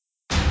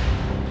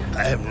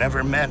I have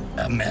never met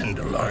a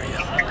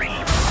Mandalorian.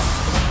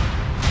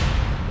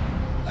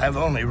 I've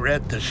only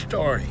read the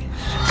stories.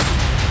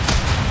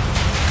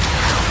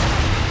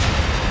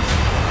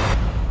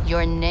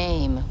 Your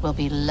name will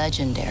be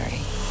legendary.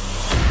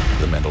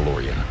 The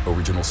Mandalorian,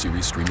 original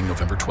series streaming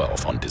November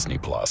 12th on Disney+.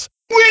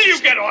 Will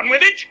you get on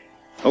with it?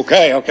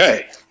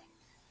 Okay.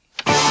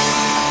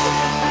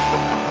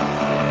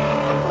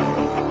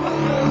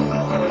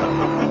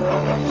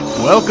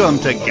 Welcome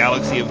to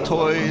Galaxy of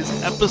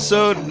Toys,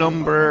 episode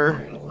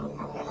number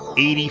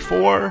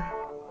 84.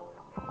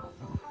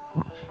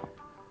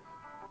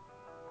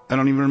 I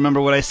don't even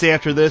remember what I say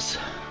after this.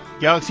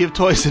 Galaxy of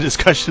Toys, a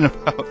discussion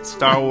about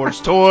Star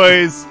Wars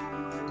toys.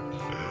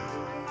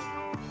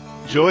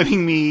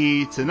 Joining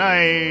me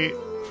tonight,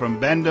 from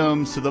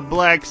Bendems to the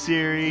Black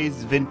Series,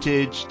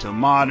 vintage to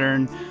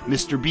modern,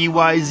 Mr.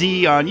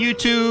 BYZ on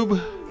YouTube.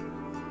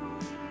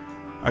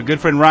 Our good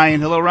friend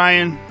Ryan. Hello,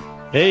 Ryan.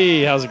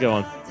 Hey, how's it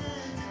going?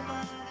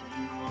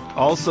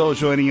 Also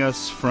joining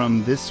us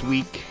from This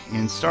Week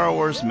in Star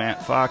Wars,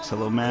 Matt Fox.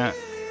 Hello, Matt.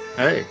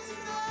 Hey,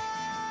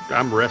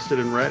 I'm rested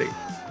and ready.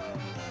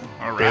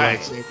 All right.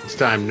 Daylight savings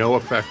time, no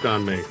effect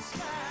on me.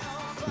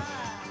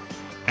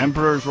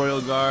 Emperor's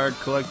Royal Guard,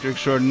 Collector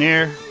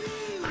Extraordinaire,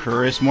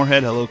 Chris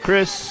Moorhead. Hello,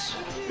 Chris.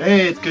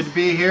 Hey, it's good to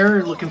be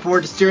here. Looking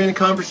forward to steering the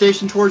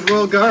conversation towards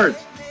Royal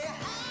Guards.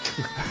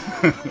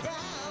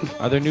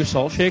 Are there new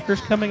salt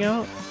shakers coming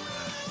out?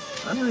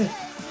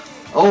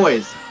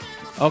 Always.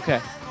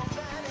 Okay.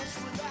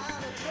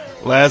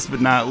 Last but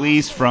not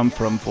least, from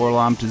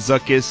Forlom to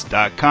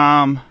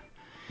Zuckus.com,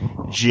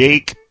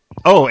 Jake.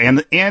 Oh,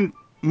 and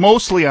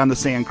mostly on the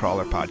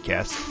Sandcrawler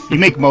podcast. You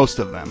make most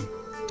of them.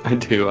 I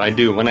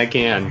do, when I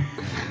can.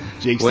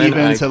 Jake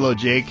Stevens. Hello,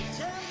 Jake.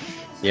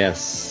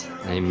 Yes,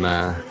 I'm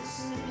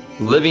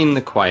living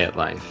the quiet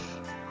life.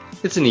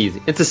 It's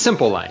a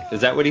simple life. Is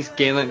that what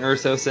Galen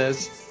Erso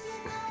says?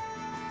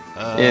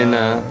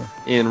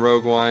 In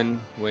Rogue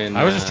One, when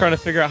I was just trying to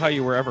figure out how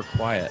you were ever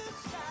quiet.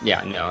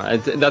 Yeah, no,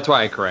 that's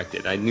why I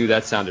corrected. I knew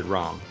that sounded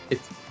wrong.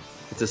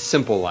 It's a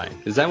simple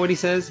life. Is that what he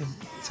says?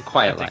 It's a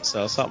quiet life.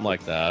 So something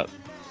like that.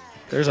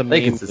 There's a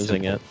meme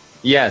using it.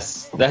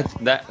 Yes,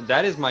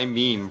 that is my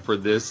meme for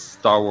this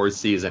Star Wars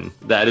season.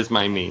 That is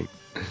my meme.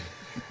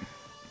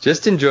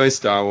 Just enjoy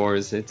Star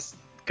Wars. It's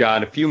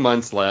got a few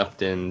months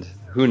left, and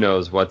who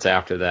knows what's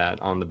after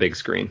that on the big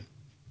screen.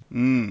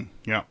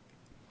 Yeah.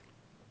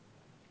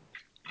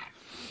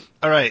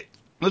 All right,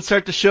 let's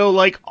start the show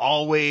like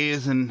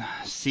always and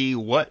see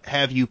what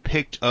have you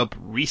picked up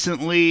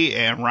recently.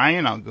 And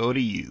Ryan, I'll go to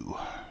you.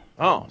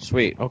 Oh,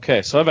 sweet.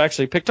 Okay, so I've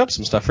actually picked up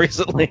some stuff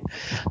recently.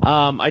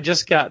 I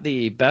just got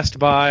the Best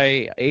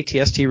Buy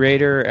AT-ST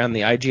Raider and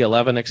the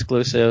IG-11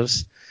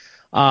 exclusives.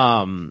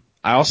 I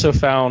also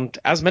found,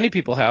 as many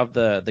people have,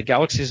 the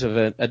Galaxies of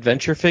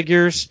Adventure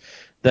figures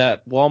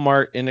that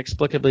Walmart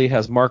inexplicably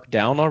has marked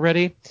down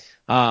already.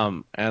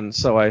 And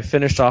so I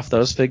finished off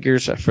those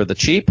figures for the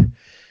cheap.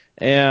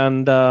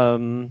 And I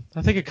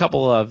think a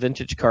couple of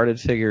vintage carded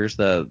figures,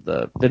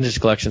 the vintage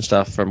collection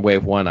stuff from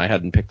Wave 1 I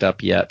hadn't picked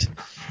up yet.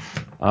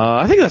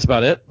 I think that's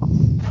about it.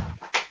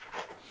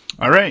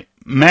 All right.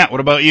 Matt,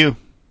 what about you?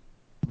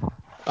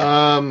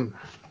 Yeah,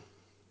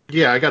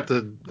 I got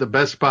the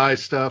Best Buy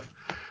stuff.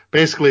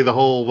 Basically the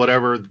whole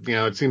whatever,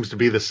 it seems to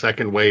be the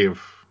second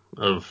wave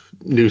of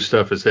new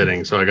stuff is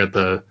hitting. So I got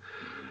the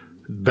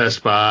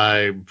Best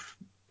Buy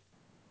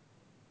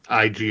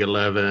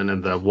IG-11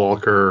 and the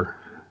Walker,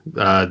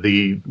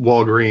 the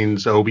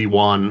Walgreens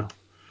Obi-Wan.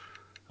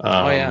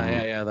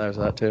 Yeah, there's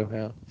that too,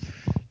 yeah.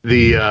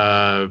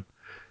 The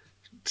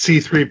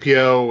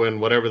C-3PO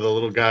and whatever the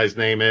little guy's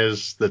name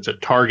is that's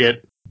at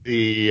Target.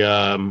 The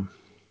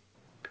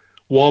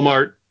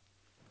Walmart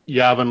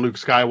Yavin Luke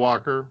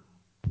Skywalker.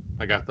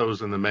 I got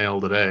those in the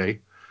mail today.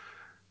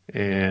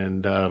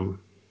 And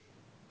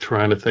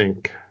trying to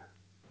think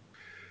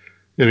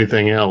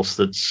anything else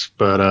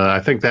but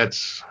I think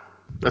that's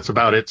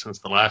about it since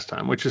the last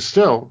time, which is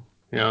still,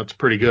 it's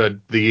pretty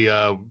good.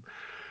 The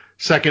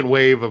second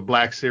wave of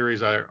Black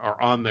Series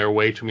are on their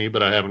way to me,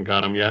 but I haven't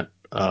got them yet.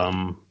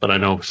 But I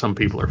know some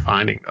people are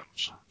finding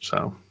those.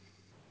 So,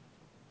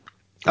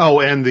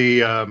 and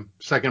the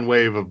second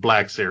wave of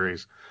Black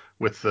Series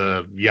with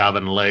the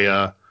Yavin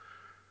Leia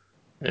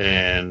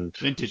and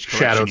Vintage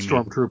Shadow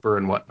collection, Stormtrooper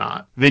and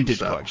whatnot. Vintage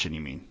collection,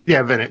 you mean?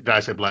 Yeah, did I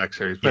say Black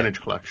Series? Vintage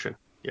collection.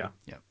 Yeah.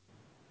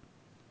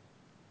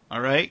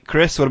 All right,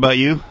 Chris, what about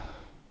you?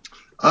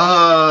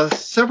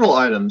 Several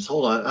items.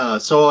 Hold on.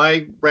 So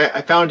I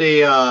found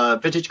a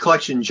vintage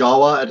collection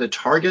Jawa at a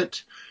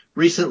Target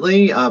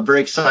recently.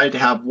 Very excited to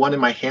have one in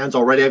my hands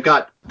already. I've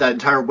got that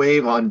entire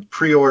wave on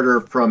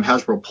pre-order from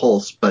Hasbro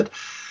Pulse, but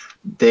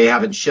they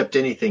haven't shipped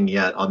anything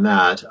yet on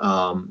that.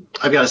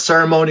 I've got a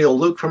ceremonial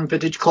Luke from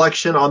Vintage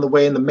Collection on the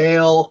way in the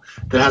mail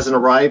that hasn't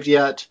arrived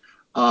yet.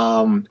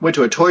 Went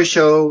to a toy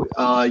show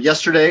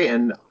yesterday,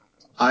 and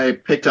I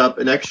picked up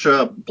an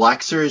extra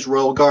Black Series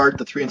Royal Guard,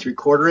 the 3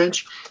 3/4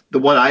 inch. The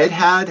one I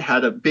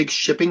had a big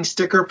shipping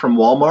sticker from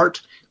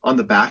Walmart on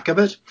the back of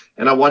it,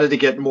 and I wanted to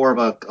get more of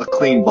a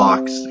clean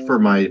box for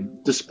my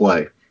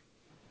display.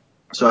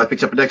 So I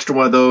picked up an extra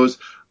one of those.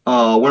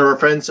 One of our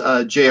friends,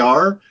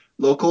 JR,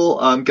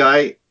 local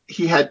guy,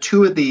 he had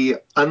 2 of the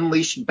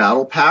Unleashed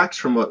battle packs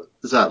from, what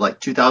was that, like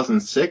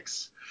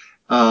 2006?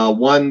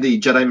 One, the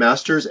Jedi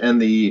Masters,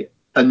 and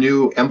a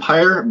new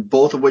Empire,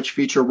 both of which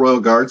feature Royal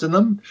Guards in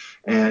them.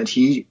 And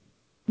he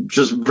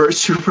just very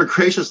super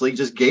graciously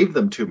just gave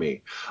them to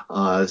me.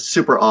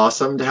 Super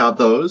awesome to have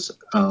those.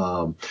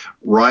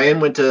 Ryan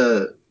went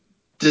to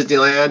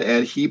Disneyland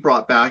and he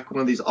brought back one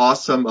of these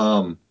awesome,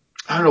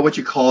 I don't know what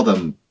you call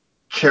them,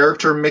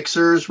 character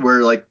mixers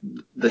where like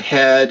the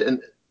head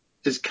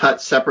is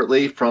cut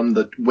separately from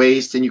the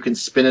waist and you can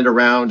spin it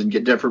around and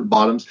get different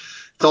bottoms.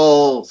 It's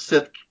all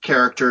Sith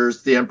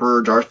characters, the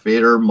Emperor, Darth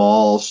Vader,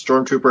 Maul,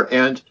 Stormtrooper,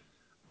 and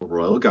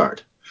Royal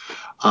Guard.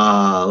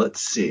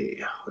 Let's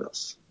see. What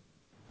else?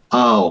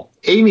 Oh,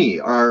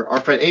 Amy,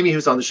 our friend Amy,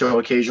 who's on the show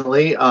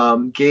occasionally,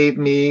 gave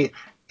me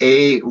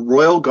a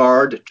Royal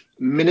Guard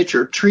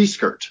miniature tree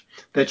skirt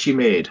that she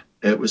made.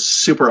 It was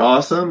super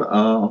awesome.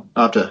 I'll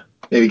have to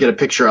maybe get a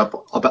picture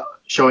up about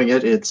showing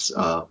it. It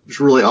was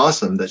really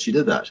awesome that she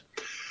did that.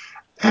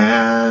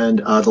 And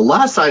the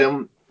last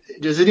item,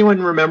 does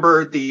anyone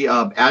remember the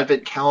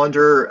Advent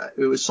calendar?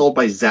 It was sold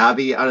by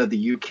Zavvi out of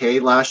the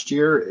UK last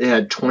year. It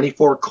had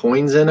 24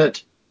 coins in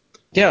it.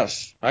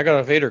 Yes, I got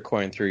a Vader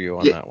coin through you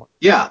on that one.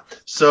 Yeah.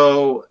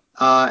 So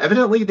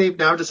evidently they've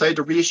now decided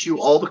to reissue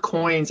all the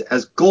coins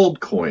as gold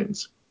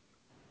coins,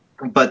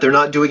 but they're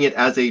not doing it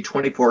as a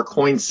 24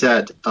 coin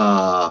set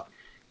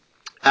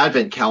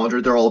Advent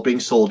calendar. They're all being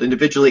sold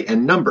individually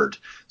and numbered.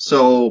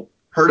 So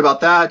heard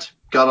about that,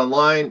 got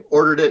online,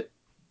 ordered it,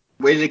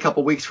 waited a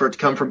couple weeks for it to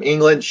come from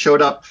England,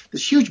 showed up.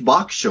 This huge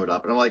box showed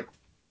up, and I'm like,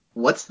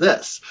 what's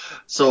this?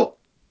 So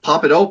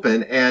pop it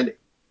open, and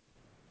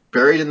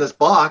buried in this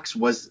box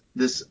was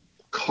this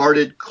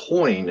carded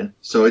coin.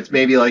 So it's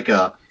maybe like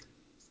a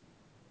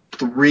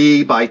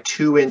 3 by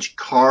 2 inch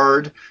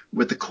card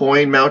with the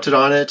coin mounted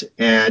on it,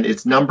 and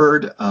it's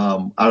numbered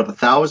out of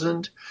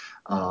 1,000.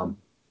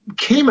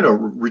 Came in a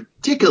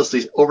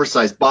ridiculously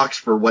oversized box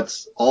for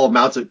what's all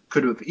amounts that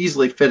could have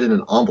easily fit in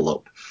an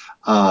envelope.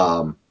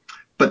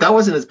 But that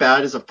wasn't as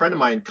bad as a friend of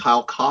mine,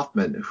 Kyle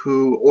Kaufman,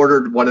 who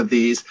ordered one of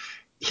these.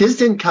 His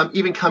didn't come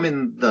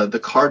in the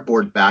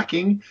cardboard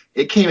backing.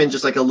 It came in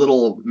just like a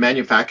little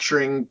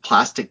manufacturing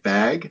plastic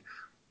bag,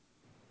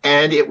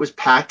 and it was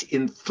packed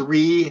in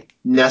 3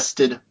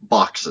 nested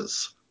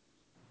boxes.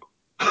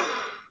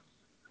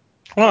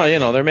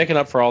 Well, they're making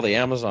up for all the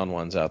Amazon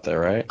ones out there,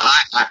 right?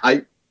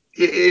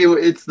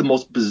 It's the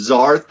most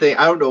bizarre thing.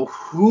 I don't know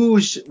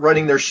who's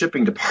running their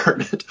shipping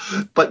department,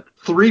 but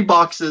 3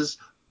 boxes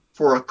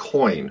for a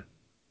coin.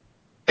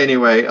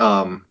 Anyway,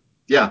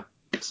 yeah.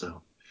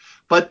 So,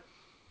 but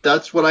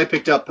that's what I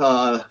picked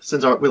up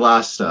since we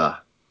last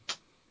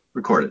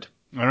recorded.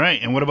 All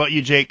right. And what about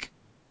you, Jake?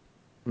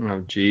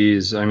 Oh,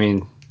 geez. I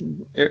mean,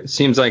 it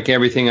seems like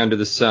everything under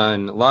the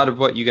sun. A lot of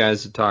what you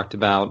guys have talked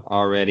about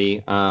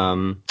already.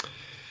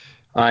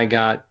 I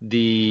got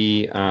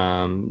the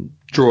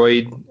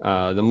droid,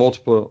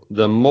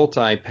 the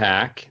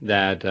multi-pack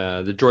that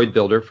the droid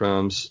builder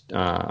from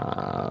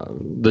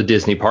the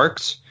Disney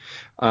parks.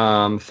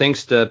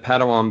 Thanks to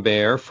Padawan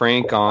Bear,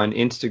 Frank on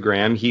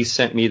Instagram, he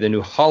sent me the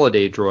new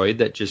holiday droid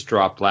that just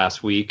dropped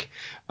last week.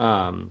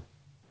 The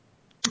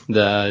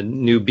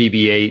new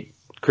BB-8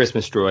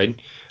 Christmas droid.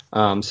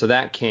 So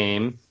that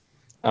came.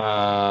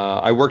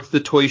 I worked at the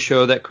toy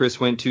show that Chris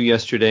went to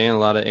yesterday in a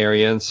lot of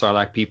areas.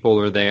 Sarlacc people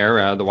were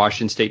there. The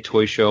Washington State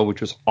Toy Show,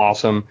 which was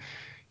awesome.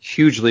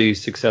 Hugely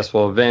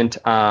successful event.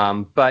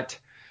 But,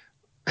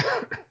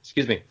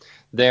 excuse me.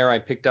 There I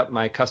picked up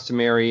my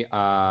customary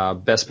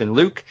Bespin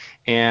Luke,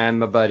 and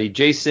my buddy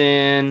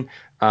Jason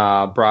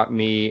brought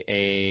me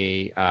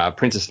a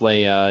Princess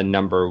Leia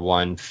number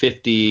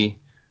 150.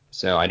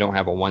 So I don't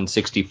have a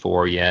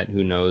 164 yet.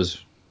 Who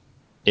knows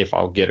if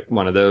I'll get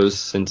one of those,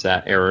 since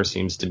that era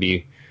seems to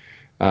be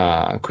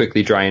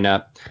quickly drying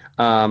up.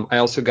 I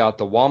also got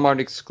the Walmart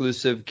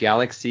exclusive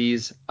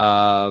Galaxies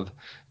of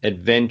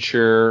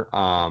Adventure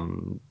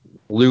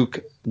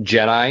Luke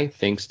Jedi,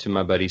 thanks to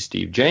my buddy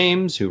Steve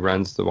James, who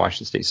runs the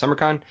Washington State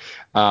SummerCon.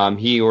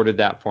 He ordered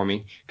that for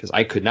me because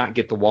I could not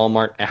get the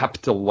Walmart app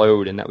to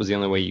load, and that was the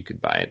only way you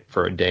could buy it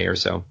for a day or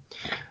so.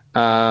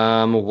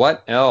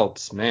 What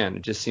else? Man,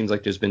 it just seems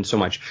like there's been so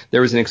much.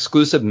 There was an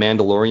exclusive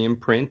Mandalorian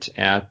print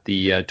at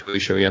the toy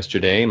show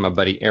yesterday. My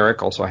buddy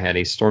Eric also had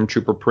a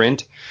Stormtrooper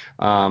print.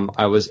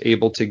 I was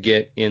able to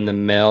get in the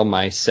mail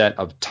my set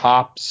of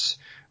Topps,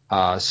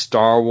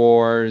 Star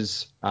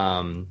Wars,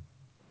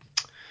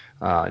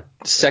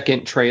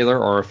 second trailer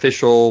or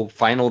official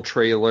final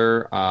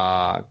trailer,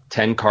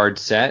 10-card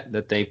set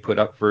that they put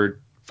up for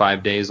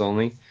 5 days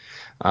only.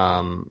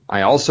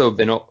 I also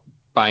been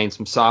buying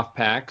some soft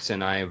packs,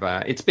 and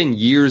it's been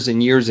years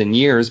and years and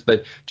years,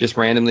 but just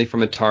randomly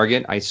from a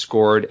Target, I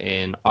scored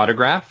an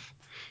autograph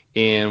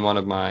in one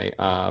of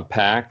my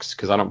packs,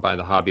 because I don't buy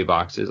the hobby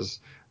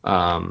boxes.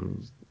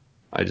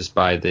 I just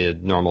buy the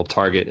normal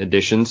Target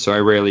editions, so I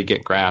rarely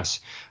get grass.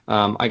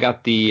 I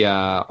got the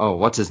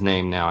what's his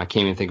name now? I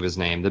can't even think of his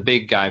name. The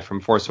big guy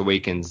from Force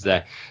Awakens,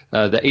 the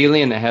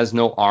alien that has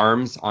no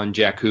arms on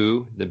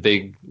Jakku, the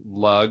big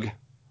lug,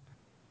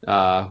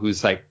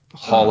 who's like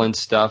hauling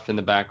stuff in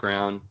the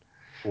background.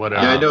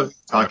 Whatever. Yeah, I know what you're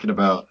talking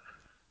about.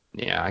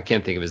 Yeah, I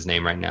can't think of his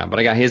name right now, but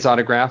I got his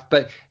autograph.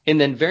 But in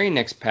the very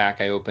next pack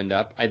I opened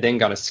up, I then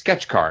got a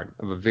sketch card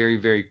of a very,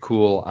 very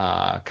cool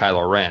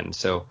Kylo Ren.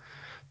 So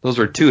those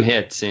were 2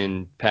 hits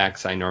in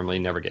packs I normally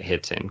never get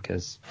hits in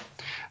because,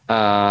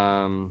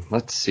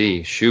 let's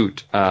see,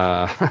 shoot.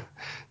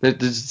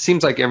 It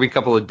seems like every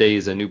couple of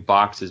days a new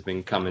box has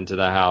been coming to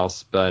the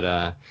house,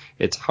 but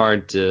it's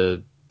hard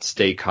to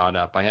stay caught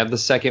up. I have the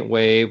second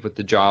wave with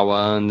the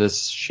Jawa and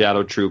this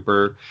Shadow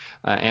Trooper.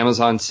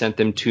 Amazon sent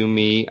them to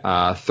me,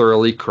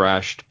 thoroughly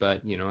crushed,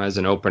 but as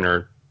an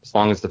opener, as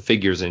long as the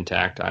figure's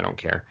intact, I don't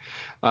care.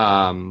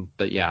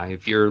 But yeah,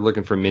 if you're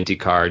looking for minty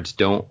cards,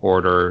 don't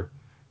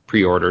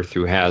pre-order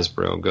through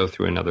Hasbro. Go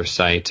through another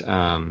site.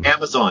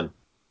 Amazon.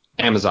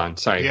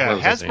 Sorry. Yeah,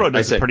 Hasbro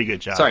does a pretty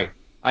good job. Sorry,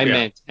 I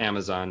meant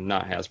Amazon,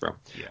 not Hasbro.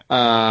 Yeah.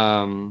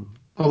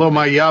 Although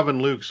my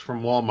Yavin Lukes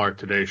from Walmart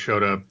today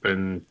showed up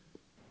in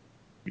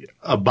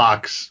a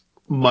box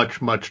much,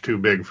 much too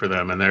big for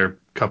them, and a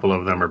couple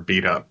of them are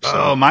beat up. So.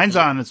 Oh, mine's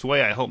on its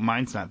way. I hope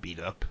mine's not beat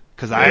up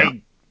because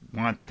I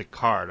want the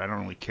card. I don't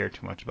really care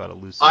too much about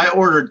elusive. I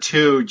ordered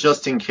 2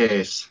 just in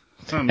case.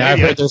 So Yeah, I've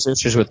had those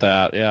issues with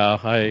that.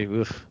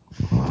 Yeah,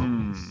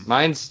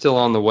 Mine's still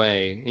on the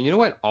way. And you know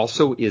what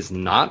also is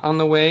not on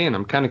the way, and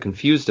I'm kind of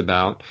confused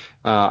about?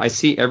 I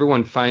see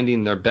everyone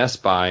finding their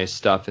Best Buy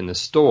stuff in the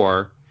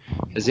store.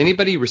 Has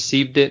anybody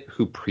received it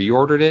who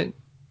pre-ordered it?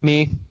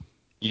 Me.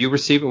 You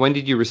received it? When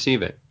did you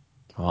receive it?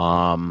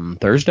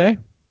 Thursday?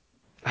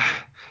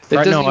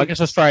 No, I guess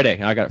it was Friday.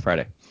 I got it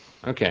Friday.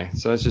 Okay,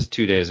 so that's just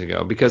 2 days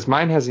ago, because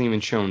mine hasn't even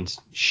shown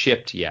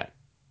shipped yet.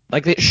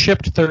 Like, they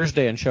shipped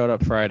Thursday and showed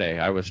up Friday.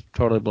 I was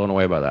totally blown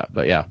away by that,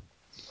 but yeah.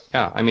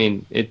 Yeah, I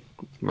mean,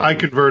 I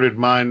converted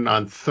mine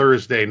on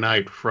Thursday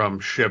night from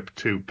ship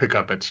to pick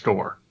up at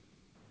store.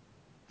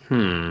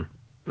 And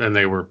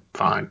they were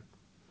fine.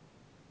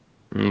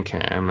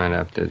 Okay, I might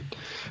have to.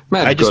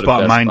 I just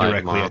bought mine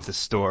directly at the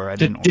store.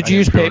 Did you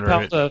use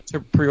PayPal to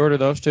pre-order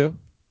those too?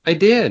 I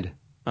did.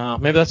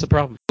 Maybe that's the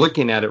problem.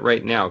 Looking at it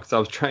right now because I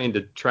was trying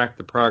to track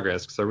the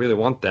progress because I really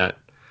want that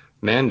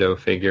Mando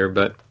figure,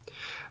 but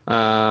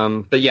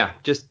yeah,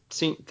 just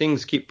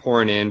things keep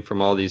pouring in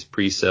from all these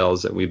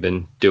pre-sales that we've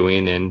been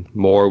doing, and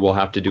more we'll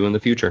have to do in the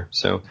future.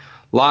 So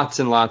lots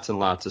and lots and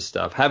lots of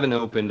stuff. Haven't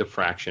opened a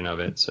fraction of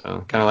it,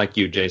 so kind of like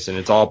you, Jason.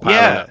 It's all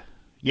piling up.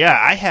 Yeah,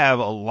 I have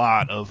a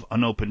lot of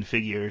unopened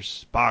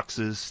figures,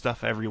 boxes,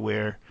 stuff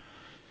everywhere,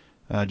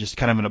 just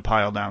kind of in a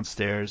pile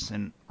downstairs.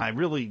 And I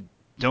really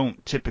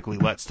don't typically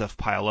let stuff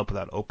pile up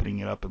without opening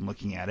it up and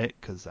looking at it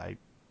because I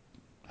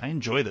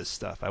enjoy this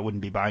stuff. I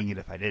wouldn't be buying it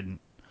if I didn't.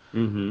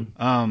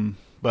 Mm-hmm.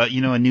 But,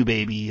 a new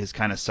baby has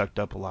kind of sucked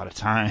up a lot of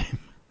time.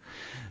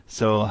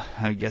 So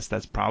I guess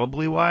that's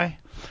probably why.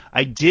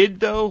 I did,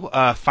 though,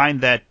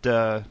 find that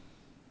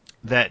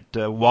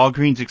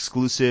Walgreens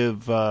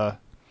exclusive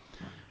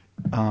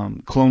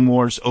Clone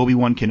Wars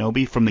Obi-Wan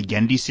Kenobi from the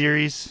Gendy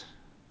series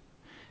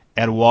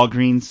at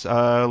Walgreens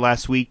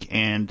last week,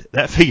 and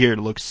that figure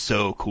looks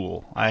so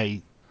cool.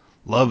 I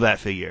love that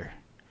figure.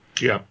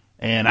 Yeah.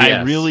 And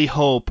I really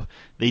hope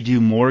they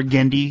do more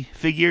Gendy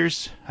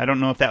figures. I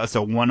don't know if that was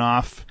a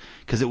one-off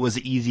because it was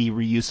easy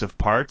reuse of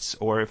parts,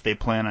 or if they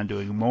plan on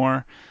doing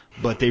more.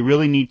 But they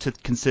really need to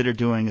consider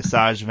doing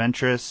Asajj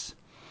Ventress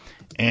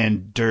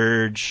and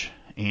Dirge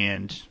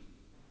and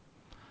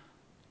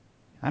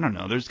I don't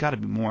know. There's got to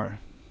be more.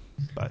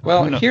 But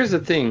well, here's the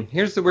thing.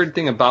 Here's the weird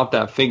thing about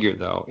that figure,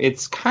 though.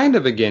 It's kind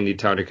of a Gendy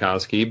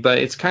Tartakovsky, but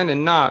it's kind of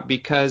not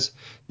because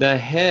the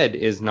head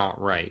is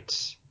not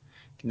right.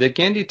 The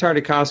Gendy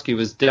Tartakovsky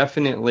was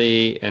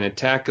definitely an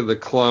Attack of the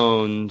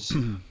Clones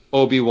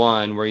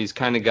Obi-Wan, where he's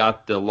kind of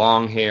got the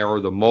long hair or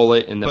the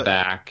mullet in the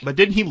back. But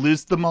didn't he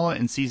lose the mullet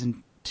in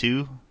Season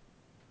 2?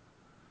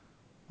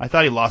 I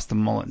thought he lost the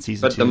mullet in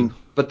Season 2.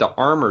 But the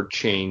armor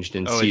changed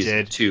in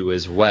Season 2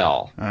 as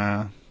well.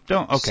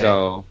 Okay. So,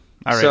 all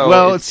right. So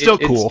well, it's still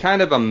cool. It's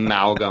kind of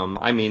amalgam.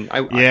 I mean,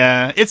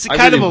 it's I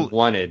kind really of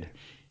wanted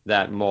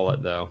that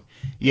mullet though.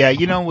 Yeah,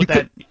 you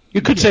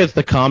could say it's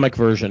the comic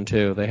version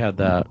too. They had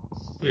that.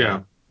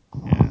 Yeah.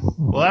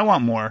 Well, I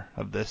want more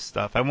of this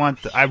stuff. I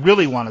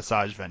really want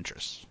Asajj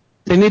Ventress.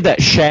 They need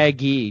that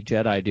Shaggy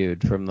Jedi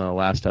dude from the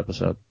last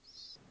episode.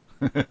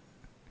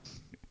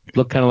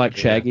 Look kind of like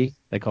Shaggy.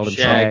 They called him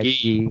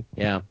Shaggy.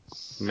 Yeah.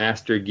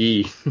 Master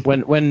Gee.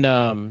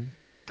 when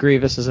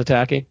Grievous is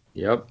attacking.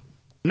 Yep.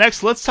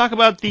 Next, let's talk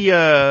about the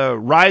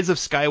Rise of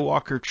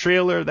Skywalker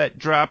trailer that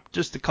dropped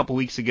just a couple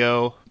weeks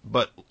ago,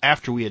 but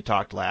after we had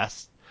talked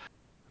last.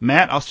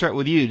 Matt, I'll start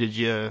with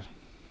you.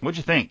 What'd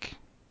you think?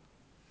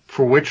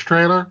 For which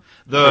trailer?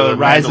 The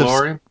Rise of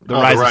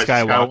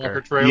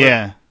Skywalker trailer?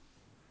 Yeah.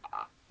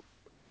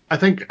 I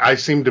think I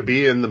seem to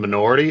be in the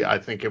minority. I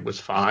think it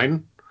was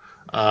fine.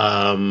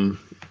 I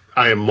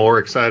am more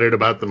excited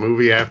about the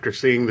movie after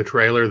seeing the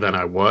trailer than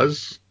I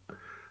was.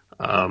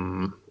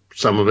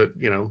 some of it,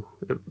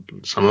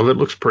 some of it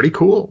looks pretty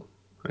cool,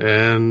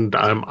 and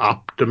I'm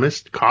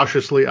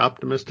cautiously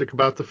optimistic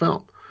about the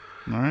film.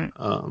 All right.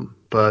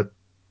 But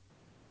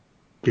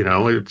I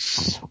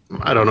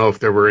don't know if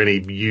there were any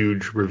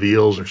huge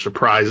reveals or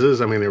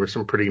surprises. I mean, there were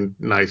some pretty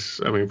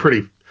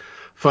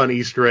fun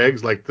Easter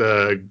eggs, like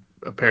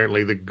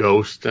apparently the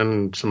ghost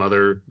and some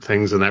other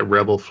things in that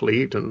rebel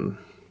fleet. And,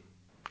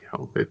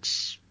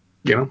 it's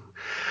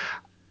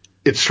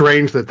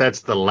strange that that's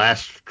the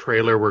last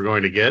trailer we're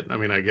going to get. I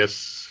mean, I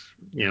guess,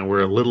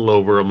 we're a little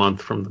over a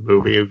month from the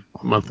movie,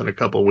 a month and a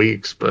couple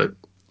weeks,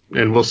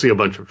 and we'll see a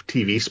bunch of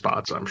TV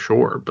spots, I'm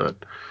sure.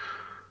 But,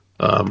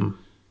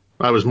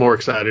 I was more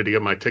excited to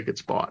get my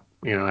tickets bought,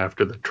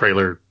 after the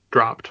trailer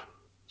dropped.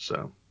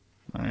 So.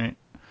 All right.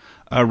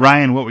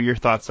 Ryan, what were your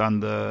thoughts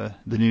on the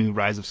new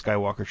Rise of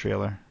Skywalker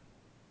trailer?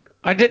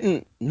 I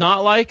didn't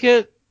not like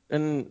it,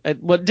 and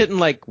it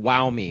didn't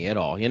wow me at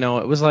all.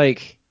 It was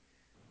like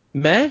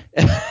meh.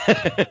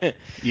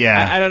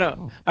 Yeah. I don't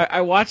know.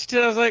 I watched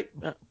it. I was like,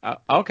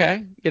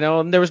 okay,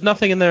 and there was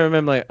nothing in there.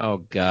 I'm like, oh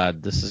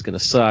god, this is gonna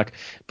suck.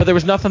 But there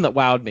was nothing that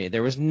wowed me.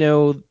 There was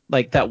no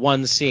that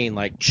one scene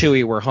like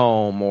Chewie, we're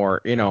home,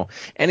 or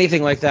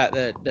anything like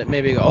that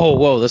maybe oh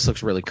whoa, this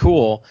looks really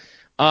cool.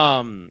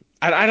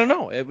 I don't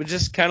know. It was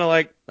just kind of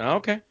like,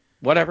 okay,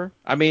 whatever.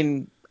 I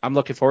mean, I'm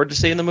looking forward to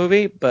seeing the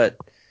movie, but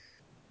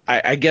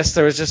I guess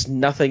there was just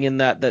nothing in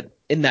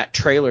that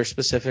trailer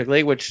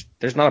specifically, which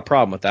there's not a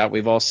problem with that.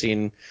 We've all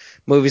seen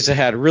movies that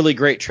had really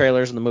great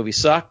trailers and the movie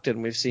sucked,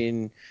 and we've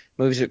seen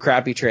movies with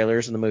crappy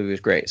trailers and the movie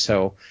was great.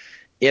 So,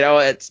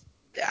 I'm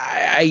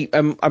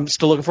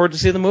still looking forward to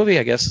seeing the movie,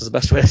 I guess is the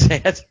best way to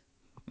say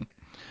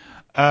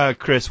it.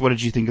 Chris, what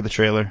did you think of the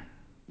trailer?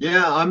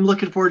 Yeah, I'm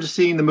looking forward to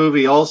seeing the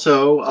movie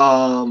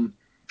also.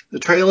 The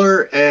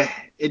trailer, it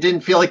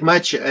didn't feel like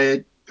much.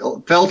 It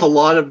felt a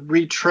lot of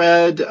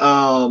retread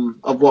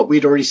of what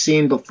we'd already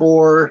seen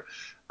before.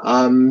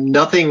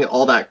 Nothing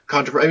all that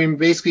controversial. I mean,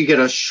 basically you get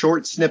a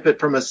short snippet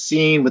from a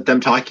scene with them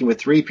talking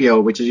with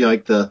 3PO, which is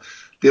like the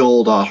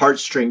old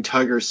heartstring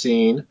tugger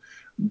scene.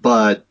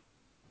 But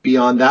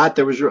beyond that,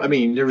 there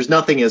was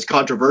nothing as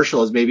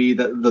controversial as maybe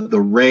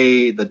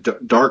the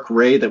dark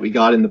Rey that we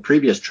got in the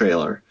previous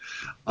trailer.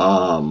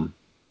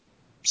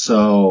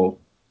 So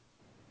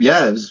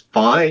yeah, it was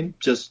fine.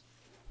 Just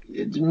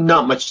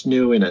not much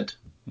new in it.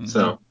 Mm-hmm.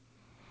 So,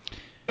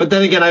 but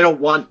then again, I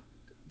don't want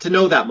to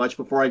know that much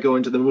before I go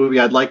into the movie.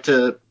 I'd like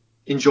to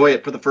enjoy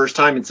it for the first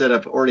time instead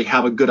of already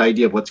have a good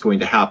idea of what's going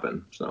to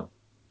happen. So,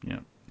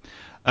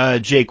 yeah.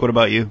 Jake, what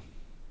about you?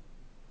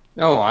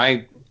 Oh,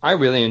 I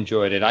really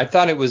enjoyed it. I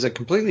thought it was a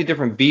completely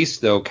different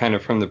beast, though, kind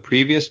of from the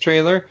previous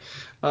trailer.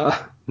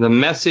 The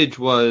message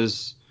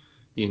was,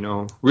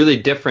 really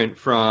different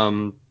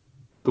from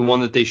the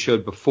one that they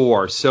showed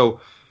before.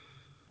 So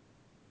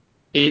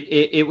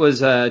it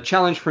was a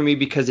challenge for me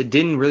because it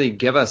didn't really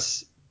give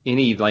us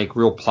any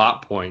real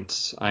plot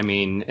points. I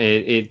mean,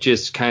 it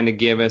just kind of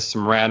gave us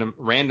some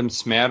random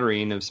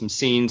smattering of some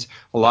scenes,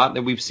 a lot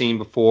that we've seen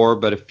before,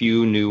 but a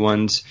few new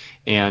ones.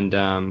 And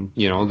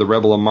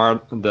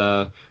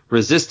the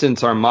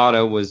Resistance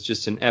Armada was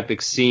just an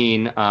epic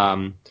scene.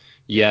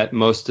 Yet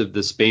most of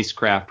the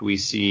spacecraft we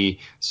see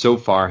so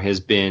far has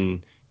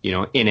been,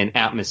 in an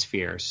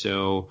atmosphere.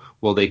 So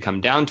will they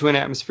come down to an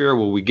atmosphere?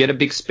 Will we get a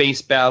big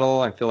space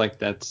battle? I feel like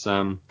that's,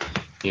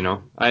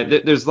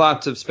 there's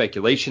lots of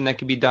speculation that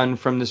can be done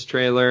from this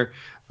trailer.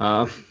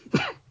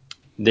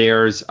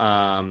 There's,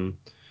 I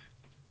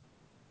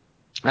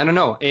don't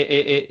know.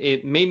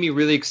 It made me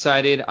really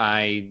excited.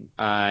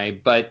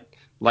 But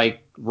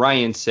like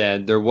Ryan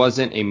said, there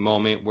wasn't a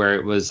moment where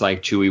it was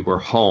like, Chewie, we're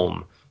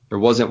home. There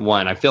wasn't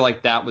one. I feel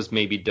like that was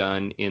maybe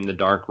done in the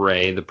Dark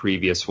Rey, the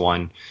previous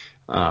one.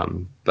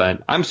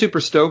 But I'm super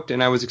stoked,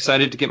 and I was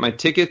excited to get my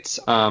tickets.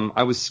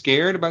 I was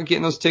scared about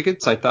getting those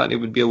tickets. I thought it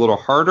would be a little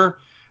harder.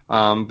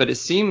 But it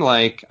seemed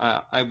like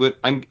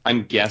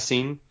I'm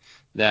guessing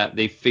that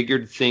they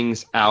figured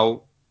things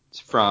out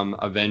from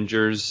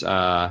Avengers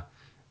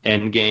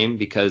Endgame,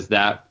 because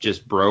that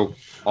just broke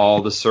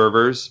all the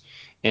servers.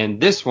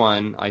 And this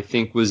one, I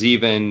think, was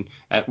even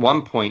at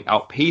one point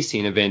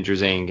outpacing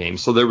Avengers Endgame.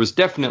 So there was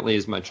definitely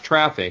as much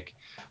traffic.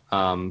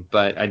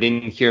 But I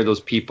didn't hear those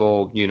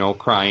people,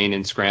 crying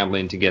and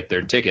scrambling to get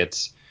their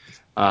tickets,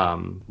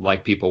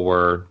 like people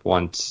were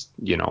once,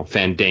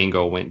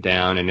 Fandango went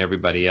down and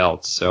everybody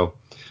else. So,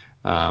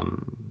 so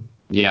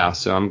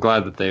I'm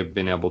glad that they've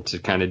been able to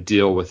kind of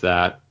deal with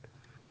that.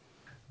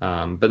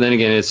 But then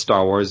again, it's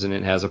Star Wars, and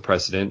it has a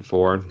precedent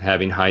for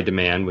having high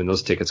demand when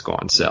those tickets go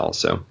on sale.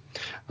 So,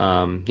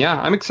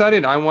 I'm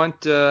excited.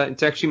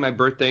 It's actually my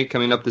birthday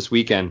coming up this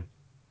weekend.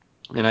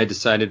 And I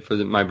decided for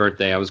my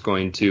birthday I was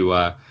going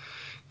to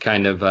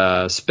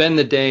spend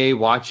the day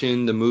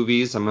watching the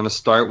movies. I'm going to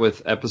start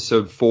with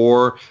episode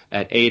 4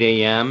 at 8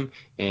 a.m.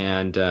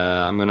 And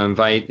I'm going to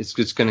invite, it's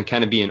just going to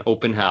kind of be an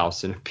open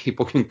house. And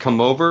people can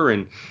come over,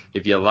 and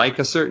if you like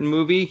a certain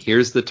movie,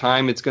 here's the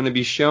time it's going to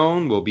be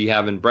shown. We'll be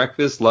having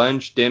breakfast,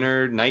 lunch,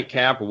 dinner,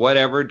 nightcap,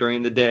 whatever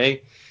during the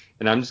day.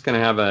 And I'm just going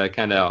to have a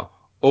kind of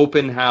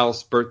open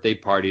house birthday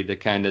party to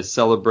kind of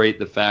celebrate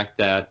the fact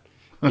that,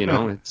 you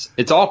know,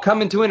 it's all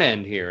coming to an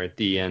end here at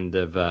the end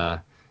of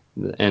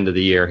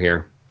the year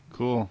here.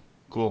 Cool.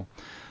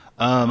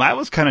 I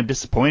was kind of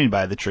disappointed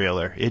by the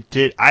trailer. I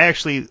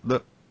actually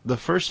the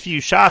first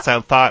few shots I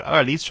thought, oh,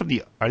 are these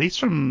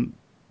from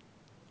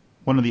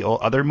one of the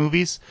other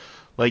movies?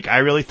 Like, I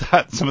really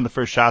thought some of the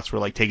first shots were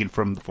like taken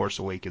from The Force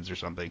Awakens or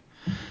something.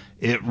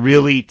 It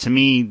really, to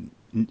me,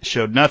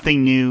 showed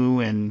nothing new,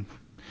 and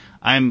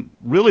I'm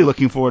really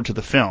looking forward to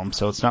the film,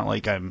 so it's not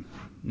like I'm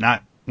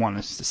not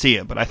wanting to see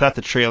it, but I thought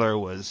the trailer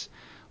was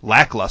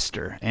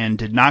lackluster and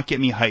did not get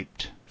me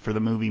hyped for the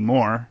movie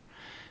more,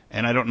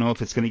 and I don't know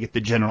if it's going to get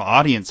the general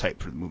audience hyped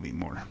for the movie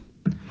more.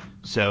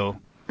 So,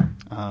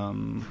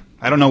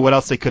 I don't know what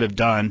else they could have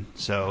done,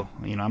 so,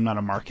 you know, I'm not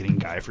a marketing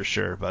guy for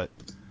sure, but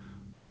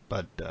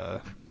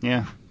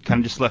yeah, kind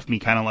of just left me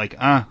kind of like,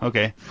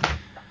 okay.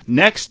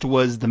 Next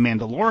was the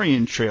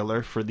Mandalorian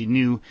trailer for the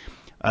new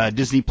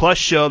Disney Plus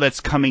show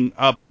that's coming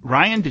up.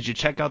 Ryan, did you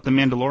check out the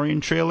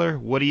Mandalorian trailer?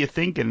 What do you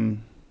think,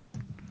 and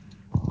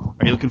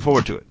are you looking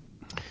forward to it?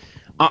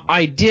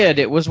 I did.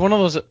 It was one of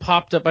those that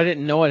popped up. I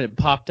didn't know it had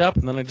popped up,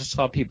 and then I just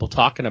saw people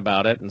talking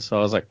about it, and so I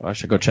was like, I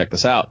should go check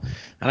this out.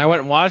 And I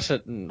went and watched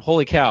it, and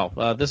holy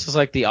cow, this is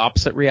like the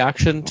opposite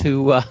reaction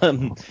to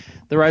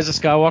The Rise of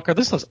Skywalker.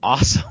 This looks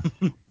awesome.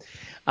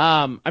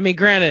 I mean,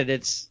 granted,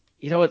 it's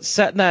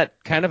set in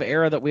that kind of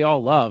era that we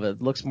all love.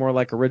 It looks more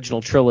like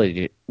original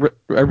trilogy.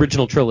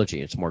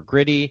 It's more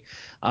gritty.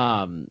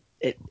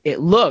 It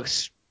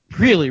looks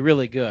really,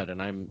 really good,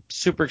 and I'm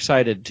super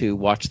excited to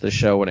watch the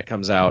show when it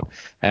comes out.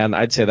 And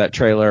I'd say that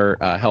trailer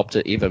helped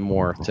it even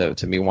more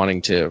to me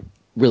wanting to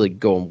really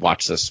go and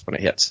watch this when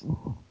it hits.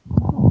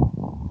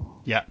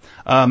 Yeah.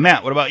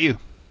 Matt, what about you?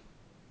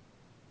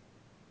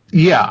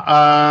 Yeah.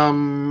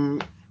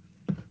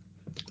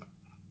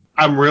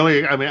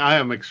 I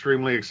am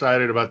extremely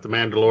excited about The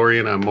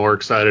Mandalorian. I'm more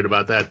excited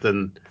about that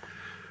than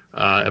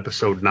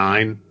episode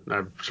 9.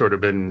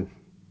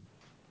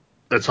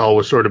 That's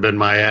always sort of been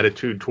my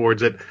attitude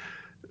towards it.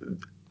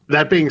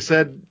 That being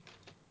said,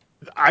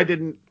 I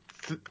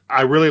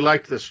really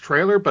liked this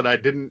trailer,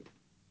 but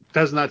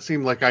does not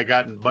seem like I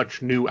got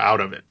much new out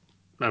of it.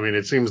 I mean,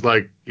 it seems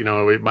like,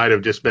 it might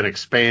have just been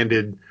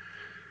expanded,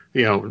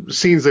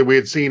 scenes that we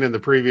had seen in the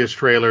previous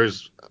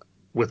trailers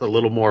with a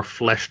little more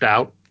fleshed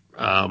out.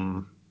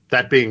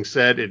 That being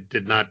said, it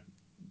did not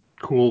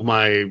cool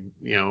my,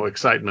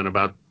 excitement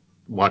about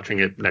watching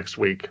it next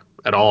week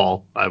at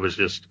all.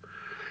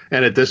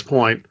 And at this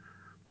point,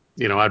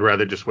 I'd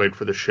rather just wait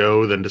for the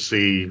show than to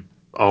see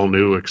all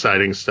new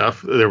exciting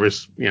stuff. There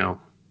was,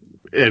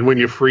 and when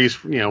you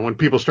freeze, when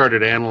people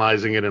started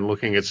analyzing it and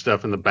looking at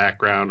stuff in the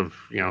background of,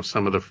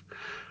 some of the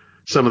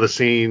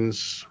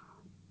scenes,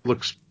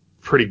 looks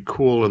pretty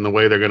cool in the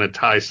way they're going to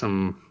tie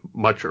some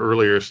much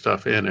earlier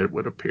stuff in, it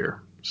would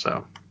appear.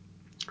 So.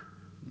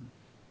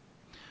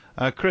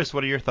 Chris,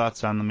 what are your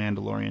thoughts on the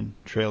Mandalorian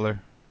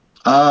trailer?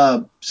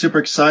 Super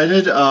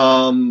excited.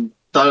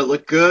 Thought it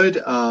looked good.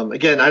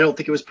 Again, I don't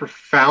think it was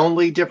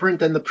profoundly different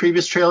than the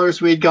previous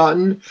trailers we had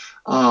gotten,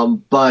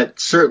 but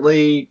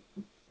certainly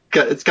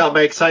it's got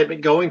my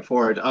excitement going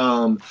for it.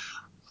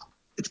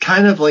 It's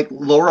kind of like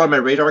lower on my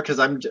radar because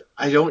I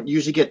don't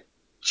usually get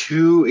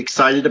too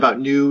excited about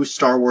new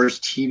Star Wars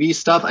TV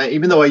stuff,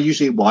 even though I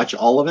usually watch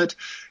all of it,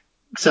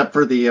 except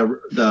for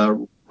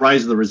the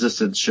Rise of the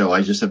Resistance show.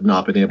 I just have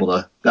not been able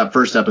to. That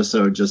first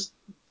episode just.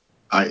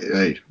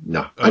 I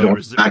don't. You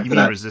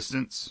mean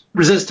Resistance?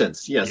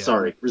 Resistance, yes. Yeah.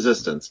 Sorry,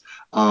 Resistance.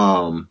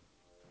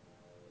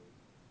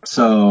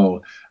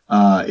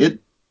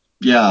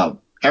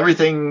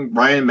 Everything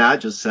Ryan and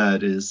Matt just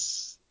said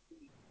is,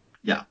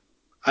 yeah.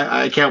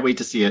 I can't wait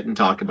to see it and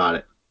talk about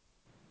it.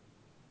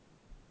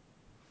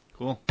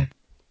 Cool.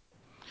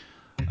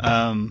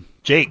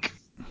 Jake.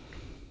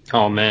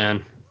 Oh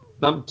man,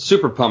 I'm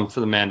super pumped for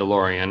The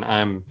Mandalorian.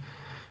 I'm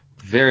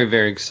very,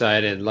 very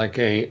excited.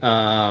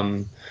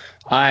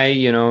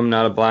 I'm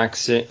not a Black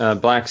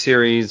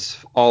Series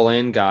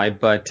all-in guy,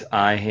 but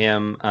I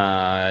am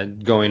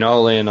going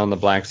all-in on the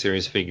Black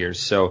Series figures.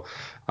 So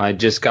I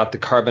just got the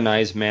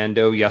carbonized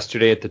Mando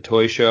yesterday at the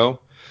toy show,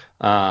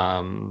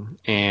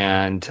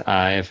 and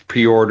I've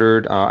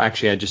pre-ordered.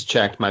 Actually, I just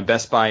checked my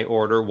Best Buy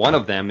order. One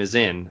of them is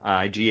in.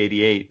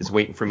 IG-88 is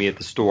waiting for me at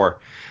the store.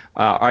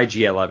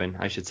 IG-11,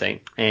 I should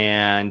say.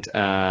 And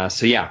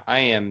so, yeah, I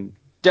am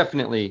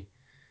definitely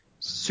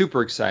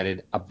super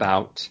excited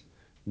about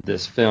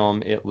this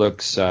film. It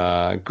looks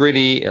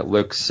gritty. It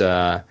looks,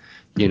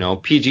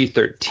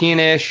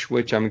 PG-13-ish,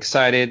 which I'm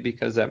excited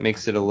because that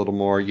makes it a little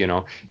more,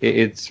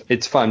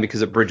 it's fun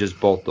because it bridges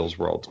both those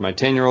worlds. My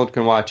 10-year-old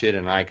can watch it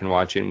and I can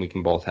watch it and we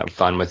can both have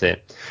fun with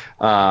it.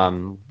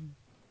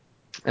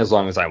 As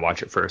long as I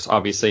watch it first,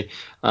 obviously.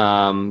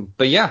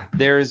 But yeah,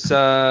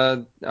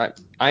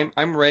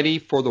 I'm ready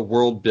for the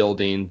world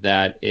building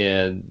that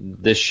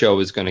this show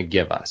is going to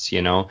give us.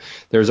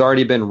 There's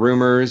already been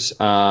rumors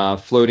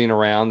floating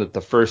around that the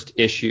first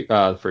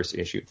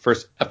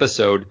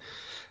episode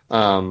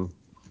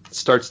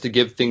starts to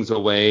give things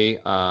away.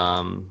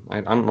 I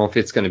don't know if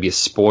it's going to be a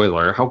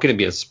spoiler. How can it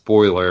be a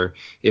spoiler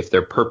if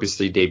they're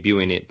purposely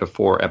debuting it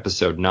before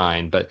episode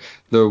 9? But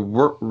the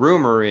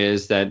rumor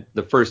is that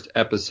the first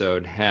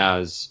episode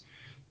has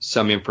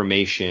some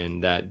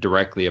information that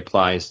directly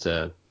applies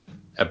to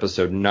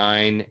episode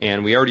 9,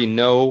 and we already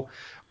know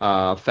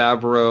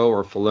Favreau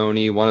or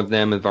Filoni, one of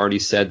them, have already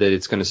said that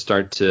it's going to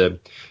start to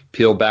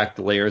peel back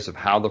the layers of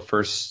how the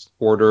First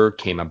Order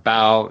came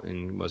about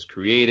and was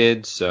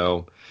created.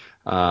 So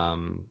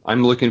I'm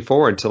looking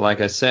forward to,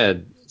 like I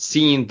said,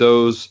 seeing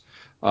those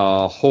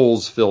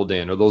holes filled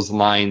in or those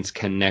lines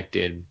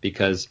connected,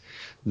 because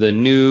the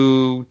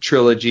new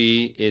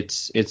trilogy,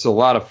 it's a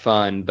lot of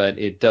fun, but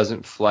it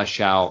doesn't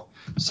flesh out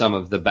some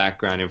of the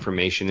background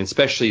information,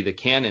 especially the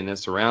canon that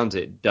surrounds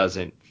it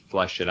doesn't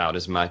flesh it out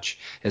as much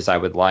as I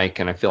would like,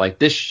 and I feel like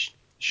this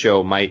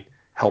show might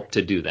help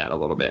to do that a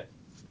little bit.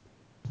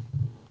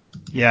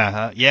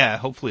 Yeah,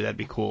 hopefully that'd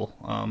be cool.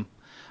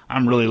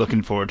 I'm really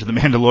looking forward to The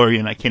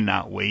Mandalorian. I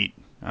cannot wait.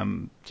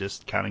 I'm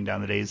just counting down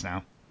the days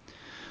now.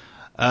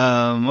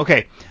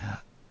 Okay.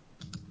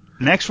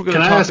 Next we're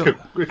going to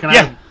talk... Can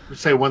I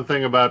say one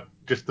thing about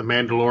just The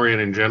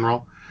Mandalorian in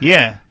general?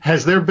 Yeah.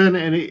 Has there been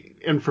any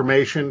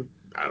information?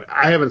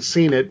 I haven't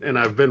seen it, and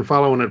I've been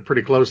following it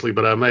pretty closely,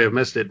 but I may have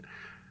missed it.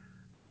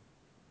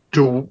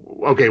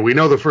 We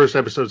know the first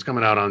episode's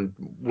coming out on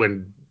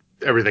when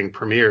everything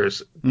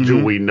premieres. Mm-hmm.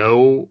 Do we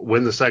know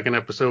when the second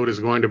episode is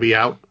going to be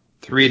out?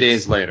 3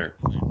 days later.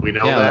 We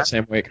know that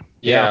same week.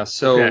 Yeah.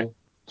 So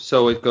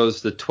it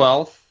goes the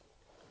 12th,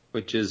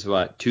 which is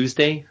what,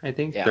 Tuesday, I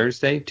think? Yeah.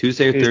 Thursday?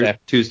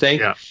 Tuesday.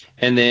 Yeah.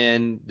 And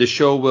then the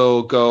show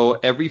will go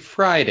every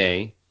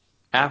Friday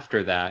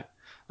after that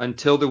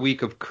until the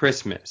week of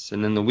Christmas.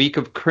 And then the week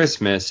of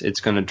Christmas, it's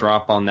going to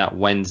drop on that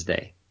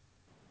Wednesday.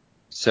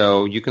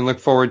 So you can look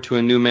forward to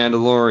a new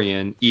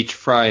Mandalorian each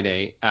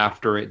Friday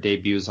after it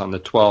debuts on the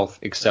 12th,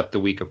 except the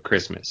week of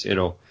Christmas.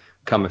 It'll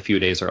come a few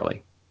days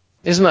early.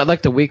 Isn't that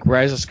like the week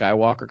Rise of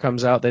Skywalker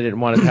comes out? They didn't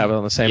want to have it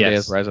on the same day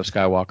as Rise of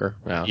Skywalker.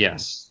 Yeah.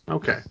 Yes.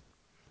 Okay.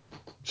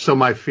 So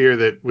my fear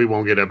that we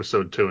won't get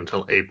episode 2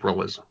 until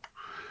April is...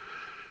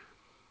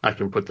 I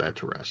can put that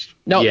to rest.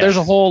 No, There's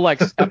a whole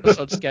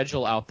episode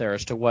schedule out there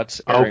as to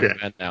what's airing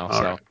when now. All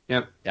so right.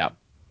 Yep. Yeah.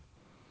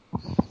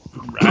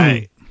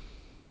 Right.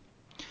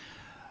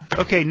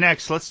 Okay,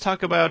 next let's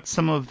talk about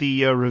some of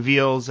the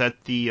reveals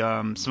at the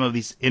some of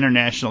these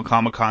international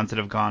Comic-Cons that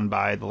have gone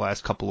by the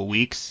last couple of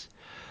weeks.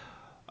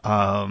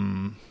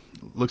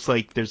 Looks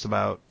like there's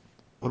about,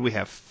 what do we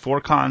have? Four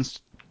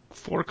cons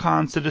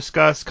to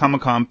discuss: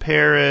 Comic-Con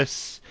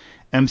Paris,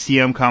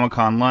 MCM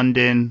Comic-Con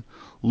London,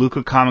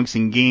 Luca Comics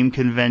and Game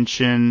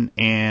Convention,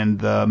 and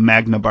the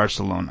Magna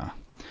Barcelona.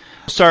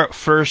 Start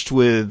first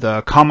with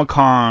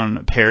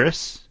Comic-Con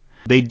Paris.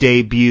 They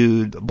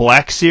debuted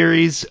Black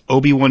Series,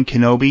 Obi-Wan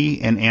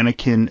Kenobi, and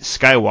Anakin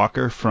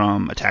Skywalker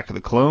from Attack of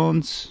the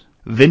Clones,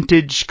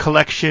 Vintage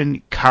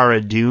Collection Cara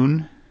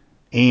Dune,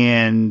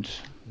 and...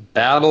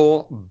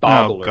 Battle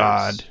Bobblers. Oh,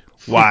 God.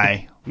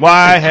 Why?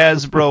 Why,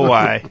 Hasbro,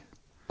 why?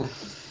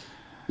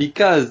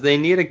 Because they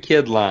need a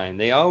kid line.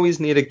 They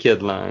always need a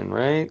kid line,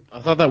 right?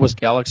 I thought that was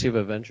Galaxy of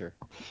Adventure.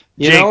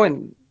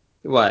 And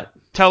what?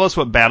 Tell us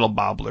what Battle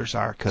Bobblers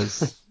are,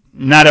 because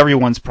not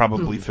everyone's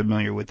probably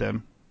familiar with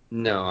them.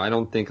 No, I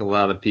don't think a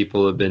lot of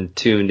people have been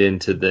tuned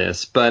into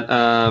this. But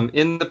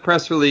in the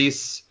press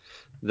release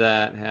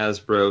that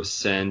Hasbro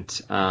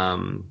sent,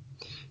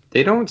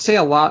 they don't say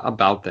a lot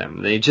about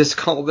them. They just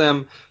call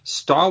them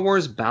Star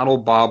Wars Battle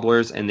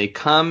Bobblers, and they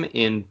come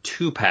in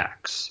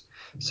 2-packs.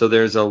 So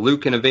there's a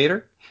Luke and a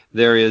Vader.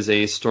 There is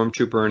a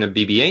Stormtrooper and a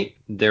BB-8.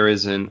 There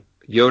is an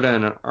Yoda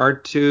and an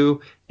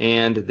R2.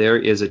 And there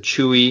is a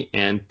Chewie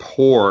and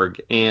Porg.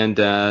 And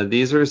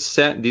these are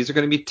going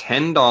to be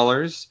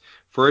 $10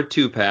 for a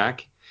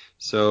 2-pack.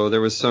 So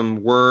there was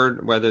some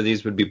word whether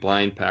these would be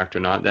blind packed or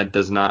not. That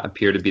does not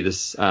appear to be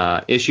this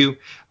issue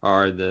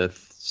or the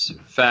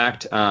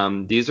fact.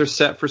 These are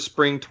set for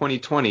spring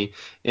 2020.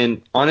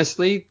 And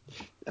honestly,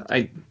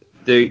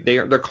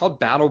 they're called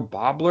Battle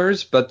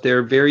Bobblers, but they're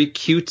a very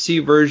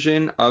cutesy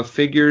version of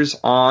figures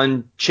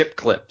on chip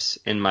clips,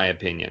 in my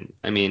opinion.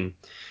 I mean,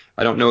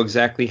 I don't know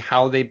exactly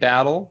how they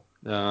battle,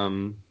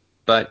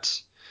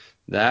 but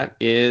that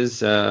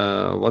is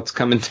what's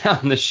coming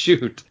down the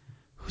chute.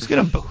 Who's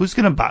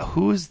gonna buy?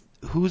 Who's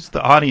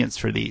the audience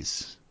for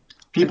these?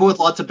 People with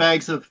lots of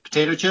bags of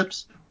potato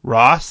chips.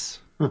 Ross.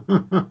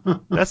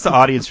 That's the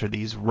audience for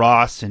these.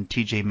 Ross and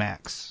TJ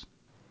Maxx.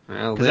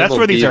 Well, because that's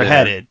where these are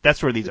headed.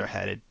 That's where these are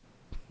headed.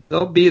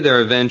 They'll be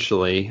there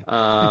eventually.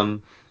 I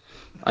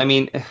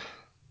mean,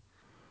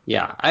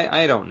 yeah,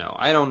 I don't know.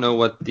 I don't know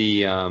what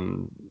the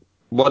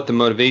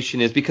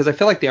motivation is, because I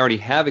feel like they already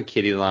have a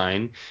kiddie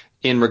line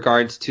in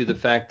regards to the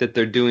fact that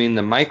they're doing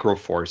the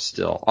Microforce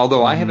still.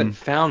 Although I haven't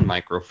found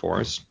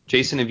Microforce.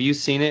 Jason, have you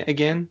seen it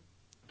again?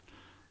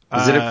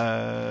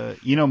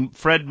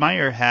 Fred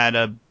Meyer had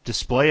a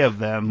display of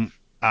them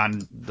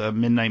on the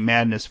Midnight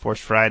Madness Force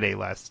Friday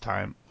a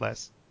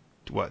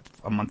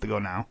month ago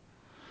now.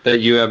 That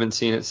you haven't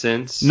seen it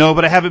since? No,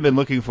 but I haven't been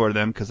looking for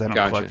them because I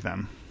don't collect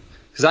them.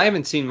 because I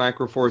haven't seen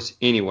Microforce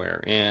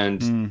anywhere,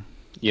 and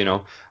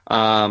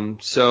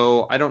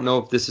so I don't know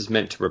if this is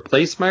meant to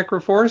replace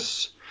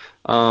Microforce.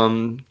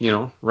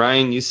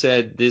 Ryan, you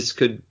said this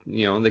could,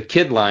 the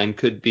kid line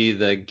could be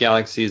the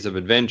Galaxies of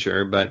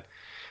Adventure, but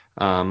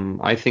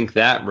I think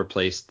that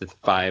replaced the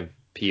 5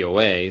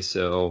 POA.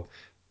 So,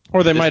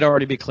 or they might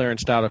already be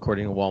clearanced out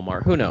according to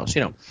Walmart. Who knows?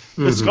 The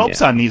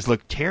sculpts on these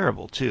look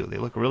terrible too. They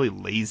look really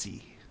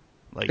lazy.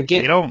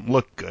 They don't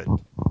look good.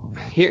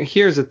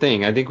 Here's the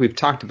thing. I think we've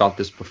talked about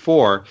this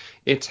before.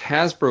 It's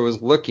Hasbro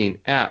is looking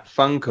at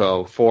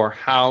Funko for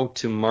how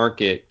to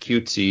market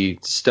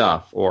cutesy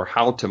stuff or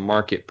how to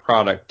market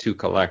product to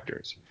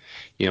collectors.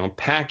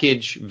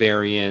 Package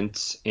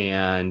variants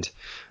and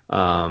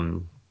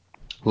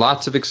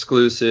lots of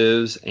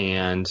exclusives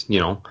and,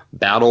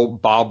 battle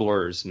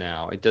bobblers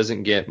now. It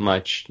doesn't get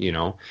much,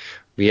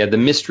 we had the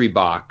mystery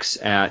box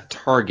at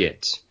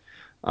Target.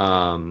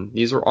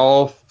 These are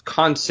all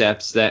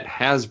concepts that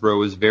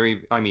Funko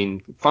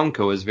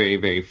is very,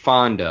 very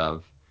fond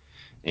of,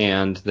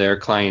 and their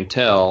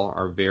clientele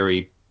are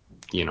very,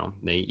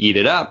 they eat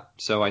it up.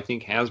 So I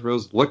think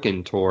Hasbro's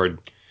looking toward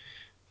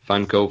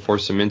Funko for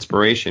some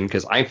inspiration,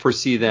 because I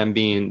foresee them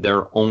being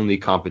their only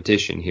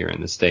competition here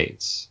in the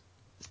States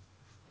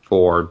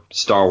for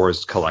Star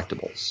Wars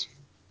collectibles.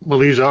 Well,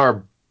 these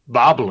are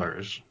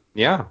bobblers.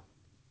 Yeah.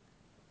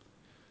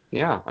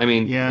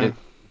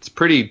 It's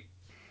pretty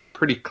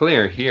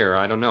clear here.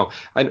 I don't know.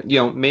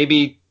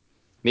 Maybe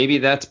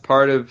that's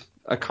part of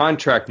a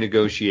contract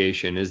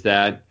negotiation, is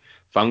that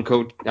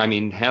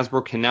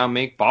Hasbro can now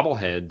make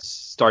bobbleheads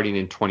starting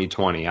in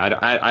 2020.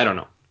 I don't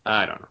know.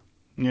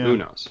 Yeah. Who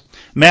knows?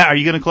 Matt, are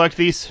you going to collect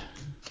these?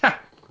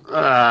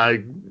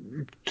 I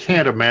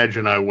can't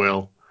imagine I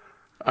will.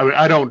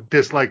 I don't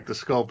dislike the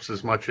sculpts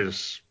as much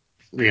as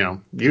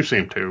you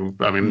seem to.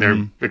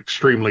 They're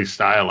extremely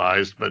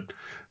stylized, but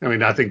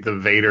I think the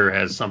Vader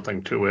has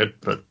something to it,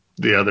 but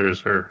the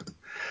others are.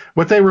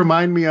 What they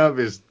remind me of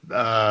is,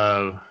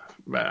 and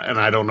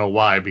I don't know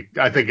why.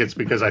 I think it's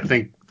because I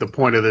think the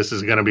point of this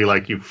is going to be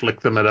like you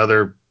flick them at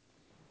other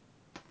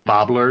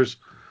bobblers.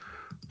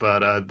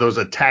 But those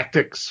are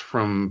Tactics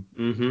from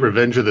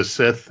Revenge of the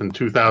Sith in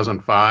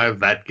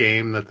 2005, that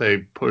game that they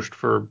pushed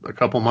for a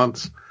couple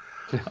months.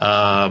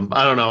 I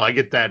don't know. I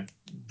get that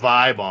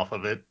vibe off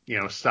of it.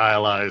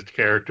 Stylized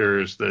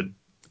characters that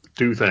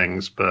do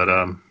things, but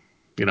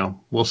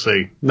we'll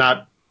see.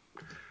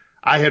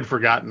 I had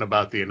forgotten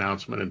about the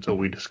announcement until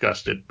we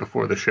discussed it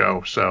before the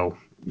show. So,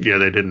 yeah,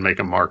 they didn't make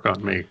a mark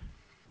on me.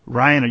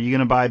 Ryan, are you going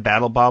to buy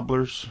Battle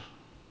Bobblers?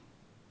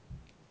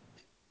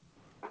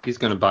 He's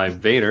going to buy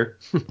Vader.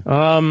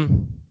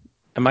 Am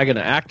I going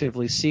to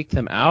actively seek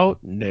them out?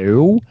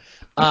 No.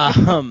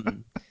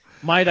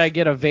 Might I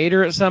get a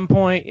Vader at some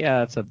point?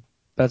 Yeah,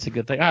 that's a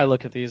good thing. I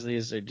look at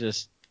these are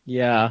just,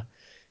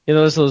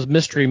 those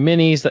mystery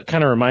minis, that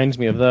kind of reminds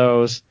me of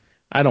those.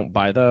 I don't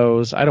buy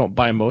those. I don't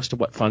buy most of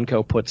what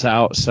Funko puts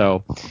out.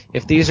 So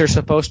if these are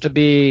supposed to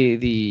be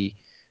the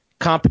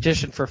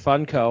competition for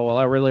Funko, well,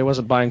 I really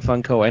wasn't buying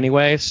Funko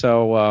anyway.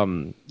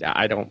 So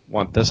I don't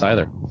want this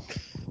either.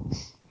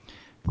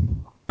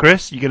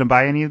 Chris, you going to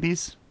buy any of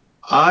these?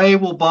 I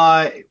will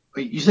buy.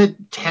 You said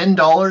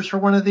 $10 for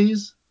one of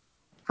these?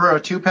 For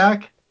a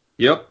 2-pack?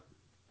 Yep.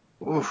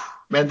 Oof.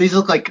 Man, these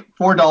look like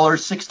 $4,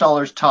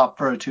 $6 top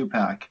for a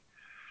 2-pack.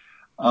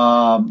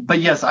 But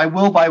yes, I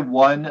will buy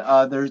one.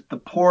 There's the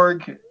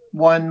Porg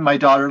one. My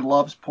daughter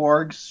loves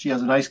Porgs. She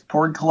has a nice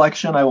Porg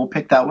collection. I will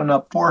pick that one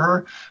up for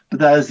her. But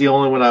that is the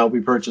only one I will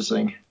be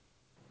purchasing.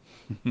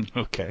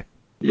 Okay.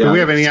 Yeah, do we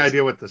have any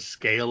idea what the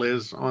scale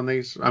is on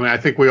these? I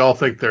think we all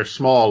think they're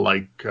small,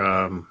 like,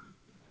 under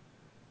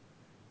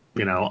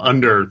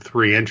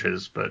 3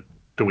 inches, but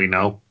do we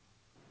know?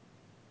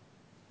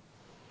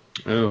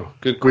 Oh,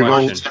 good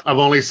question. I've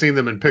only seen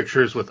them in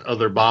pictures with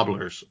other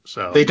bobblers,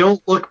 so. They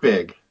don't look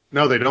big.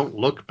 No, they don't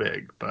look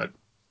big, but.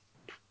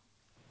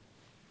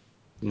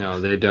 No,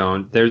 they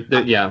don't.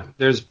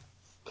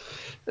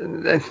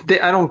 I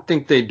don't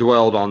think they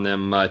dwelled on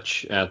them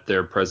much at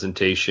their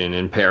presentation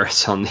in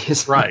Paris on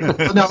these. Right.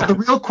 Now, the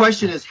real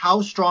question is,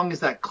 how strong is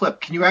that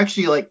clip? Can you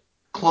actually,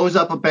 close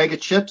up a bag of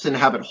chips and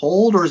have it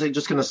hold, or is it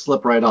just going to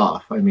slip right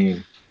off? I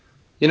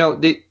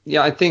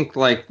think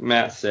like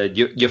Matt said,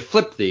 you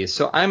flip these.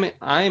 So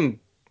I'm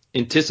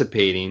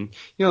anticipating,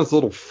 those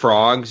little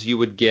frogs you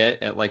would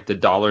get at the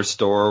dollar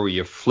store where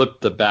you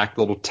flip the back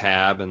little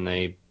tab and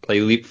they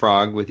play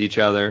leapfrog with each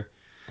other.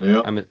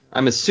 Yep.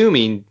 I'm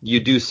assuming you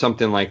do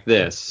something like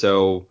this.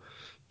 So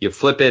you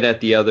flip it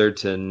at the other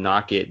to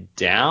knock it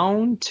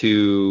down,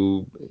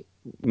 to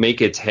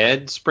make its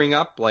head spring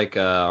up like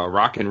a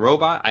rockin'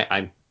 robot.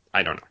 I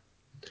don't know.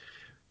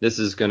 This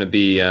is going to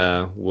be,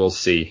 we'll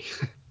see.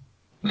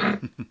 All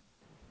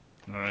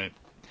right.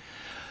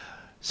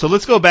 So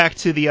let's go back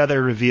to the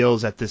other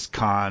reveals at this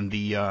con.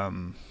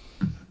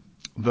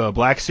 The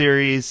Black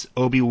Series,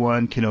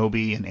 Obi-Wan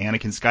Kenobi, and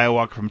Anakin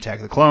Skywalker from Attack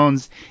of the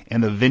Clones,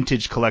 and the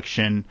Vintage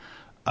Collection,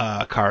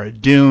 Cara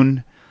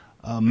Dune.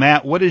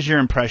 Matt, what is your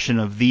impression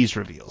of these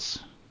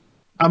reveals?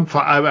 I'm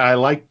fine. I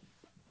like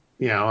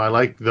I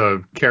like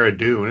the Cara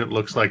Dune. It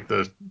looks like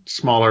the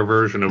smaller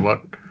version of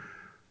what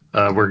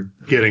we're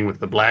getting with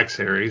the Black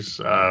Series,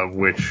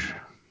 which,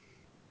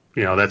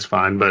 that's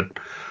fine. But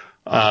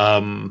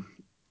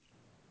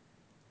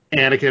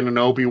Anakin and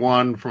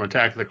Obi-Wan from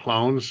Attack of the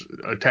Clones.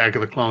 Attack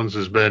of the Clones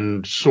has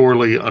been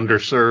sorely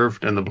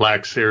underserved in the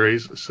Black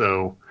Series,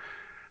 so,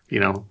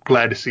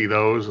 glad to see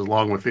those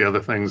along with the other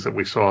things that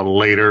we saw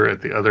later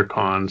at the other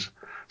cons.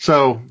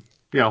 So,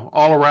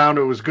 all around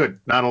it was good.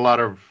 Not a lot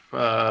of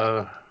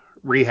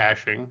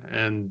rehashing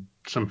and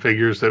some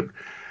figures that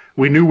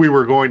we knew we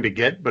were going to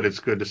get, but it's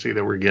good to see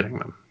that we're getting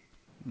them.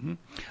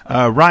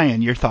 Mm-hmm.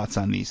 Ryan, your thoughts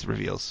on these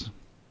reveals?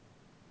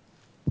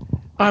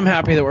 I'm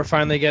happy that we're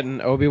finally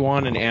getting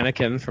Obi-Wan and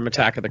Anakin from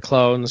Attack of the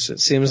Clones. It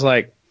seems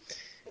like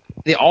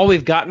all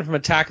we've gotten from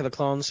Attack of the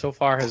Clones so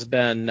far has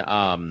been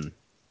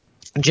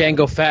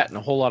Jango Fett and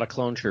a whole lot of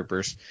clone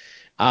troopers.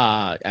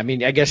 I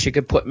guess you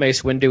could put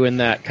Mace Windu in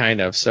that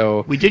kind of.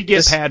 So we did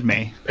get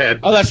Padme.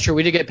 Oh, that's true.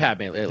 We did get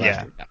Padme last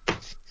year.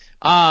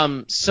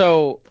 Yeah.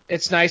 So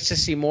it's nice to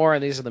see more,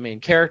 and these are the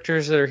main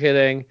characters that are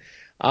hitting.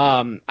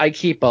 I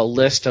keep a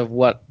list of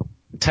what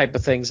type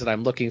of things that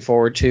I'm looking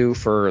forward to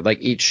for like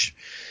each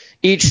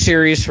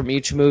series from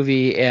each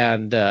movie,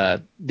 and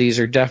these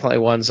are definitely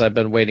ones I've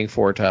been waiting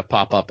for to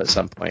pop up at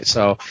some point.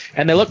 So,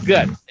 and they look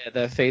good.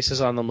 The faces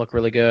on them look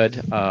really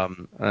good.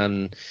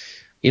 And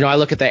I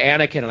look at the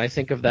Anakin and I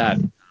think of that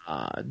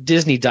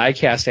Disney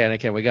diecast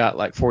Anakin we got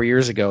like 4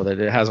 years ago that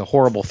it has a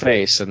horrible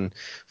face, and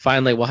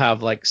finally we'll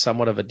have like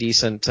somewhat of a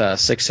decent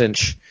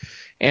 6-inch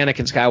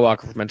Anakin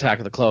Skywalker from Attack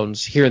of the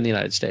Clones here in the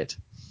United States.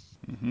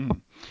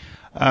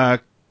 Mm-hmm.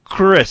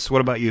 Chris,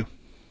 what about you?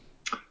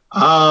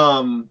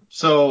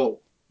 So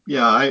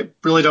yeah, I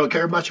really don't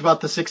care much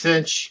about the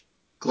 6-inch.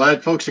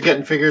 Glad folks are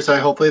getting figures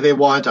hopefully they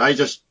want. I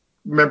just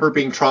remember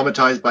being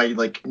traumatized by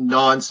like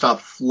nonstop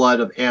flood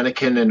of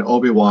Anakin and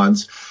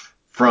Obi-Wans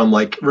from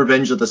like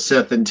Revenge of the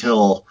Sith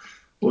until,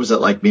 what was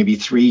it, like maybe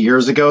 3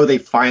 years ago? They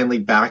finally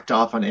backed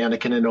off on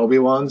Anakin and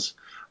Obi-Wans.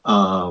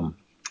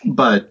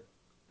 But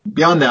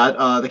beyond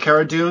that, the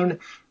Cara Dune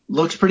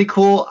looks pretty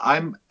cool.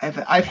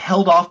 I've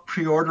held off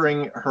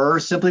pre-ordering her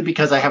simply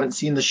because I haven't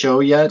seen the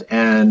show yet,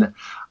 and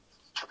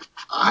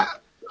I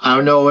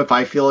don't know if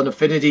I feel an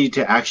affinity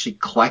to actually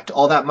collect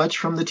all that much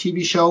from the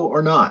TV show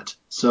or not.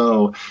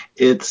 So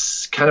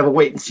it's kind of a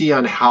wait and see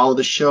on how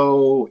the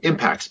show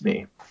impacts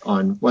me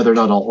on whether or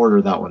not I'll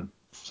order that one.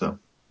 So,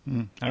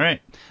 all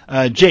right,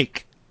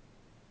 Jake.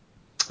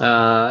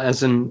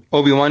 As an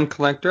Obi-Wan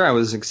collector, I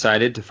was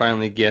excited to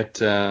finally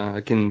get.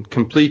 I can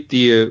complete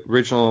the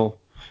original.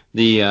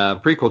 The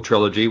prequel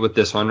trilogy with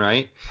this one,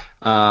 right?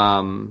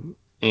 So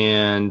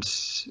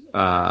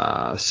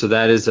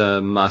that is a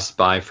must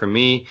buy for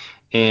me.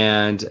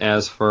 And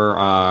as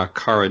for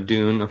Cara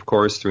Dune, of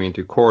course, 3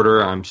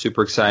 3/4, I'm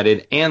super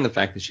excited, and the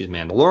fact that she's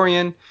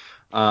Mandalorian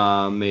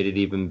made it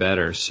even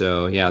better.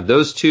 So yeah,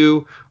 those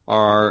two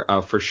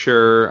are for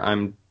sure.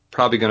 I'm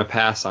probably going to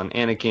pass on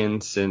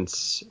Anakin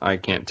since I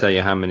can't tell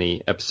you how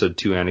many Episode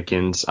 2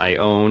 Anakins I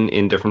own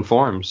in different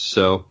forms.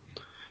 So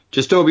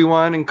just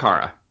Obi-Wan and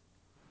Cara.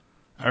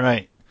 All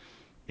right.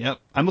 Yep.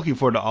 I'm looking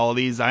forward to all of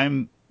these.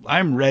 I'm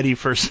ready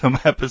for some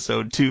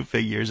Episode 2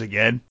 figures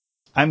again.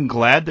 I'm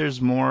glad there's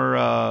more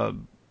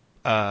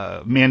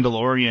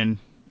Mandalorian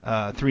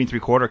 3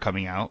 3/4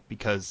 coming out,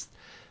 because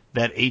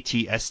that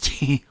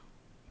AT-ST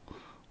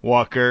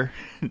Walker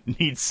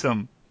needs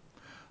some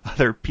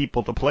other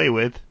people to play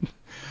with.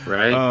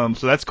 Right.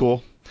 So that's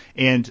cool.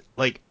 And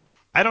like,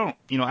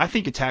 I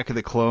think Attack of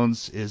the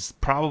Clones is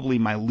probably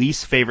my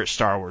least favorite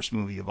Star Wars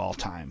movie of all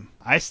time.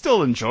 I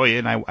still enjoy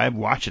it, and I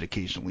watch it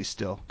occasionally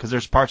still, because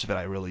there's parts of it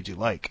I really do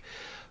like.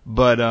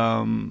 But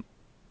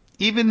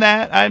even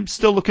that, I'm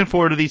still looking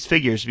forward to these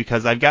figures,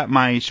 because I've got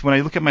when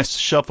I look at my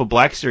shelf of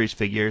Black Series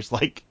figures,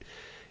 like,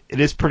 it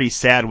is pretty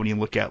sad when you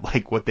look at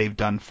like what they've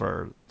done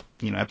for,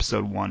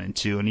 Episode 1 and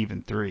 2 and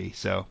even 3.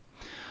 So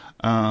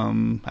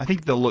I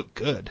think they'll look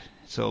good.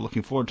 So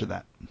looking forward to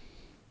that.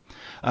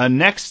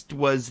 Next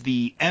was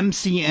the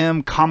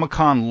MCM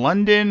Comic-Con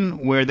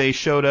London, where they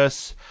showed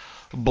us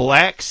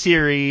Black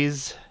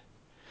Series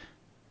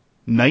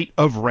Knight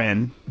of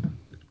Ren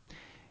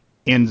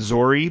and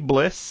Zori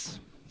Bliss,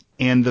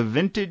 and the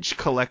Vintage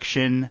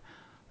Collection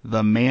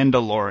The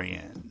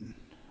Mandalorian.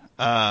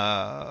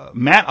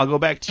 Matt, I'll go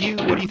back to you.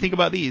 What do you think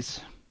about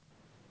these?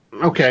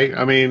 Okay,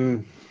 I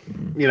mean,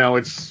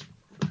 it's,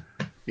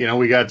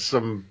 we got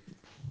some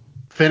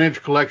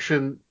Vintage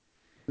Collection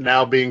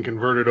now being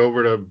converted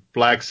over to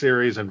Black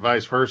Series and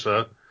vice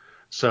versa.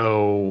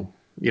 So,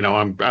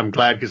 I'm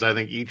glad, because I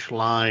think each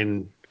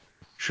line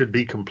should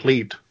be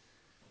complete.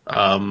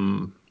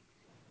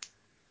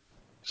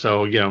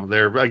 So,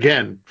 they're,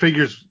 again,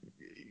 figures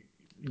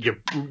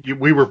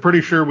we were pretty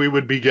sure we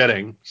would be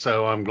getting.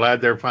 So I'm glad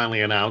they're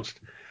finally announced.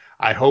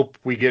 I hope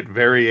we get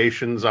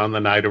variations on the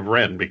Knight of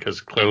Ren,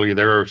 because clearly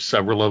there are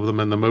several of them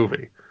in the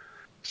movie.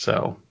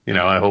 So,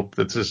 I hope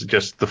that this is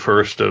just the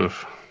first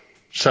of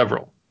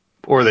several.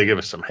 Or they give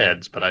us some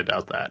heads, but I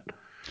doubt that.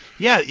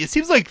 Yeah, it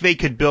seems like they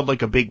could build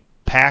like a big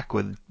pack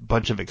with a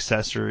bunch of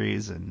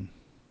accessories and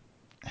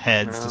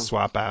heads to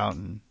swap out.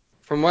 And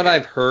From what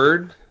I've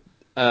heard,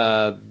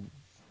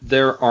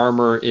 their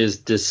armor is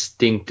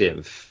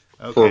distinctive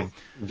for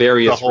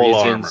various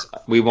reasons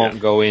we won't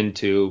go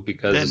into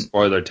because of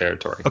spoiler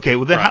territory. Okay,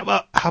 well then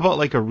how about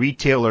like a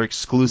retailer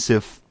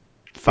exclusive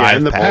 5-pack?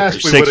 In the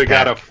past, we would have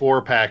got a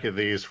 4-pack of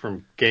these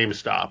from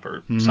GameStop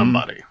or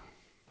somebody.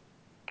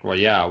 Well,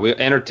 yeah,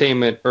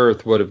 Entertainment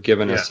Earth would have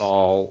given us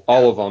all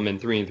of them in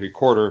 3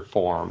 3/4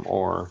 form,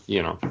 or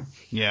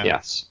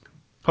yes.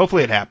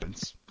 Hopefully it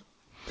happens.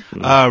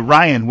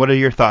 Ryan, what are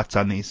your thoughts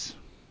on these?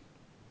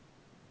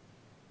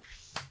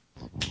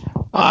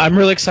 I'm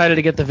really excited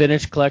to get the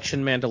Vintage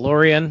Collection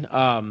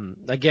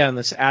Mandalorian. Again,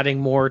 that's adding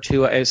more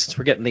to since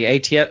we're getting the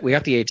ATS. We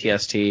got the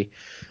ATST.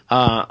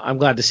 I'm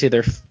glad to see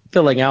they're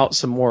filling out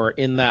some more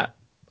in that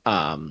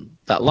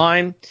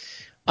line.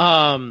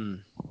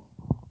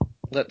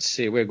 Let's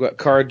see. We've got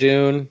Cara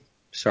Dune.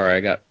 Sorry, I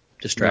got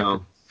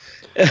distracted.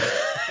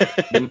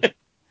 No.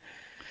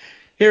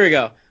 Here we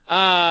go.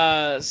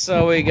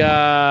 So we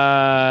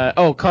got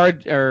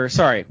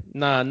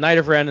Knight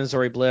of Ren and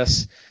Zori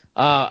Bliss.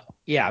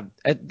 Yeah,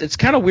 it's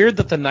kind of weird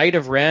that the Knight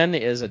of Ren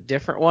is a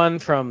different one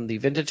from the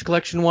Vintage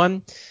Collection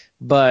one,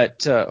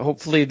 but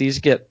hopefully these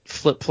get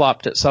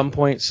flip-flopped at some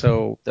point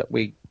so that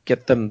we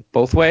get them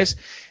both ways.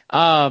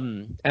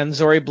 And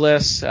Zori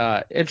Bliss,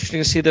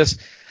 interesting to see this.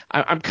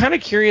 I'm kind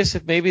of curious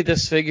if maybe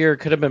this figure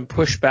could have been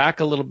pushed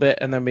back a little bit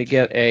and then we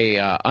get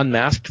a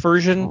unmasked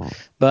version,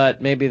 but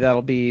maybe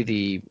that'll be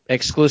the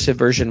exclusive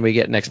version we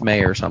get next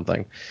May or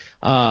something.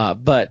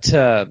 But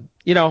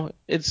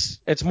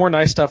it's more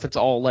nice stuff. It's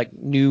all like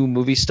new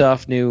movie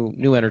stuff,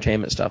 new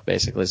entertainment stuff,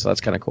 basically. So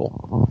that's kind of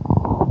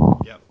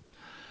cool.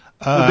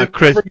 Yep.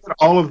 Chris,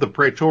 all of the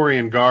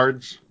Praetorian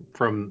Guards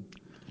from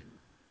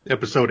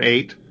Episode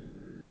 8.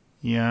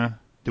 Yeah.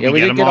 We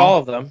did get all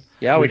of them.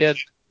 Yeah, we did.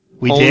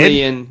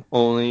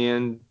 Only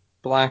in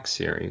Black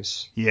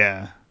Series.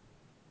 Yeah.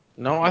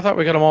 No, I thought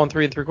we got them all in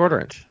 3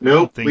 3/4 inch.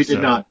 Nope, we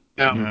did not.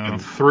 No.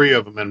 3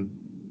 of them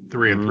in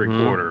 3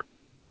 3/4.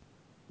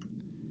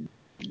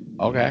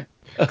 Okay.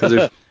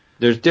 Because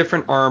there's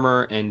different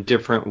armor and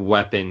different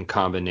weapon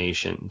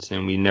combinations,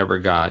 and we never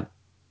got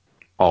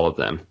all of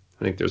them.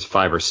 I think there's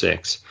 5 or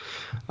 6.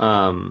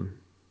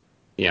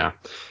 Yeah.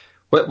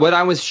 What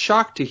I was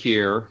shocked to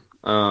hear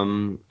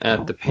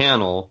at the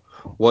panel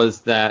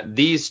was that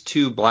these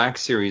 2 Black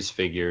Series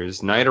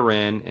figures, Knight of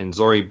Ren and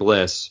Zori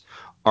Bliss,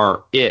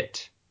 are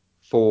it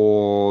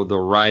for the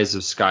Rise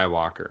of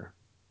Skywalker.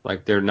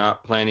 Like, they're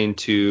not planning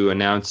to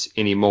announce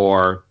any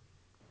more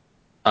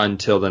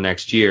until the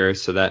next year,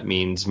 so that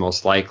means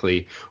most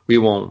likely we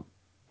won't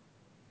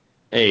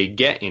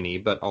get any,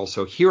 but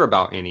also hear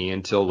about any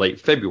until late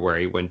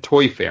February when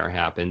Toy Fair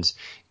happens,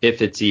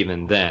 if it's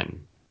even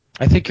then.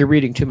 I think you're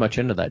reading too much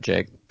into that,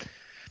 Jake.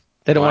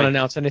 They don't want to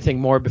announce anything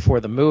more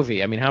before the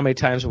movie. I mean, how many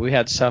times have we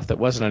had stuff that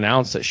wasn't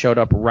announced that showed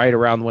up right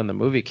around when the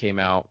movie came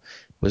out,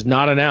 was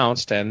not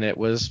announced, and it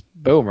was,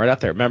 boom, right out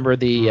there. Remember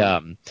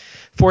the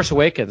Force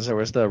Awakens? There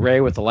was the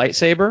Rey with the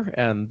lightsaber,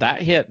 and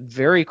that hit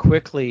very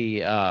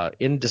quickly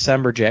in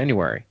December,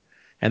 January,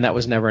 and that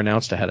was never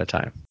announced ahead of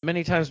time.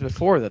 Many times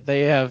before that,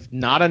 they have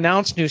not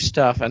announced new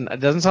stuff, and it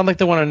doesn't sound like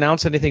they want to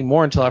announce anything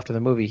more until after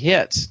the movie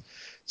hits.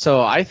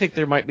 So I think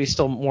there might be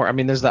still more. I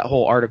mean, there's that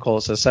whole article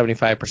that says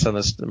 75% of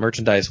this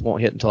merchandise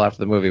won't hit until after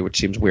the movie, which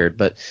seems weird.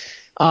 But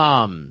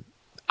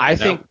I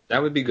think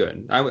that would be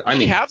good.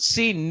 We have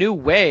seen new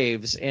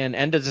waves in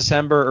end of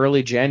December,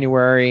 early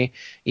January,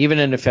 even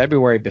into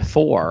February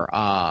before,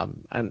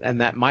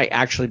 and that might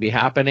actually be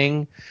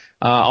happening.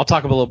 I'll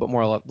talk a little bit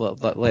more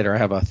later. I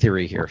have a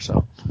theory here.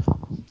 So.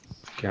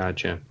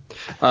 Gotcha.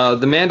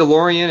 The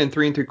Mandalorian in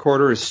 3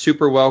 3/4 is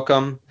super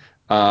welcome.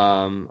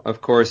 Of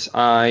course,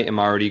 I am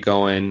already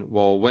going,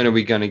 well, when are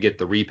we going to get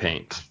the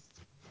repaint?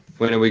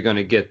 When are we going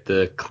to get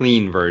the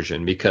clean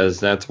version?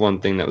 Because that's one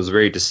thing that was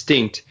very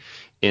distinct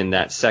in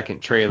that second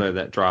trailer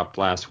that dropped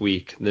last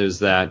week. There's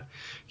that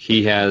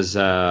he has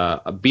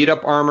a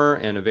beat-up armor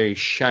and a very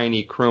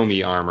shiny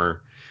chromey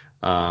armor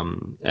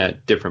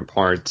at different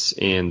parts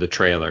in the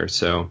trailer.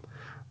 So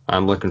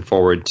I'm looking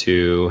forward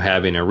to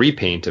having a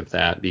repaint of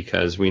that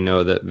because we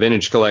know that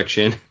Vintage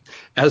Collection,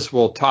 as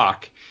we'll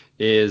talk,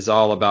 is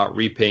all about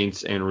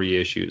repaints and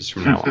reissues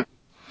from now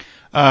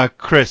on.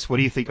 Chris, what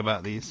do you think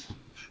about these?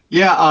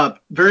 Yeah,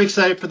 very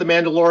excited for the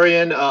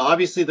Mandalorian.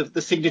 Obviously,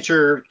 the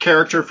signature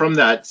character from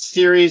that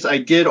series. I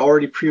did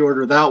already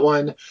pre-order that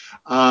one.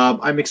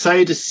 I'm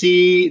excited to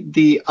see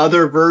the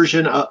other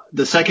version,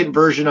 the second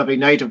version of a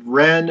Knight of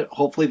Ren.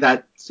 Hopefully,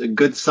 that's a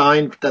good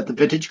sign that the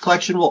Vintage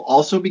Collection will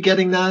also be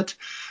getting that.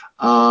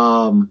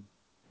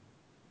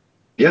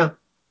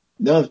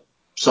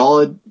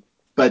 Solid,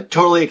 but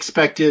totally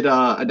expected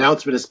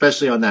announcement,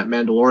 especially on that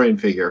Mandalorian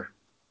figure.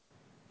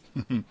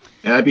 And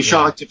I'd be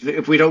shocked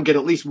if we don't get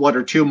at least 1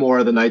 or 2 more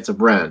of the Knights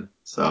of Ren.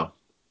 So,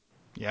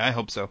 yeah, I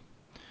hope so.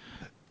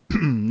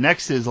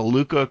 Next is a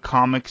Luca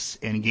Comics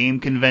and Game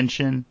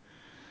Convention.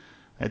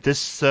 At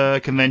this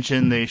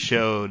convention, they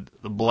showed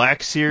the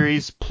Black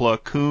Series,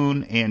 Plo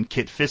Koon, and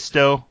Kit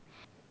Fisto.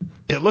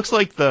 It looks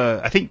like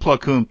I think Plo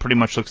Koon pretty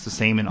much looks the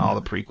same in all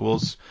the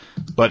prequels,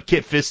 but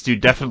Kit Fisto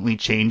definitely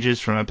changes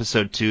from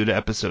episode 2 to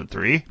episode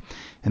 3,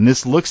 and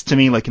this looks to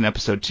me like an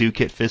episode 2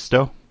 Kit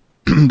Fisto.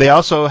 They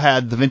also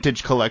had the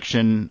Vintage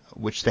Collection,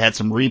 which they had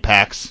some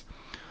repacks,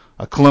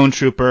 a clone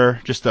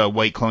trooper, just a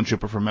white clone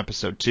trooper from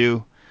episode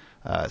 2,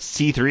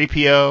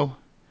 C-3PO,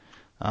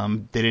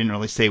 they didn't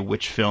really say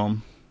which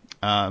film,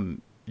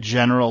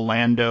 General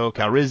Lando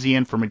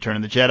Calrissian from Return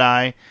of the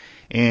Jedi,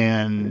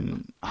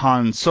 and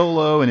Han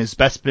Solo in his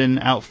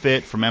Bespin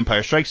outfit from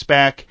Empire Strikes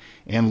Back,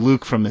 and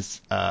Luke from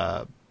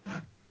Empire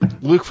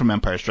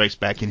Strikes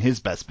Back in his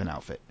Bespin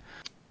outfit.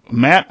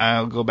 Matt,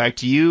 I'll go back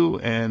to you,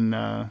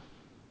 and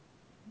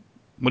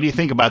what do you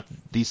think about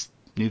these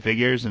new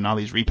figures and all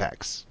these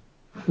repacks?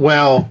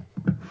 Well,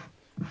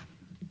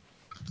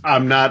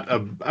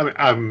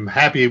 I'm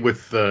happy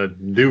with the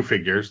new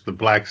figures, the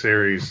Black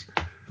Series.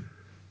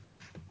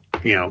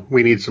 You know,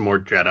 we need some more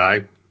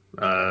Jedi,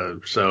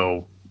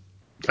 so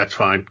that's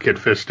fine. Kit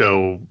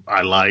Fisto,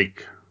 I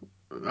like.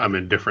 I'm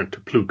indifferent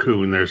to Plo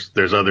Koon.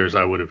 There's others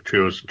I would have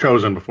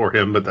chosen before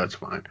him, but that's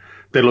fine.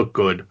 They look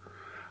good.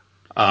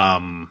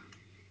 The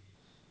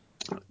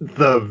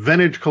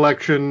Vintage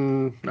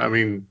Collection,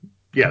 the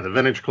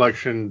Vintage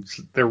Collection,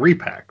 they're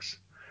repacks.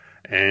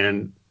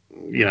 And,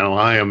 you know,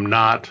 I'm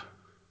not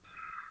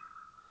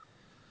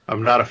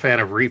a fan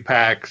of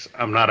repacks.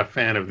 I'm not a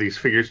fan of these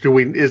figures. Do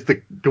we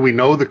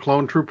know the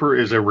Clone Trooper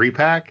is a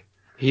repack?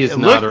 He is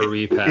not a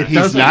repack.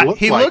 He's not.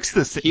 He looks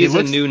the same. He's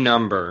a new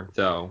number,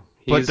 though.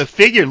 But the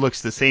figure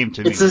looks the same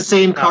to me. It's the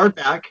same card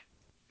back.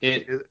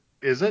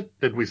 Is it?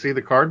 Did we see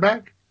the card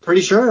back?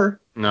 Pretty sure.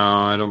 No,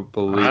 I don't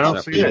believe I don't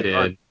that see we the did.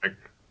 card back.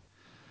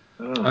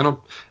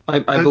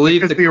 I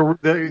believe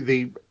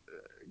the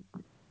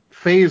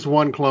Phase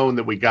 1 clone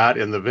that we got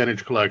in the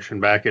Vintage Collection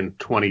back in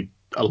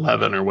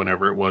 2011 or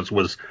whenever it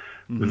was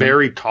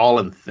very tall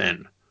and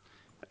thin.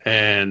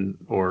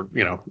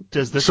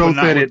 Does this so one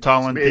not thin look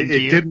tall and thin to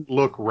it you? didn't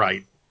look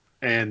right.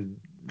 And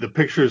the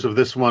pictures of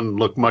this one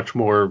look much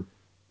more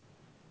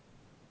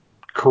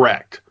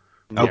correct.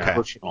 Okay.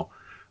 Personal.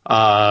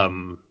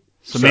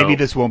 So maybe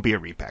this won't be a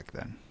repack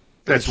then.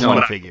 That's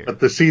one figure. But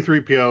the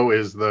C-3PO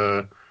is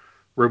the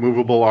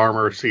removable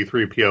armor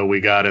C-3PO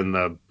we got in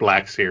the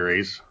Black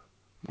Series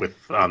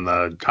on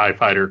the TIE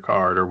Fighter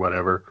card or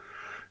whatever.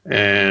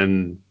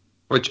 And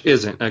which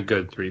isn't a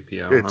good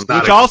 3PO.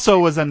 Which also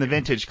was on the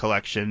Vintage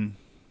Collection.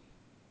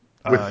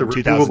 With the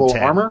removable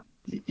armor?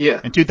 Yeah.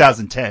 In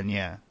 2010,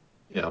 yeah.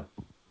 Yeah.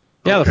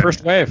 Yeah, the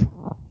first wave.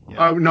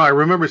 Yeah. No, I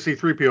remember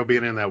C-3PO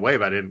being in that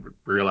wave. I didn't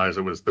realize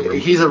it was the...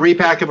 He's a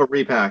repack of a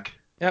repack.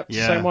 Yep,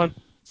 Yeah. same one.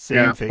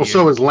 Same figure. Well,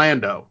 so is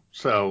Lando.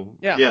 So,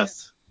 Yeah.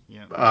 Yes.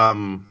 Yeah.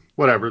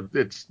 Whatever.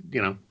 It's,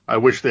 I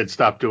wish they'd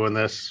stop doing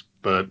this,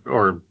 but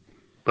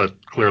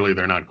clearly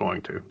they're not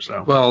going to.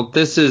 So. Well,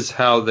 this is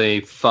how they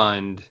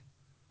fund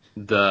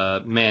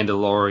the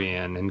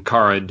Mandalorian and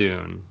Cara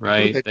Dune,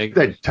 right?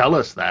 They tell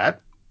us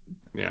that.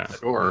 Yeah.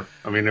 Sure.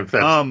 I mean, if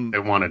that's they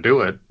want to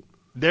do it.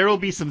 There will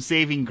be some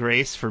saving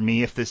grace for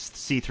me if this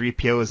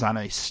C-3PO is on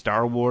a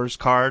Star Wars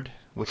card,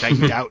 which I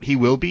doubt he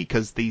will be,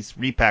 because these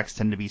repacks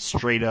tend to be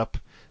straight up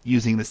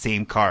using the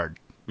same card.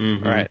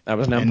 Mm-hmm. Right, that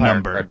was an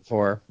Empire card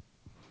before.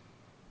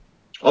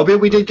 Oh, but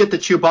we did get the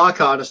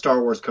Chewbacca on a Star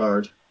Wars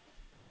card.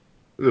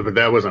 But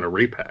that wasn't a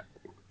repack.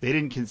 They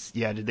didn't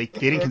they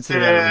didn't consider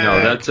that a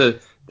repack. No,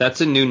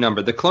 that's a new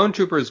number. The Clone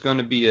Trooper is going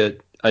to be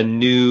a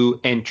new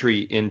entry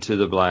into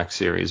the Black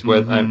Series.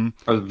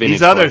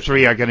 These other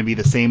three are going to be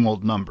the same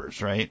old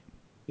numbers, right?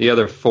 The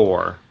other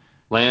four.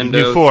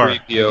 Lando,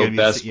 3PO,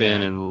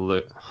 Bespin,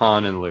 and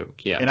Han and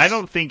Luke, yes. And I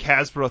don't think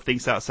Hasbro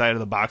thinks outside of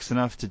the box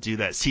enough to do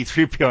that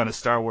C-3PO on a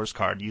Star Wars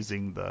card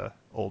using the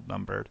old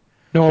numbered.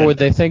 Nor would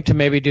they think to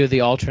maybe do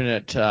the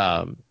alternate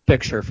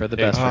picture for the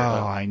Bespin.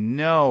 Oh, I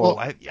know. Well,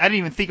 I didn't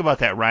even think about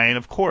that, Ryan.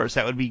 Of course,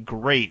 that would be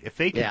great if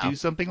they could do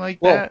something like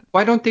that.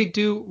 Why don't they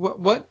do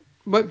what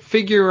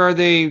figure are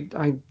they?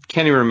 I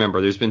can't even remember.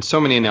 There's been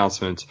so many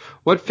announcements.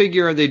 What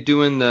figure are they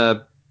doing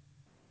the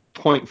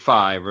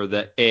 0.5 or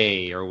the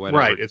A or whatever?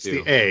 Right, it's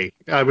the A.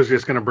 I was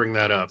just going to bring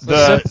that up.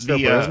 The Sith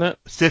Trooper, isn't it?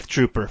 Sith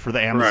Trooper for the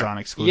Amazon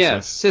exclusive.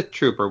 Yes, Sith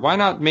Trooper. Why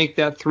not make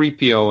that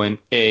 3PO an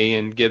A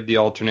and give the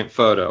alternate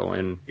photo?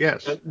 And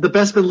yes, the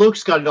Bespin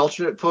Luke's got an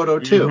alternate photo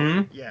too.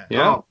 Mm-hmm. Yeah.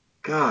 Oh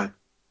God.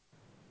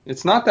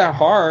 It's not that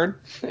hard.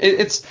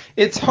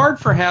 It's hard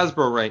for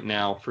Hasbro right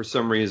now for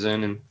some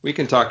reason, and we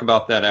can talk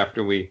about that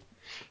after we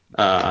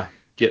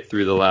get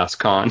through the last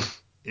con.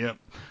 Yep.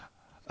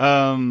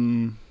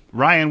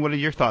 Ryan, what are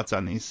your thoughts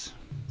on these?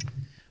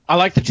 I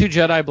like the 2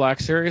 Jedi Black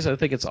Series. I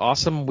think it's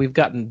awesome. We've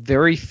gotten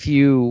very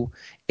few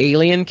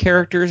alien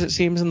characters, it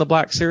seems, in the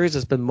Black Series.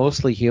 It's been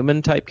mostly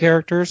human-type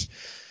characters.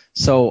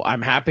 So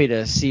I'm happy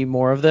to see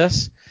more of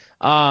this.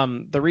 The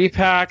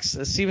repacks,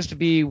 it seems to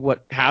be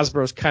what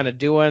Hasbro's kind of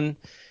doing,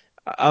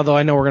 although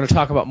I know we're going to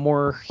talk about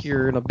more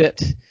here in a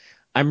bit.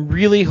 I'm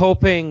really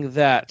hoping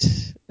that,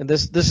 and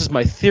this is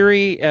my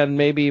theory and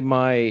maybe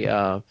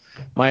my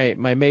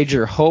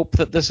major hope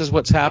that this is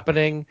what's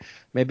happening.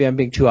 Maybe I'm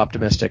being too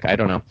optimistic. I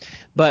don't know.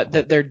 But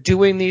that they're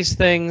doing these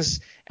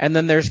things And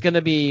then there's going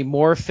to be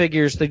more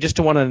figures. They just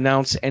don't want to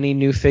announce any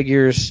new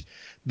figures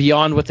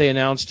beyond what they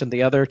announced in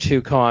the other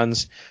two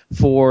cons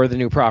for the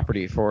new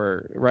property,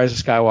 for Rise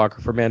of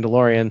Skywalker, for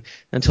Mandalorian,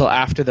 until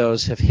after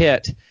those have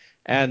hit.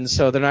 And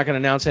so they're not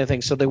going to announce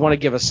anything. So they want to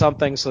give us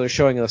something. So they're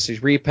showing us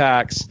these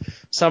repacks.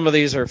 Some of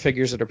these are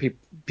figures that are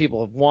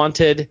people have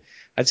wanted.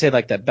 I'd say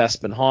like that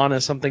Bespin Han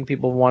is something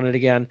people have wanted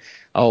again.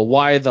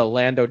 Why the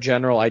Lando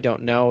General, I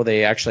don't know.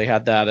 They actually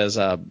had that as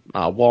a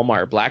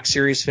Walmart Black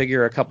Series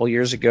figure a couple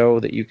years ago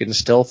that you can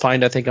still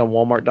find, I think, on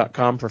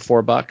Walmart.com for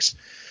 $4.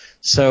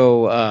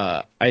 So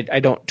I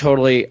don't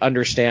totally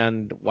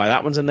understand why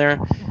that one's in there.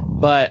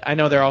 But I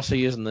know they're also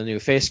using the new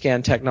face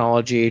scan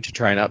technology to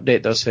try and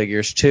update those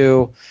figures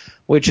too,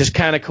 which is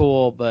kind of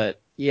cool.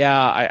 But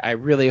yeah, I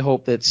really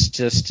hope it's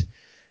just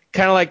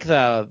kind of like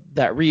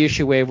that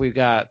reissue wave we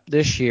got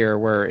this year,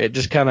 where it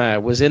just kind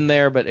of was in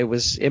there, but it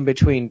was in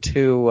between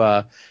two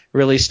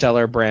really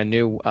stellar brand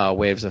new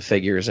waves of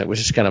figures. It was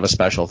just kind of a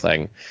special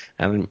thing,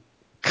 and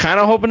kind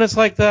of hoping it's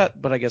like that,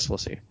 but I guess we'll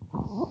see.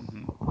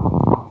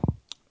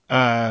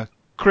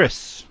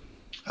 Chris.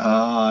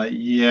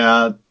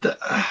 Yeah.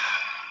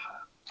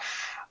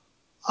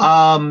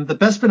 The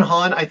Bespin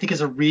Han, I think,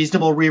 is a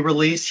reasonable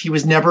re-release. He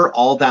was never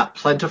all that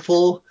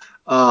plentiful.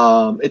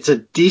 It's a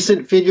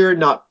decent figure,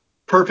 not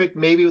perfect.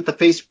 Maybe with the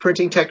face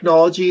printing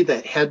technology, the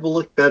head will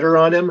look better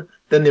on him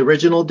than the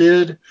original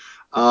did.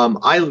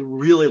 I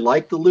really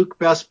like the Luke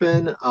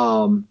Bespin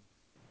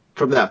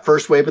from that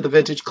first wave of the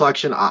vintage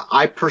collection.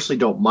 I personally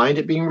don't mind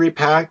it being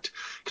repacked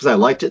because I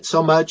liked it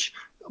so much.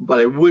 But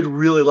I would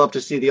really love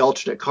to see the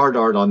alternate card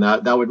art on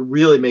that. That would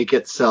really make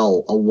it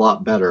sell a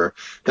lot better.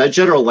 That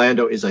General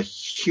Lando is a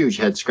huge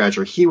head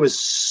scratcher. He was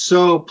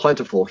so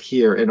plentiful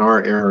here in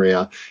our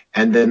area.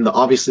 And then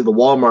obviously the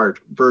Walmart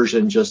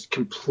version just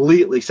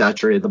completely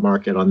saturated the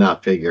market on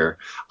that figure.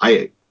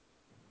 I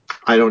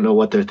don't know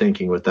what they're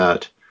thinking with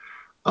that.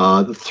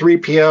 The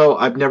 3PO,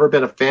 I've never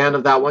been a fan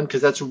of that one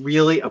because that's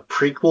really a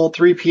prequel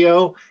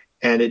 3PO,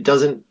 and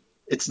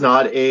it's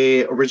not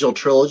a original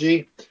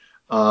trilogy.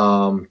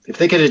 If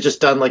they could have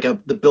just done like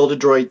the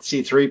Build-A-Droid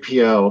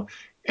C-3PO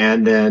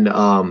and then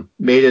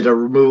made it a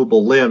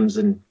removable limbs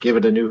and give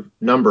it a new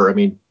number, I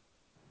mean,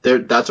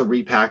 that's a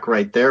repack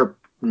right there,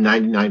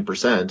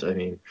 99%. I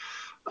mean,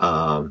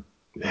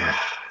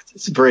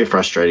 it's very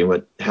frustrating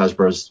what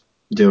Hasbro's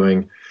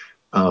doing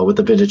with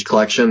the vintage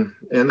collection.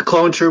 And the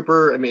Clone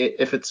Trooper, I mean,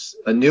 if it's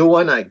a new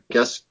one, I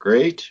guess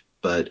great,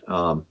 but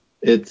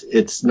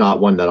it's not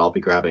one that I'll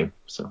be grabbing.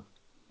 So.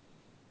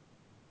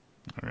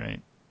 All right.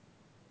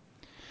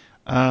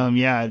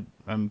 Yeah,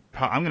 I'm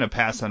going to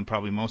pass on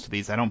probably most of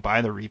these. I don't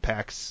buy the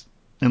repacks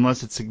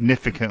unless it's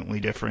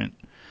significantly different.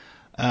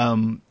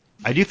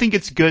 I do think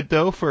it's good,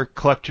 though, for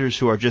collectors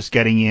who are just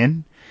getting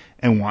in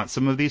and want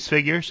some of these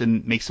figures,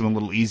 and makes them a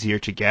little easier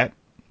to get.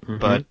 Mm-hmm.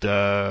 But,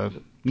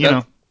 you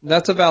know.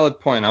 That's a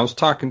valid point. I was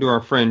talking to our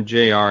friend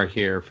JR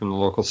here from the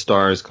local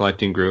Stars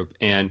collecting group,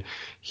 and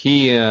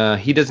he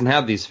doesn't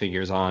have these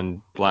figures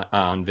on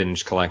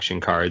vintage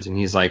collection cards, and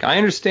he's like, I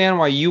understand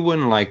why you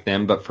wouldn't like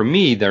them, but for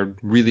me, they're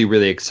really,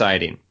 really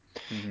exciting.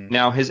 Mm-hmm.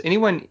 Now, has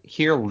anyone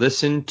here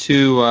listened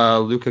to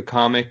Luca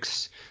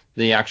Comics,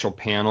 the actual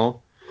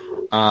panel?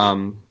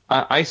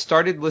 I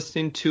started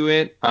listening to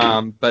it,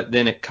 but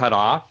then it cut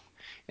off.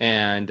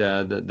 And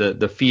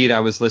the feed I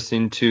was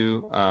listening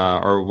to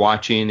or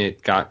watching,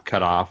 it got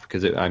cut off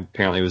because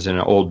apparently it was in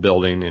an old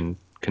building and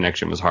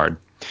connection was hard.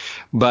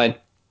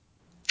 But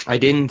I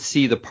didn't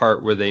see the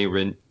part where they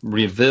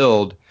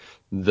revealed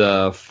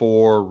the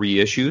 4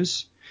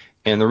 reissues.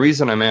 And the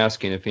reason I'm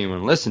asking if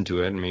anyone listened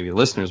to it, and maybe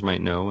listeners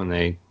might know when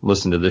they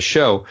listen to this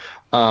show,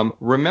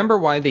 remember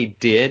why they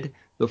did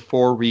the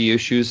 4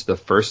 reissues the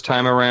first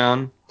time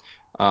around?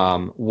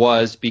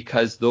 Was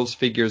because those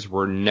figures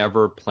were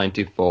never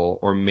plentiful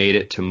or made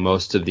it to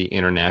most of the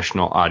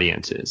international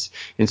audiences.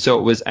 And so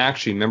it was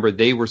actually, remember,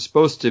 they were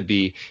supposed to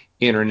be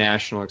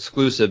international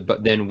exclusive,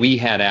 but then we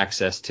had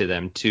access to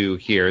them too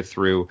here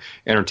through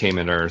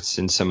Entertainment Earths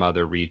and some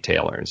other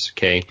retailers.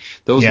 Okay,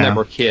 those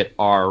never hit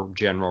our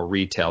general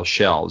retail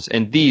shelves,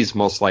 and these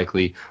most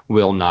likely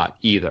will not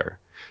either.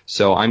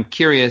 So I'm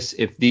curious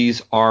if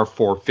these are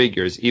 4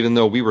 figures, even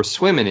though we were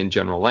swimming in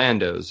General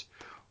Landos.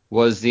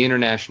 Was the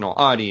international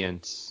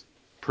audience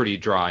pretty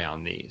dry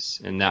on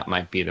these? And that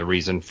might be the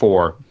reason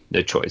for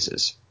the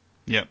choices.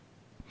 Yep.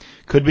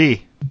 Could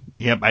be.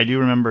 Yep, I do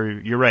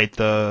remember. You're right.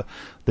 The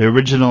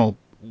original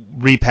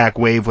repack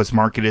wave was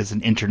marketed as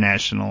an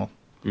international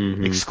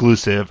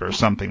exclusive or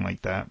something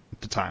like that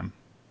at the time.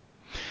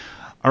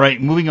 All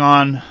right, moving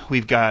on.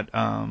 We've got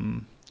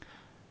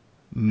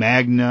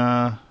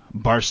Magna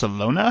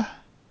Barcelona,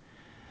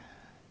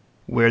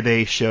 where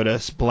they showed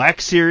us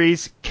Black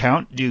Series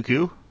Count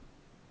Dooku,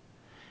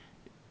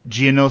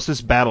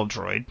 Geonosis Battle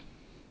Droid,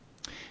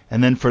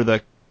 and then for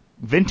the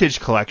vintage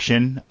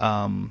collection,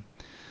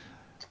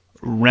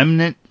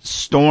 Remnant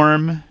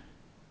Storm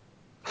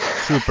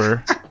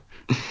Trooper,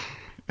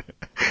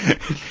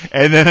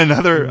 and then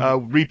another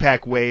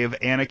repack wave,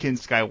 Anakin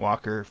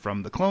Skywalker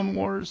from the Clone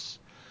Wars,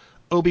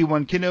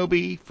 Obi-Wan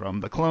Kenobi from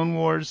the Clone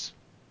Wars,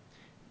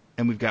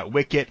 And we've got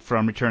Wicket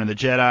from Return of the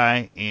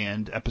Jedi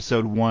and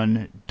Episode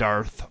 1,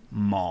 Darth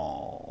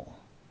Maul.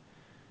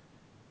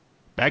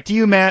 Back to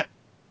you, Matt.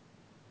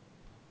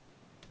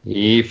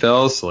 He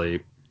fell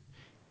asleep.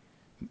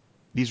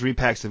 These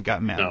repacks have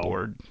got Matt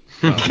bored.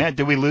 No. Matt,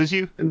 did we lose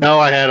you? No,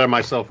 I had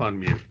myself on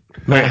mute.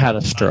 Matt had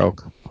a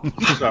stroke.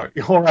 Sorry.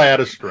 Or I had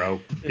a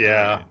stroke.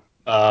 Yeah.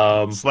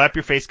 Slap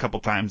your face a couple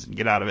times and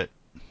get out of it.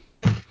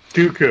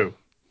 Dooku.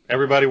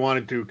 Everybody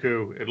wanted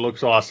Dooku. It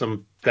looks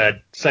awesome.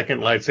 That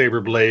second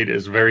lightsaber blade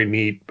is very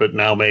neat, but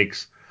now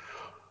makes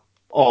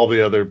all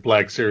the other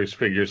Black Series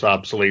figures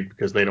obsolete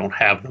because they don't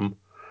have them.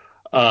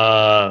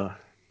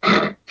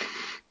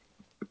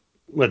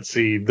 Let's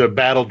see. The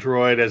battle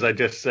droid, as I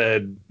just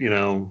said,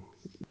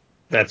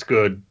 that's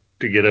good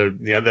to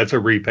get that's a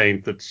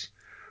repaint that's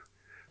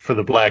for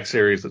the Black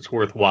Series that's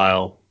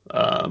worthwhile.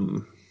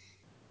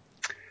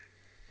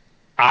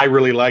 I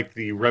really like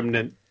the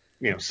Remnant,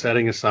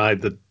 setting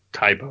aside the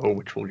typo,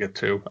 which we'll get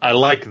to. I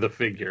like the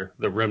figure,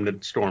 the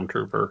Remnant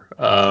Stormtrooper.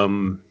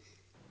 I'm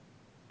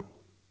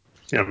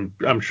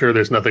sure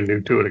there's nothing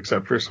new to it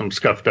except for some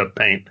scuffed up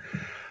paint.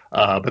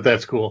 But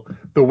that's cool.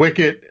 The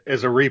Wicket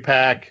as a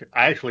repack,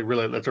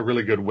 that's a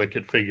really good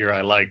Wicket figure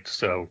I liked,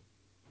 so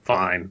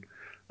fine.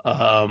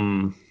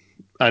 I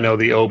know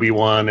the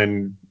Obi-Wan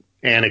and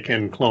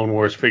Anakin Clone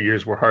Wars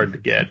figures were hard to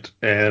get,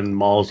 and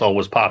Maul's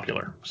always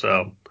popular,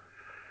 so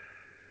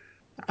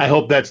I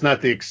hope that's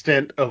not the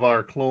extent of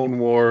our Clone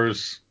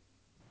Wars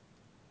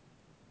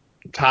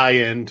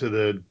tie-in to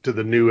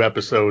the new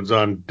episodes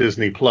on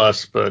Disney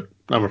Plus, but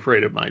I'm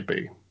afraid it might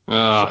be.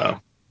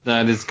 That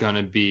is going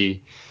to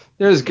be.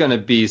 There's going to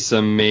be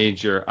some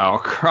major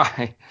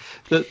outcry.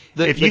 Go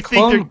ahead.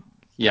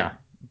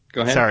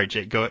 Sorry,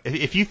 Jake. Go.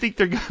 If you think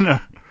they're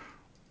gonna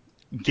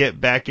get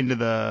back into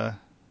the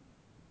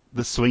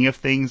swing of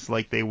things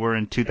like they were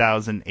in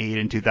 2008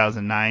 and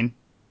 2009,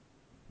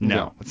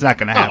 no, it's not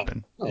going to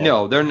happen.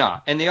 No, they're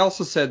not. And they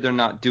also said they're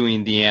not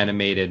doing the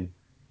animated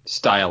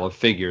style of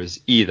figures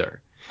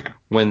either.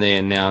 When they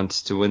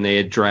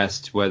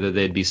addressed whether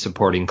they'd be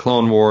supporting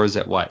Clone Wars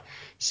at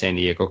San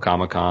Diego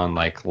Comic-Con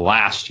like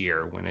last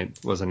year when it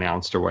was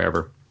announced or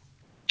whatever.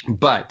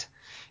 But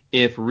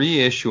if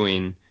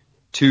reissuing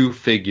 2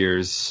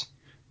 figures,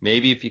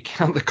 maybe if you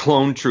count the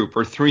Clone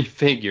Trooper, 3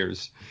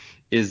 figures,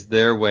 is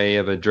their way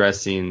of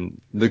addressing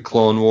the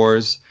Clone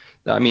Wars,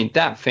 I mean,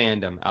 that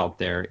fandom out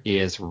there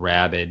is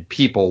rabid.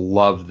 People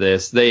love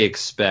this. They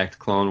expect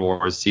Clone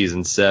Wars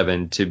Season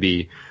 7 to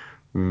be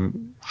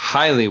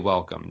highly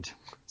welcomed.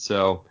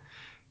 So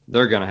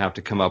they're going to have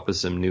to come up with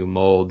some new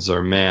molds,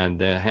 or man,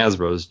 the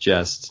Hasbro's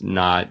just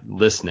not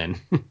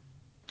listening.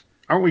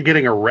 Aren't we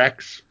getting a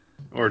Rex?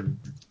 Or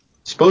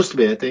supposed to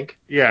be, I think.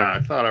 Yeah,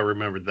 I thought I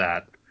remembered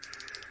that.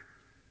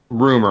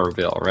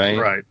 Rumorville, right?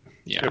 Right.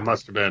 Yeah. It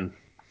must have been.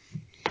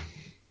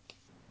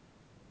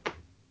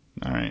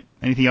 All right.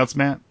 Anything else,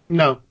 Matt?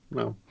 No.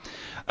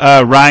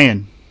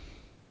 Ryan.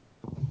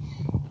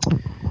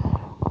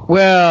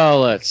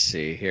 Well, let's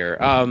see here.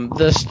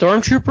 The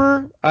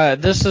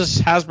Stormtrooper, this is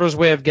Hasbro's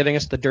way of getting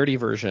us the dirty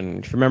version.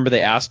 If you remember,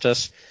 they asked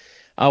us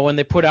when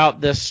they put out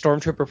this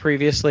Stormtrooper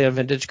previously on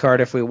Vintage Card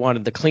if we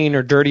wanted the clean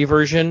or dirty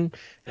version,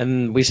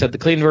 and we said the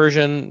clean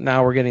version.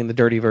 Now we're getting the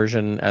dirty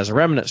version as a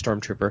Remnant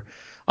Stormtrooper.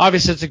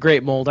 Obviously, it's a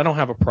great mold. I don't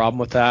have a problem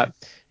with that.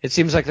 It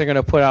seems like they're going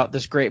to put out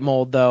this great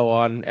mold, though,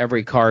 on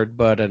every card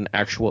but an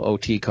actual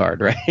OT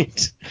card,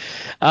 right?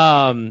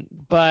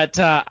 But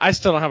I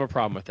still don't have a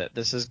problem with it.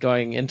 This is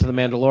going into The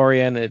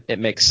Mandalorian. It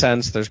makes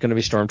sense. There's going to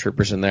be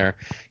Stormtroopers in there.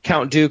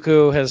 Count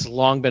Dooku has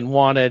long been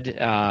wanted.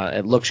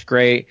 It looks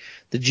great.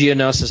 The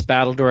Geonosis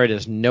battle droid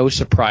is no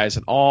surprise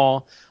at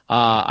all.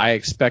 I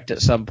expect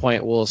at some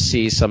point we'll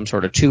see some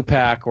sort of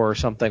 2-pack or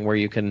something where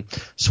you can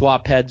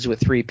swap heads with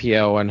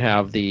 3PO and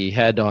have the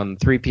head on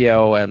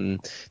 3PO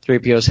and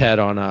 3PO's head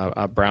on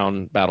a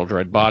brown battle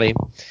droid body.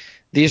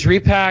 These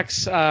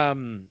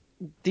repacks,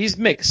 these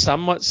make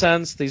somewhat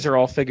sense. These are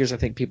all figures I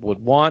think people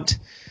would want.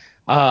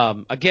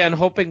 Again,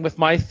 hoping with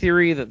my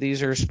theory that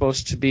these are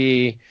supposed to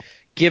be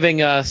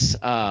giving us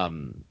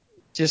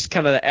just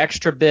kind of the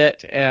extra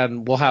bit,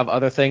 and we'll have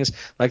other things.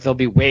 Like there'll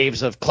be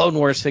waves of Clone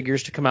Wars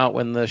figures to come out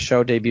when the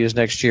show debuts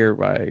next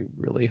year. I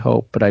really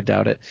hope, but I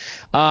doubt it.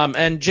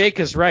 And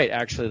Jake is right,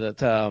 actually, that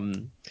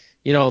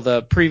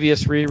the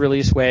previous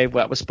re-release wave,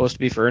 that was supposed to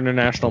be for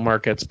international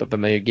markets, but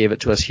then they gave it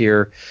to us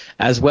here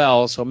as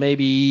well. So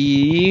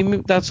maybe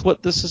that's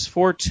what this is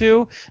for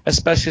too,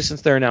 especially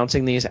since they're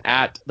announcing these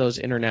at those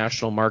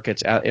international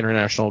markets, at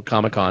international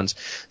Comic-Cons.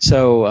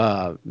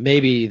 So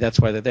maybe that's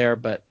why they're there,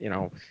 but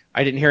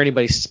I didn't hear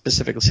anybody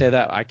specifically say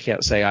that. I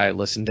can't say I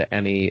listened to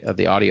any of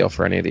the audio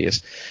for any of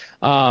these.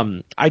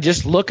 I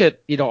just look at,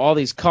 all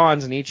these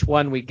cons, and each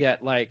one we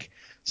get like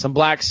some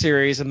Black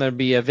Series, and there'd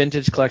be a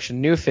Vintage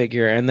Collection new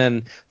figure, and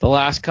then the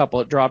last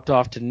couple it dropped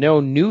off to no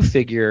new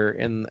figure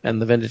in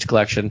the Vintage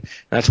Collection.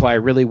 And that's why I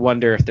really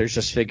wonder if there's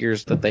just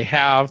figures that they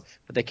have,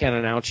 but they can't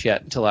announce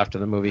yet until after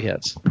the movie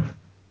hits.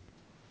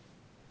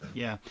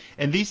 Yeah,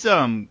 and these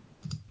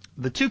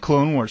the two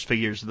Clone Wars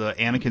figures, the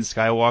Anakin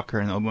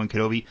Skywalker and Obi-Wan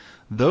Kenobi,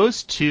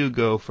 those two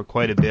go for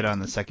quite a bit on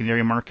the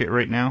secondary market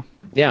right now.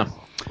 Yeah.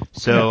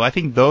 So I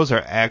think those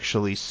are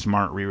actually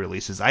smart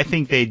re-releases. I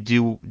think they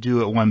do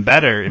it one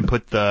better and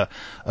put the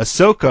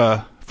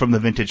Ahsoka from the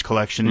vintage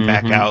collection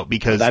back out,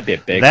 because that'd be a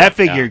big that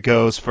one, figure yeah.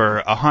 goes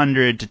for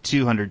 $100 to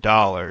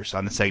 $200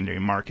 on the secondary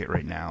market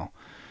right now.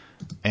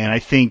 And I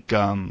think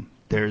I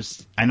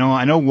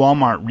know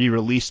Walmart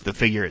re-released the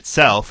figure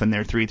itself in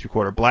their 3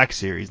 3/4 Black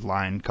Series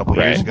line a couple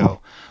years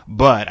ago,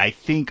 but I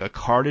think a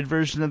carded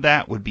version of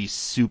that would be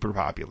super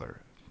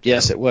popular.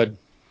 Yes, it would.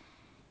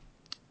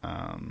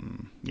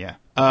 Yeah.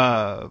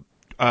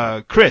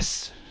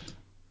 Chris.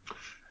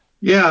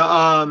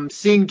 Yeah,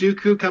 seeing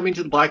Dooku coming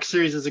to the Black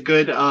Series is a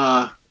good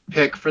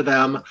pick for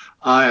them.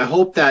 I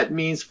hope that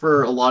means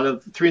for a lot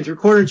of 3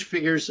 3/4 inch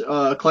figures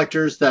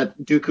collectors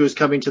that Dooku is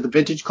coming to the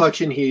vintage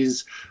collection.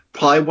 He's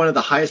probably one of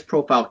the highest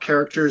profile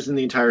characters in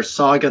the entire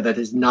saga that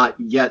has not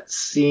yet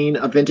seen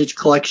a vintage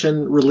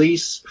collection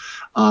release.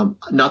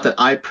 Not that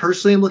I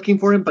personally am looking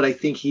for him, but I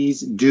think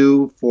he's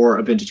due for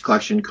a vintage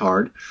collection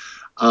card.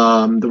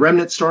 The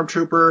Remnant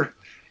Stormtrooper,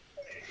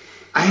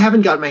 I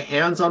haven't got my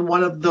hands on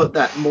one of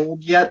that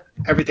mold yet.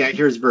 Everything I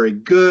hear is very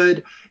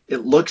good.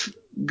 It looks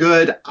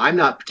good. I'm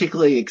not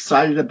particularly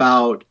excited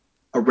about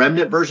a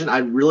Remnant version.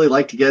 I'd really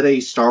like to get a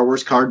Star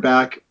Wars card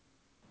back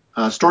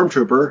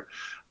Stormtrooper.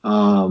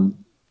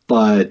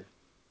 But,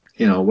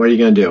 what are you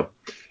going to do?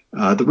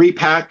 The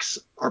repacks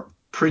are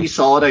pretty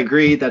solid. I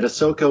agree that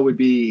Ahsoka would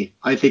be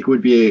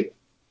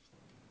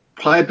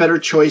probably a better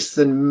choice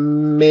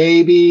than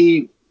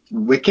maybe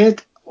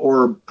Wicket,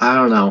 or I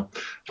don't know.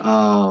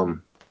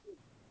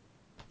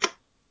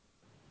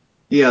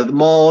 Yeah, the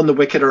Maul and the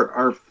Wicket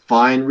are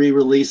fine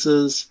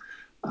re-releases.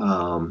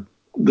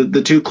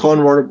 The two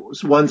Clone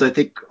Wars ones I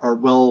think are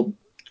well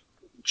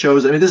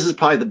chosen. I mean, this is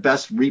probably the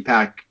best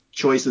repack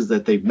choices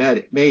that they've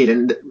made,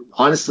 and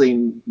honestly,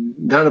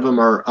 none of them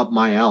are up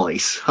my alley.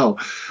 So,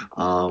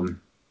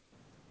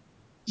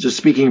 just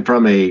speaking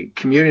from a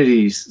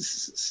community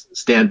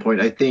standpoint,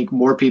 I think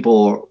more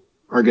people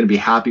are going to be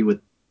happy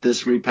with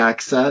this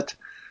repack set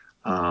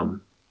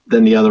than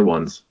the other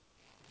ones.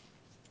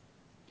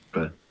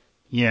 But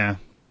yeah,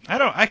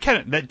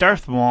 that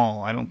Darth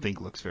Maul I don't think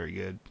looks very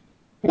good.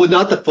 Well,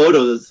 not the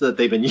photos that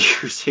they've been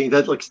using.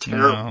 That looks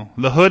terrible.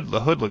 No, the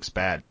hood looks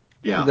bad.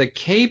 Yeah. The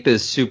cape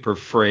is super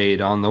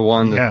frayed on the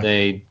one that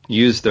they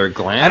used their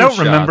glam I don't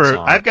shots remember.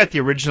 on. I've got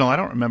the original. I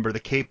don't remember the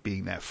cape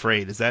being that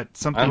frayed. Is that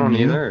something I don't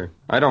new? either.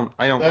 I don't.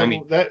 I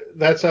mean,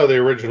 that's how the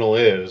original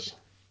is.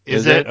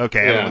 Is it? Okay,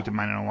 I Yeah. haven't looked at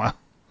mine in a while.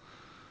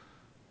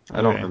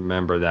 I don't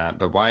remember that.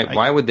 But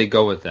why would they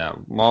go with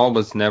that? Maul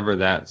was never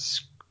that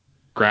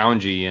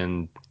scroungy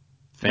in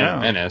Phantom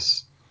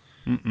Menace.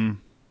 Mm-mm.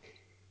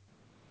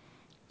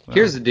 Well,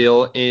 Here's the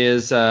deal: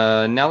 is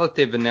now that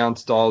they've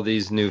announced all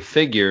these new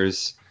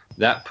figures,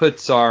 that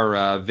puts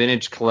our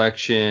Vintage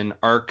Collection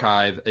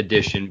Archive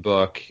Edition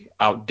book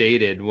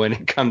outdated when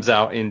it comes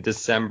out in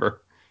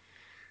December.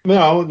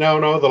 No.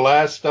 The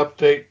last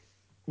update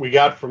we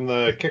got from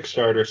the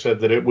Kickstarter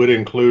said that it would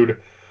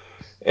include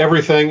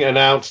everything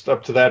announced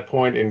up to that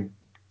point,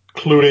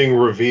 including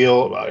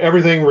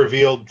everything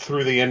revealed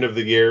through the end of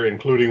the year,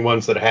 including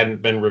ones that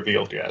hadn't been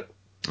revealed yet.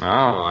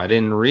 Oh, I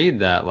didn't read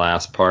that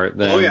last part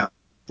then. Oh yeah.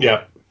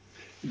 Yep.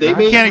 They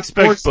can't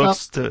expect more books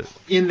stuff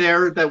in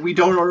there that we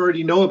don't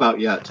already know about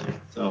yet.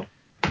 So.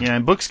 Yeah,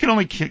 and books can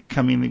only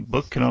the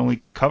book can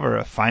only cover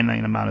a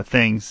finite amount of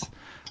things.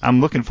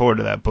 I'm looking forward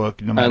to that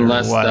book, no matter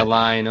Unless what. the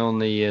line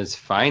only is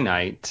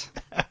finite.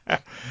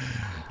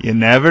 You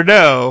never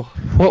know.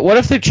 What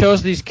if they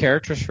chose these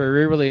characters for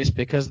re-release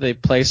because they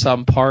play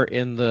some part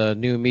in the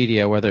new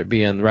media, whether it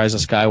be in Rise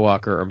of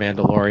Skywalker or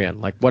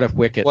Mandalorian? Like, what if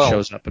Wicket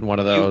shows up in one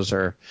of those?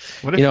 Or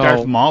what if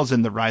Darth Maul's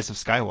in the Rise of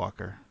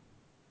Skywalker?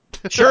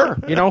 Sure.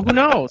 Who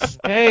knows?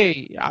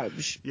 Hey,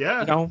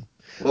 yeah.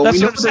 Well, that's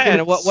we know what I'm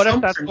saying. What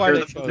if that's why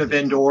they chose of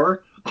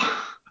Endor?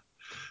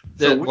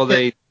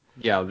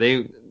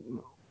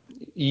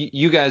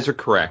 You guys are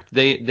correct.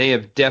 They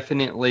have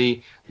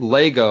definitely,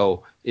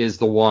 Lego is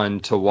the one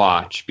to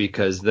watch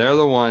because they're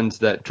the ones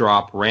that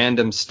drop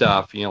random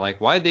stuff.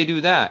 Like, why'd they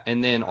do that?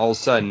 And then all of a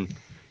sudden,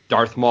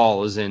 Darth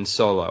Maul is in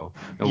Solo.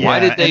 And why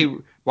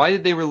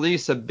did they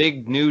release a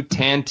big new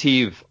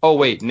Tantive? Oh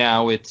wait,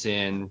 now it's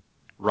in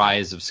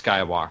Rise of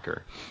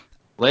Skywalker.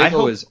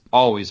 Lego is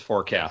always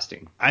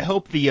forecasting. I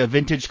hope the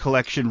vintage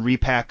collection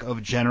repack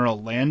of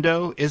General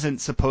Lando isn't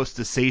supposed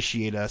to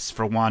satiate us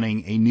for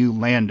wanting a new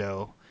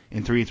Lando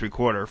in 3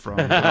 3/4 from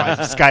the Rise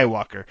of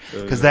Skywalker,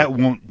 because that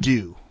won't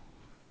do.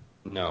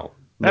 No.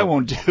 That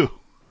won't do.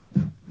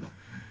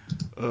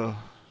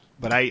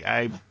 But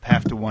I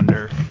have to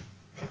wonder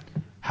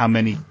how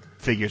many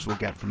figures we'll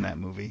get from that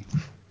movie.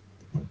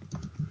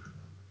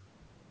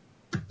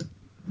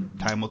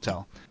 Time will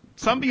tell.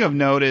 Something of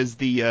note is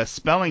the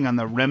spelling on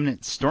the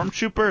Remnant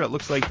Stormtrooper. It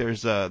looks like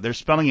they're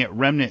spelling it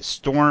Remnant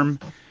Storm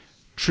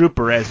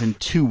Trooper as in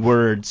 2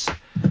 words.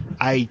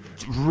 I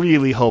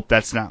really hope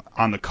that's not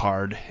on the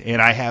card,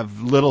 and I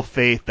have little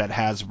faith that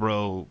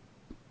Hasbro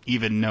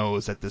even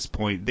knows at this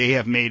point. They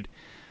have made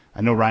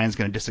I know Ryan's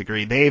going to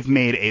disagree. They've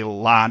made a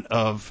lot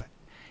of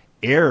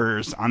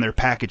errors on their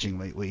packaging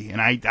lately,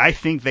 and I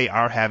think they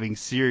are having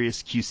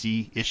serious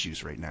QC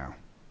issues right now.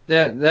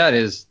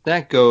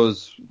 That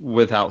goes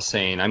without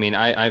saying. I mean,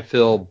 I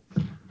feel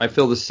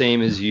the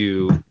same as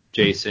you,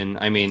 Jason.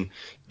 I mean,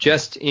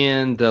 just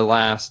in the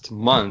last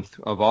month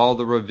of all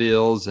the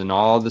reveals and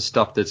all the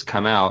stuff that's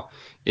come out,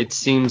 it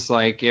seems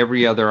like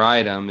every other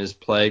item is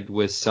plagued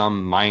with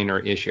some minor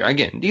issue.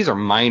 Again, these are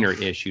minor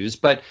issues,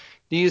 but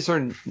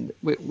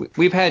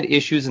we've had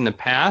issues in the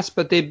past,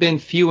 but they've been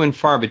few and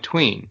far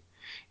between.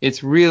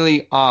 It's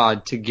really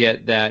odd to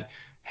get that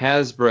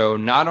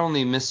Hasbro not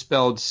only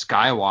misspelled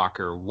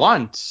Skywalker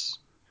once,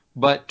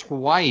 but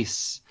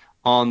twice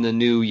on the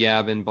new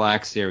Yavin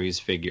Black Series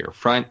figure,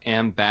 front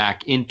and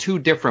back, in two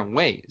different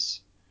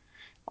ways.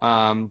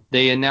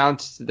 They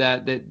announced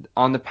that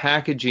on the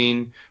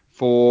packaging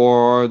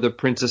for the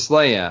Princess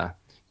Leia,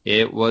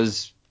 it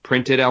was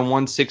printed on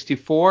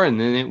 164 and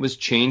then it was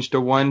changed to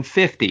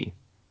 150.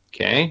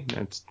 Okay,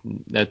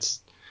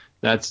 that's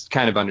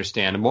kind of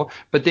understandable.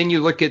 But then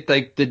you look at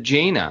like the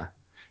Jaina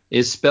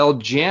is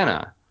spelled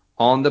Jana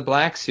on the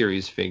Black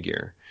Series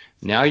figure.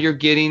 Now you're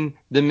getting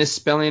the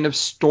misspelling of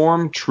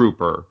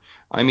Stormtrooper.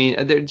 I mean,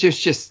 it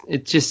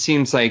just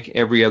seems like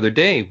every other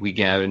day we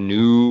get a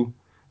new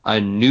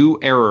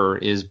error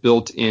is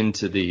built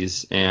into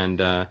these, and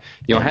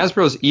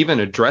Hasbro's even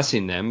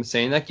addressing them,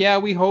 saying like, yeah,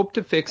 we hope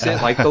to fix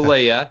it, like the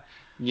Leia.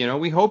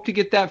 We hope to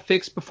get that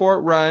fixed before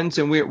it runs,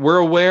 and we're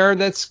aware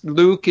that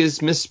Luke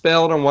is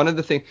misspelled on one of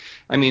the things.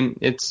 I mean,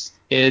 it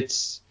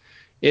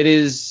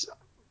is.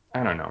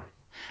 I don't know.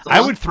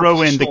 I would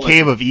throw in the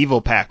Cave of Evil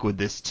pack with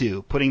this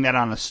too, putting that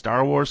on a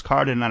Star Wars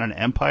card and not an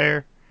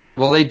Empire.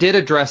 Well, they did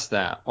address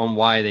that on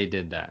why they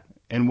did that.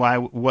 And why?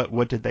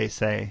 What did they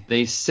say?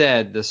 They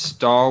said the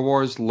Star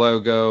Wars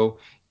logo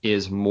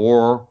is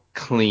more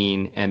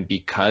clean, and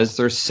because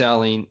they're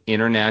selling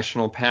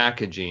international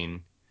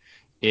packaging,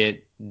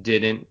 it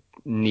didn't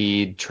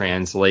need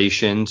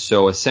translation.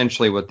 So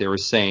essentially what they were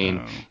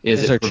saying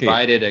is it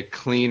provided a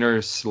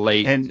cleaner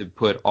slate to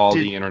put all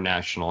the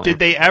international. Did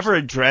they ever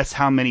address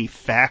how many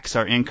facts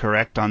are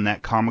incorrect on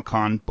that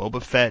Comic-Con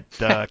Boba Fett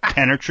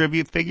Kenner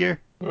tribute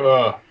figure?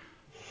 No,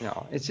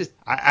 it's just.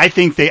 I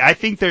think there's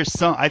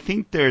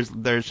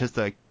just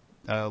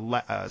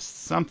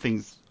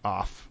something's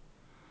off.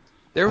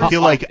 I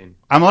feel like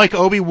I'm like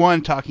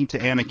Obi-Wan talking to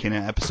Anakin in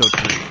Episode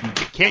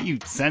 3. Can't you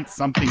sense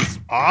something's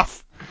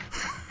off?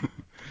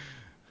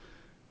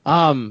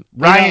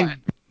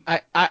 Ryan,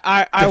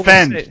 I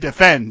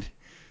defend.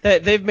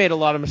 They've made a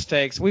lot of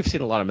mistakes. We've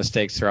seen a lot of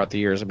mistakes throughout the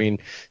years. I mean,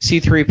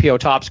 C-3PO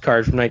Topps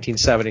card from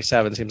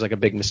 1977 seems like a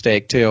big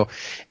mistake too.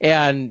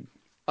 And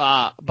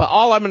but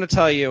all I'm going to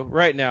tell you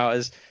right now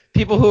is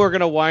people who are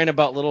going to whine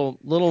about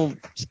little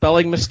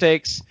spelling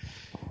mistakes.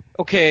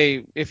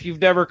 Okay, if you've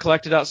never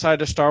collected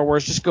outside of Star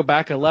Wars, just go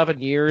back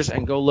 11 years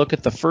and go look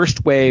at the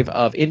first wave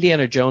of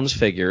Indiana Jones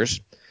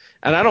figures.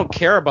 And I don't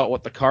care about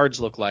what the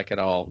cards look like at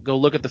all. Go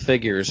look at the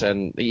figures,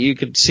 and you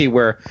can see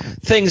where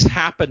things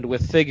happened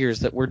with figures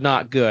that were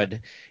not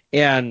good.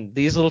 And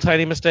these little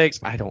tiny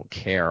mistakes, I don't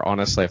care,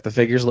 honestly. If the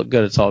figures look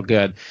good, it's all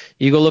good.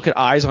 You go look at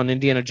eyes on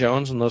Indiana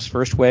Jones and those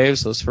first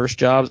waves, those first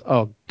jobs,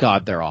 oh,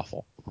 God, they're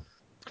awful.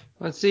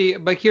 Let's see,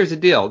 but here's the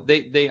deal.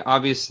 They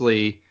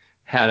obviously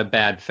had a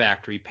bad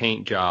factory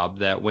paint job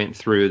that went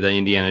through the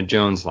Indiana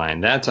Jones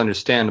line. That's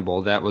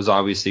understandable. That was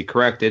obviously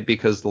corrected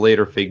because the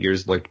later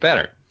figures looked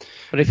better.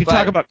 But if you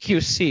talk about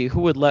QC,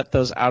 who would let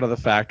those out of the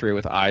factory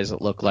with eyes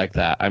that look like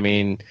that? I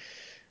mean,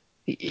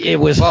 it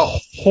was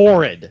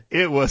horrid.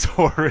 It was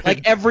horrid.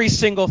 Like every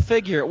single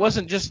figure. It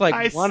wasn't just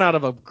like one out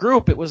of a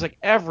group. It was like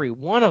every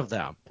one of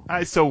them.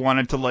 I so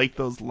wanted to like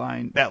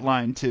that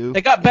line too.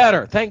 They got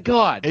better, thank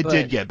God. It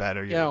did get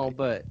better.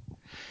 But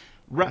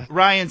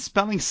Ryan,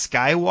 spelling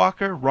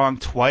Skywalker wrong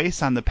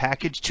twice on the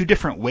package. Two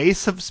different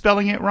ways of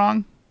spelling it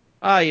wrong.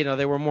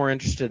 They were more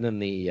interested in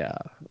the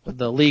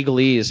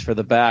legalese for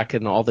the back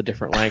and all the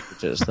different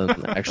languages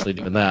than actually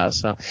doing that.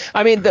 So,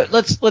 I mean,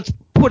 let's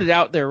put it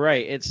out there,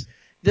 right?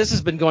 This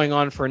has been going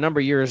on for a number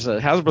of years.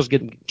 Hasbro's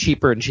getting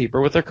cheaper and cheaper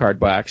with their card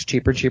backs,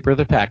 cheaper and cheaper with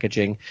their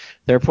packaging.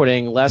 They're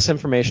putting less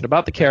information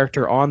about the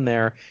character on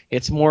there.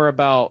 It's more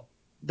about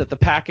that the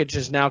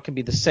packages now can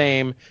be the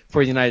same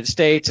for the United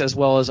States as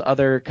well as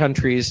other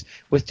countries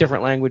with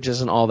different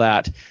languages and all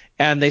that.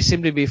 And they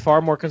seem to be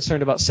far more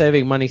concerned about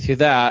saving money through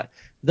that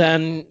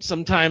than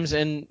sometimes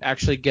in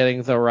actually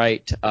getting the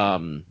right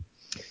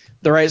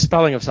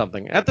spelling of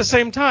something. At the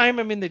same time,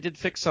 I mean, they did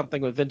fix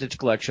something with Vintage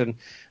Collection.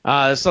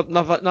 Not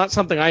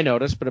something I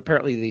noticed, but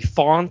apparently the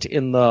font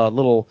in the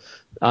little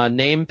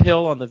name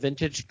pill on the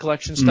Vintage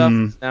Collection stuff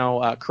is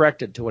now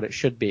corrected to what it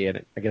should be,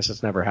 and I guess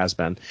it never has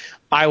been.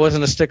 I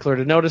wasn't a stickler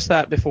to notice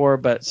that before,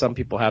 but some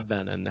people have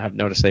been and have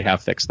noticed they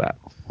have fixed that.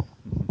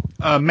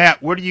 Matt,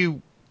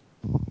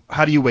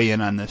 how do you weigh in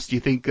on this? Do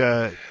you think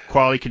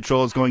quality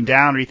control is going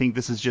down, or do you think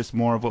this is just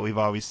more of what we've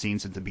always seen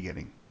since the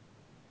beginning?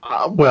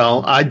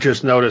 Well, I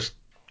just noticed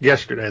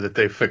yesterday that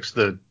they fixed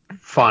the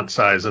font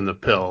size in the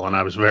pill, and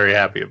I was very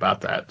happy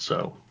about that.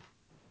 So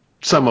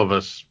some of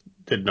us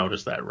did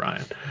notice that,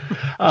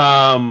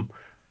 Ryan.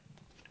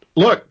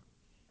 Look,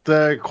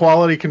 the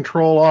quality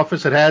control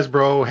office at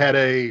Hasbro had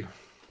a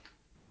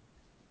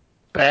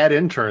bad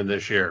intern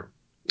this year.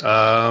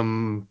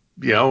 And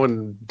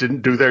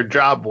didn't do their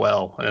job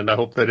well, and I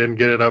hope they didn't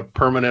get it a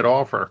permanent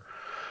offer.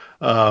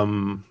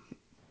 They're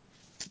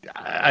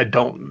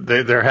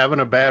having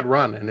a bad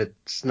run, and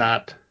it's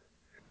not,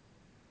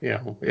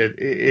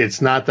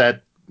 it's not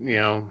that,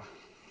 I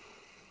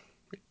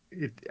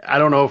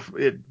don't know if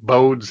it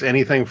bodes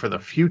anything for the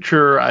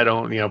future. I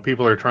don't,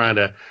 people are trying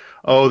to,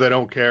 they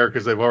don't care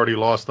because they've already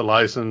lost the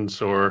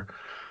license, or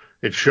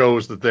it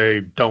shows that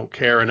they don't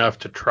care enough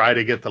to try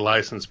to get the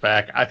license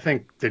back. I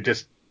think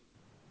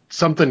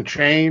something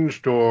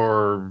changed,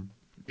 or,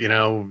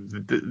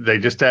 they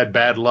just had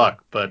bad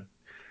luck, but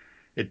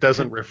it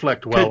doesn't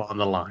reflect well on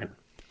the line.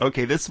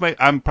 Okay,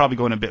 I'm probably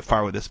going a bit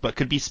far with this, but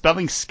could be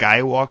spelling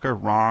Skywalker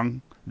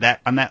wrong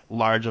on that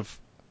large of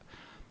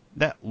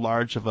a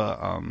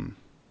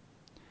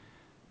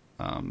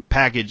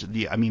package?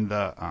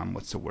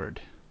 What's the word?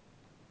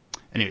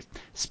 Anyways,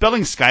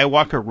 spelling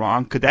Skywalker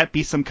wrong, could that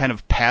be some kind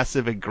of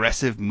passive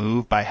aggressive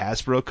move by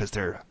Hasbro because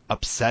they're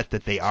upset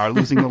that they are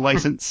losing the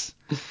license?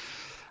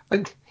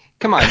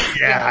 Come on.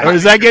 Yeah. Or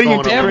is that getting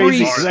into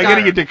crazy? Is that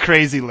getting into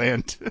crazy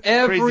land?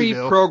 Every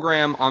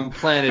program on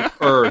planet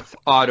Earth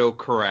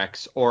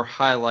autocorrects or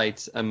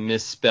highlights a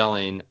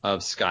misspelling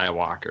of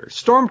Skywalker.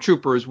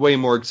 Stormtrooper is way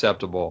more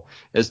acceptable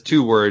as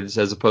 2 words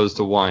as opposed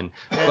to 1.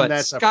 But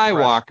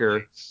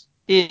Skywalker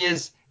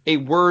is a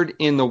word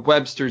in the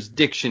Webster's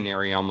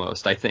dictionary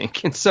almost, I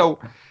think. And so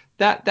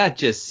that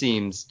just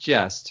seems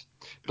just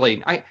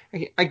blatant.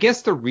 I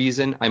guess the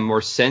reason I'm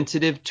more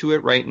sensitive to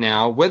it right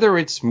now, whether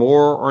it's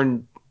more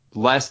or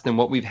less than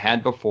what we've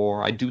had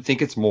before, I do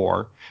think it's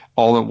more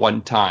all at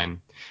one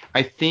time.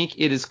 I think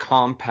it is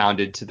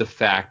compounded to the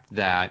fact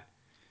that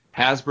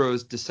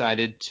Hasbro's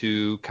decided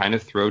to kind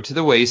of throw to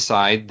the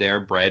wayside their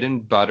bread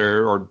and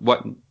butter, or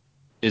what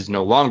is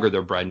no longer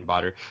their bread and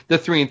butter, the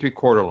 3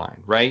 3/4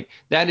 line, right?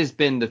 That has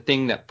been the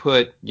thing that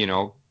put,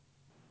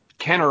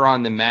 Kenner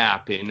on the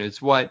map, and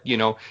it's what,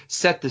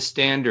 set the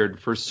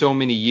standard for so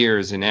many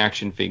years in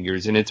action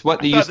figures, and it's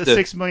what they used to... the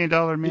 $6 million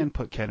man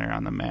put Kenner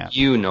on the map.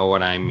 You know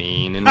what I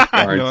mean. No,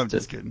 I'm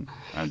just kidding.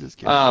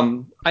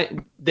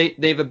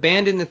 They've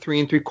abandoned the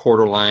 3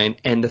 3/4 line,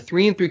 and the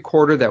 3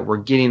 3/4 that we're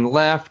getting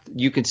left,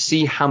 you can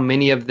see how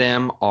many of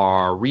them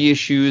are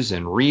reissues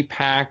and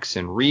repacks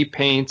and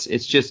repaints.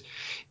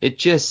 It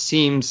just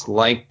seems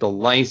like the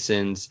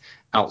license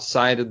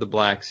outside of the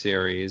Black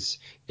Series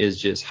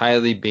is just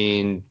highly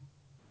being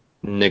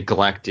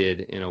neglected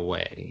in a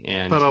way.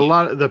 But a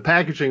lot of the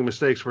packaging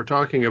mistakes we're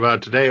talking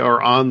about today are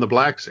on the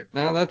Black Series.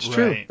 No, that's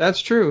true. Right. That's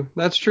true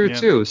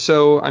too.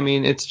 So,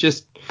 it's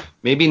just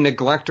maybe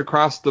neglect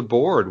across the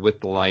board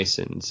with the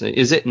license.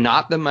 Is it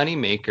not the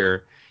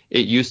moneymaker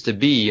it used to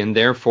be, and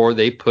therefore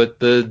they put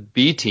the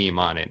B team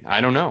on it? I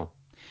don't know.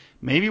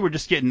 Maybe we're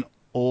just getting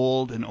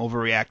old and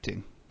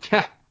overreacting.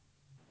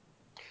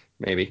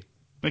 Maybe.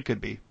 It could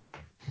be.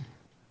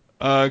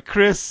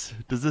 Chris,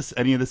 does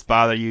any of this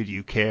bother you? Do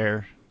you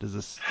care? Does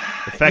this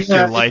affect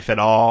your life at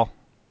all?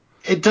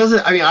 It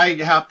doesn't. I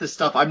have this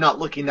stuff. I'm not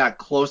looking that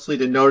closely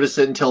to notice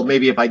it until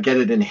maybe if I get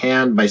it in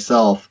hand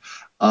myself.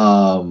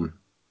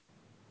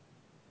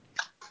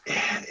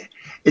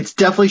 It's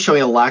definitely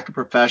showing a lack of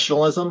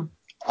professionalism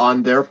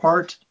on their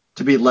part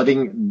to be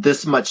letting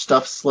this much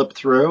stuff slip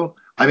through.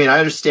 I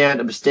understand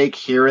a mistake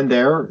here and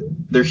there.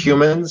 They're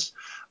humans.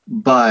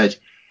 But,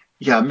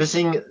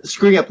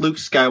 screwing up Luke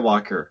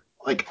Skywalker,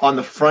 like on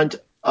the front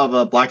of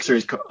a Black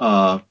Series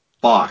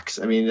box.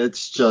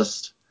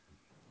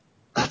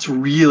 That's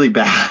really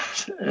bad.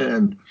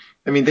 And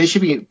they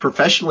should be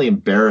professionally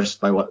embarrassed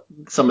by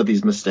some of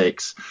these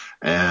mistakes.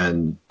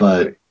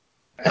 But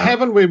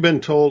haven't we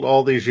been told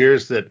all these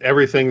years that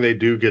everything they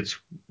do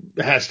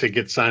has to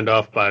get signed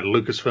off by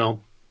Lucasfilm?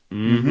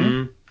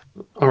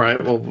 Mm-hmm. All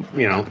right. Well,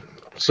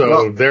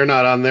 they're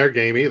not on their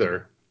game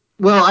either.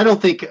 Well, I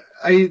don't think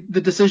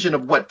the decision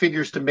of what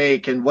figures to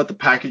make and what the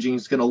packaging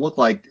is going to look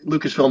like,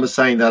 Lucasfilm is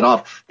signing that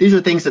off. These are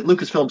things that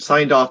Lucasfilm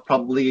signed off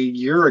probably a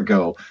year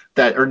ago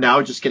that are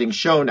now just getting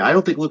shown. I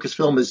don't think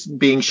Lucasfilm is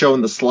being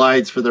shown the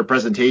slides for their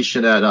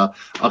presentation at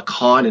a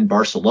con in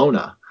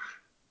Barcelona.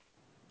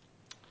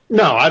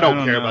 No, I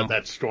don't care about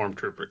that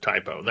Stormtrooper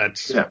typo.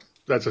 That's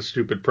a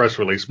stupid press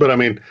release. But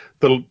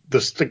the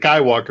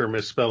Skywalker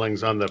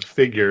misspellings on the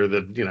figure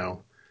that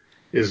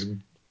is.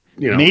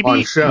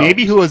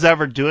 Maybe who was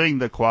ever doing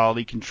the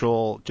quality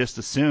control just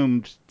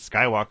assumed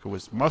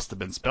Skywalker must have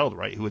been spelled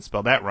right. Who would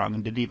spell that wrong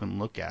and didn't even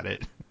look at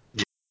it?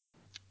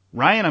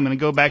 Ryan, I'm going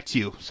to go back to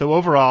you. So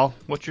overall,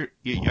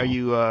 are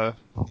you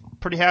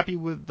pretty happy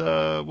with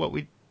what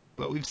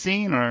we've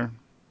seen, or?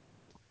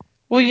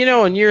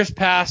 Well, in years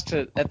past,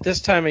 at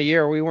this time of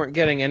year, we weren't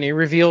getting any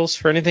reveals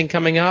for anything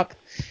coming up.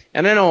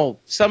 And I know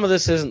some of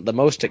this isn't the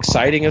most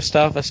exciting of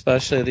stuff,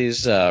 especially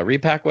these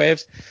repack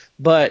waves.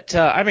 But,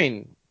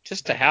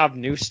 just to have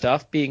new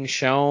stuff being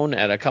shown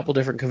at a couple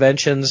different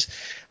conventions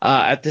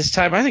at this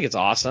time, I think it's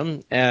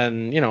awesome.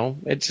 And,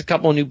 it's a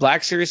couple of new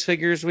Black Series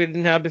figures we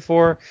didn't have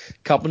before,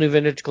 a couple new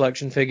Vintage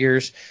Collection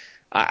figures.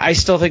 I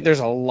still think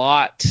there's a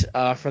lot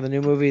for the new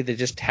movie they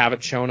just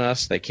haven't shown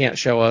us. They can't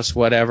show us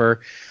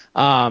whatever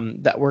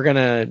that we're going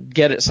to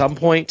get at some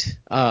point,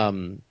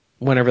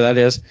 whenever that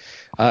is.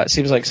 It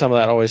seems like some of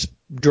that always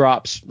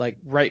drops like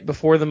right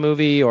before the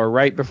movie or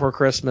right before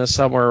Christmas,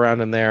 somewhere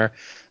around in there.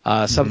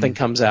 Something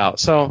comes out.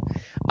 So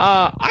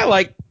I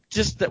like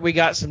just that we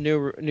got some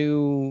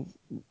new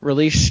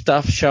release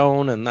stuff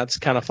shown, and that's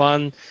kind of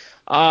fun.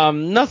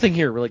 Nothing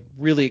here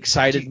really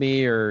excited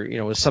me, or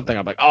was something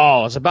I'm like,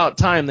 oh, it's about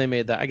time they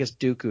made that. I guess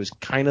Dooku is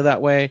kind of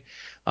that way.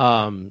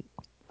 I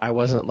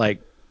wasn't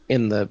like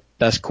in the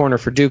best corner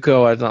for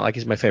Dooku. It's not like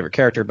he's my favorite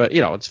character, but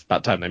it's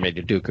about time they made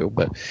a Dooku.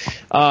 But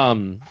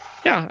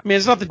yeah, I mean,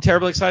 it's nothing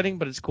terribly exciting,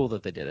 but it's cool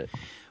that they did it.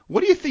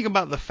 What do you think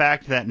about the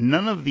fact that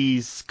none of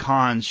these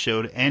cons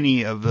showed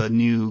any of the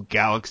new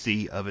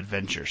Galaxy of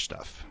Adventure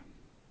stuff?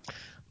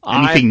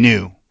 Anything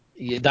new?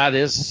 Yeah, that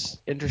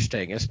is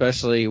interesting,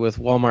 especially with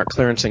Walmart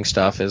clearancing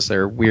stuff. Is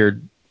there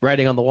weird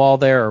writing on the wall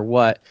there or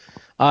what?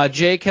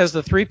 Jake, has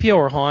the 3PO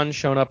or Han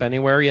shown up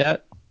anywhere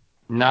yet?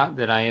 Not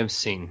that I have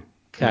seen.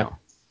 Okay.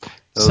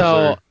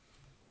 No.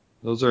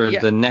 Those are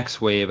the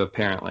next wave,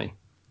 apparently.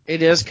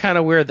 It is kind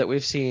of weird that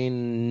we've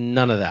seen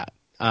none of that.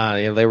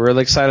 They were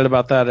really excited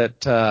about that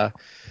at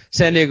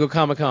San Diego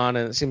Comic-Con,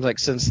 and it seems like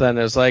since then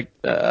it's like,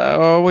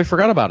 we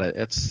forgot about it.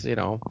 It's,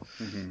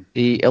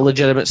 the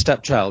illegitimate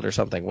stepchild or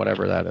something,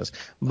 whatever that is.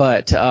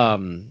 But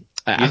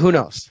who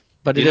knows?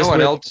 But it is what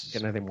weird else?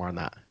 Get anything more on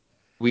that.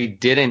 We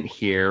didn't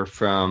hear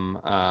from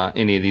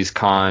any of these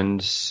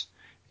cons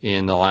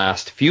in the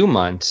last few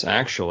months,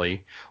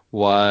 actually,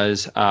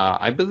 was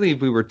I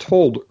believe we were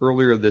told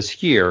earlier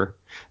this year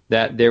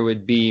that there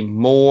would be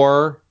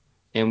more.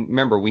 And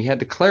remember, we had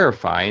to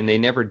clarify, and they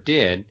never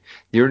did.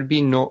 There would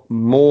be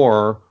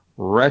more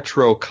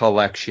retro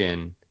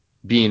collection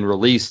being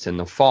released in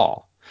the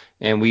fall.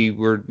 And we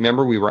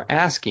were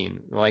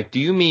asking, like, do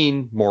you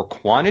mean more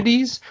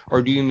quantities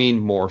or do you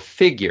mean more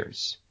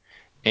figures?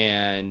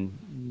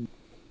 And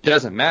it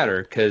doesn't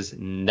matter because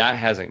that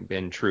hasn't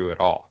been true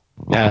at all.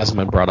 That hasn't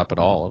been brought up at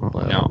all.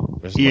 No.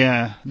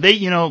 Yeah, they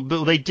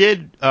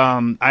did.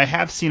 I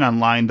have seen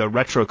online the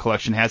retro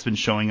collection has been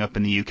showing up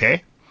in the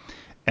UK.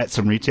 At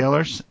some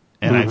retailers,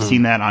 and I've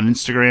seen that on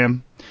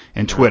Instagram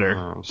and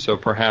Twitter. So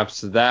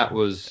perhaps that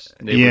was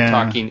they were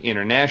talking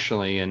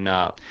internationally and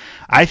not.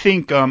 I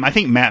think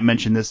Matt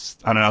mentioned this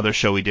on another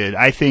show we did.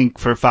 I think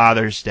for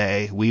Father's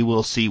Day we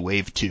will see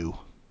Wave 2.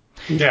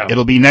 Yeah,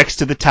 it'll be next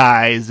to the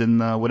ties and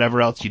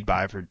whatever else you'd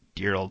buy for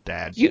dear old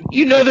dad.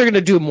 You know they're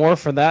gonna do more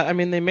for that. I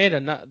mean, they made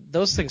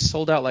those things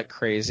sold out like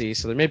crazy,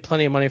 so they made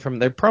plenty of money from them.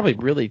 They're probably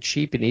really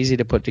cheap and easy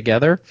to put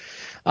together.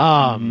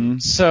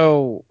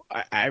 So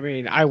I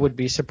mean, I would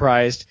be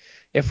surprised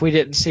if we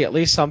didn't see at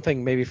least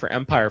something maybe for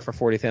Empire for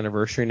 40th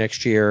anniversary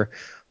next year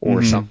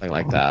or something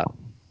like that.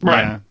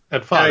 Right.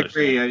 Yeah. I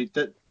agree.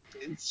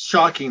 It's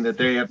shocking that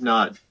they have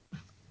not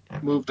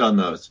moved on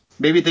those.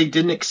 Maybe they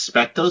didn't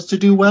expect those to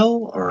do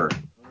well, or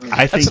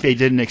I think they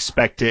didn't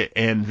expect it,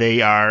 and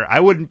they are.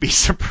 I wouldn't be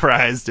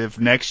surprised if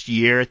next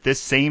year at this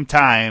same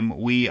time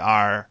we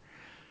are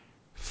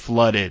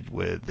flooded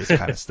with this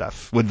kind of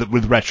stuff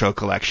with retro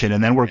collection,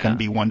 and then we're going to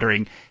be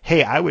wondering,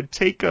 hey, I would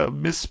take a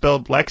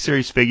misspelled Black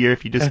Series figure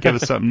if you just give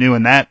us something new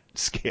in that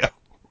scale.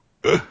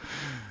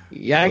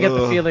 Yeah, I get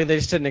the feeling they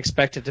just didn't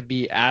expect it to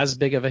be as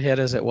big of a hit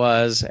as it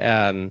was,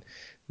 and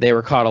they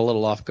were caught a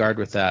little off guard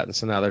with that, and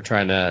so now they're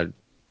trying to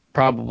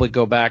probably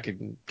go back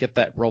and get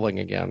that rolling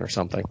again or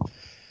something.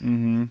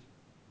 Mm-hmm.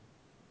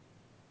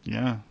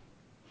 Yeah.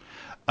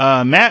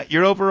 Matt,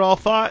 your overall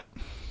thought?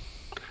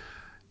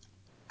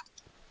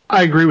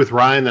 I agree with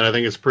Ryan that I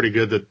think it's pretty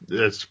good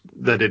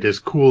that it is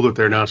cool that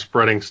they're now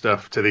spreading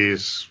stuff to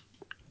these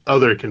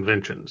other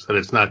conventions, that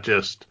it's not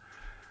just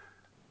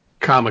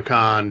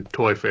Comic-Con,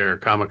 Toy Fair,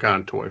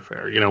 Comic-Con, Toy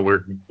Fair. You know,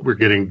 we're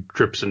getting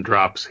drips and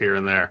drops here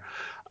and there.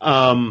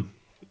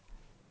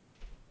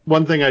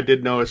 One thing I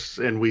did notice,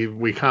 and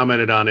we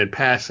commented on in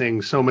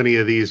passing, so many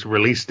of these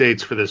release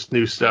dates for this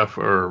new stuff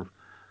are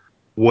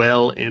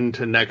well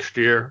into next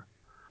year.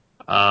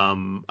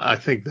 I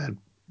think that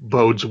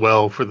bodes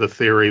well for the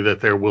theory that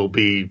there will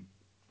be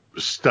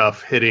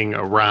stuff hitting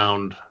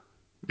around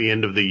the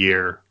end of the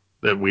year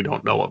that we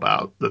don't know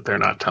about, that they're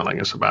not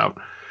telling us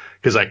about.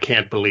 Because I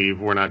can't believe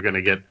we're not going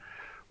to get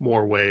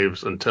more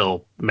waves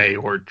until May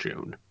or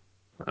June.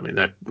 I mean,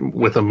 that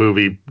with a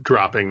movie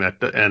dropping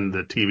that and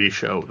the TV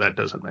show, that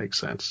doesn't make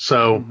sense.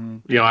 So,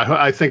 you know,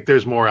 I think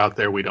there's more out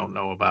there we don't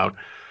know about.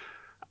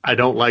 I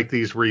don't like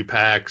these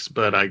repacks,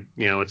 but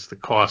it's the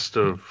cost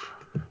of,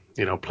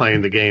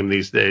 playing the game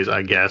these days,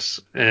 I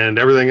guess. And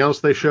everything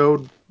else they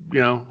showed,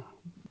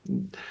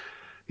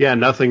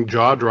 nothing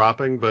jaw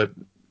dropping, but,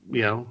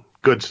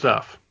 good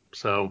stuff.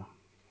 So,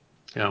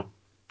 it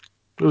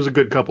was a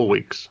good couple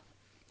weeks.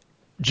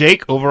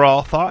 Jake,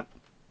 overall thought?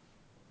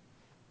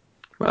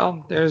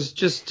 Well, there's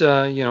just,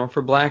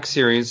 for Black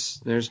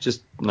Series, there's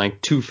just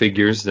like 2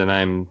 figures that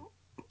I'm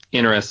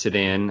interested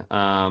in.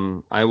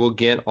 I will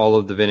get all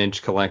of the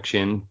vintage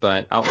collection,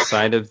 but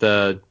outside of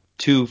the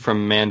 2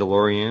 from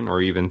Mandalorian,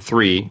 or even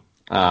 3,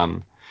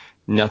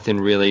 nothing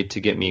really to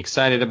get me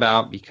excited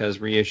about, because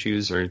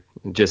reissues are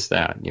just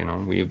that.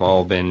 We've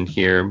all been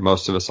here,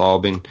 most of us all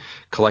been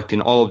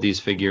collecting all of these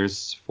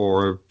figures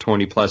for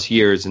 20 plus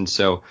years, and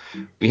so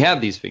we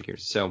have these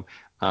figures. So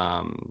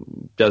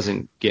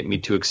doesn't get me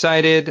too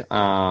excited.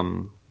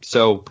 For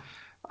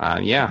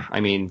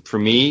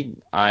me,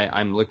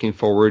 I'm looking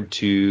forward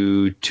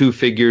to 2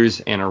 figures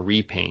and a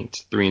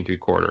repaint, 3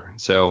 3/4.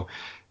 So,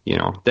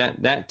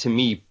 that to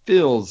me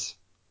feels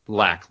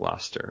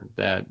lackluster.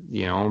 That,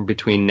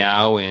 between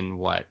now and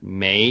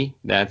May,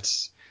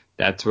 that's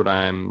what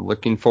I'm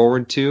looking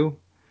forward to.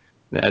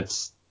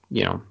 That's, I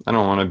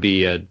don't want to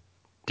be a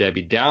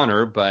Debbie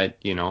Downer, but,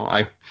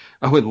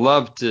 I would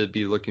love to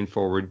be looking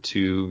forward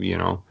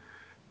to,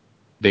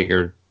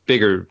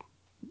 bigger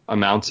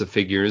amounts of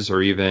figures,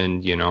 or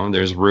even,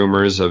 there's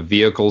rumors of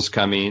vehicles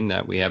coming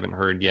that we haven't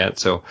heard yet.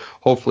 So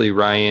hopefully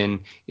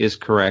Ryan is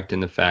correct in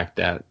the fact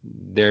that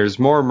there's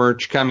more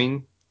merch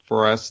coming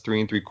for us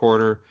 3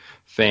 3/4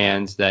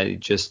 fans that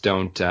just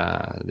don't,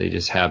 they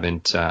just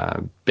haven't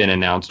been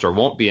announced, or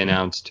won't be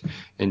announced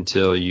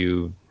until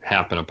you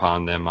happen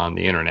upon them on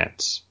the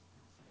internets.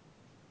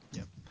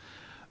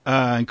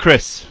 Yep.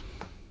 Chris?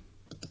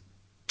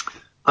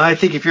 I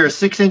think if you're a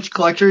 6-inch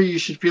collector, you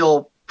should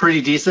feel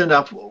pretty decent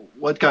up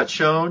what got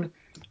shown.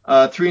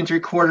 3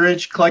 3/4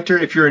 inch collector,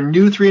 if you're a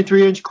new 3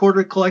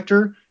 3/4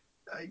 collector,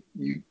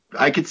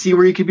 I could see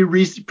where you could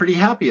be pretty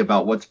happy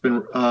about what's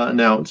been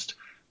announced.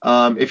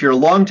 If you're a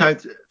long time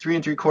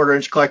 3 3/4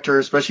 inch collector,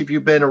 especially if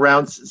you've been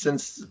around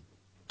since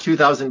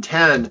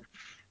 2010,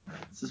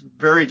 this is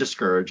very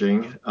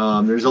discouraging.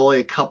 There's only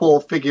a couple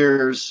of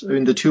figures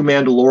in the 2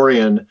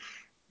 Mandalorian,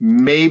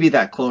 maybe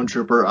that Clone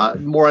Trooper.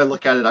 More I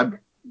look at it, I'm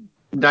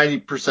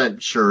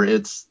 90% sure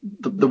it's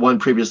the one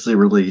previously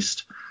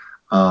released.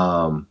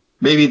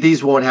 Maybe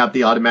these won't have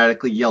the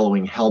automatically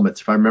yellowing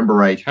helmets, if I remember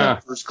right.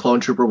 The first Clone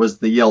Trooper was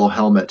the yellow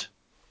helmet.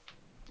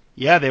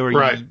 Yeah, they were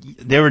right.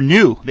 They were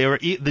new. They were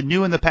the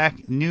new in the pack,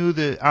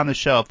 on the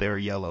shelf. They were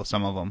yellow.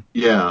 Some of them.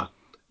 Yeah.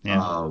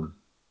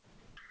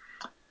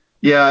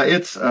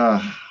 It's.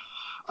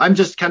 I'm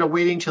just kind of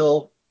waiting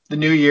till the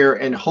new year,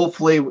 and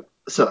hopefully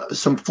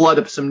some flood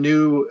of some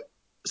new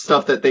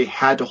stuff that they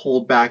had to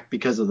hold back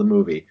because of the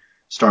movie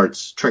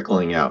starts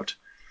trickling out.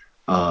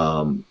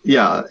 And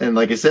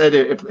like I said,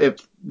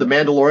 if the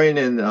Mandalorian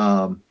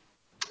and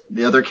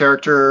the other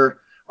character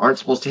aren't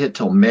supposed to hit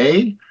till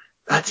May,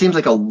 that seems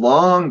like a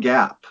long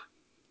gap.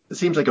 It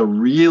seems like a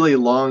really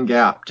long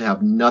gap to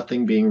have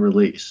nothing being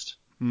released.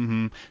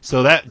 Mm-hmm.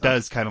 So that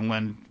does kind of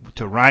lend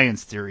to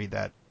Ryan's theory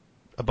that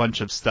a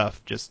bunch of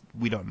stuff just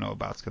we don't know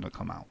about is going to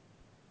come out.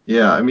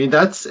 Yeah, I mean,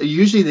 that's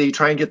usually they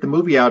try and get the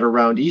movie out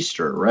around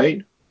Easter,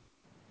 right?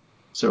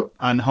 So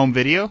on home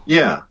video?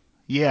 Yeah.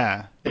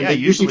 Yeah. And they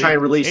usually try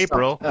and release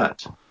April. Stuff like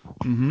that.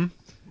 Mm-hmm.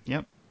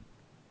 Yep.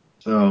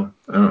 So,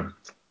 I don't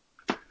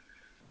know.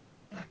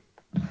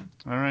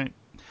 All right.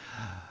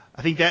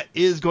 I think that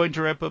is going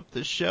to wrap up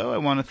the show. I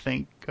want to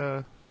thank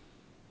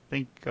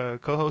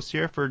co-host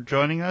here for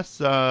joining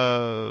us.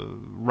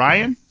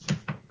 Ryan?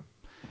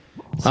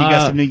 So you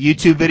got some new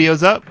YouTube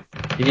videos up?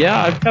 Yeah,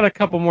 I've got a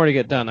couple more to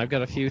get done. I've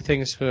got a few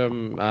things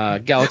from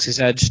Galaxy's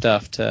Edge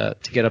stuff to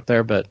get up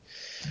there, but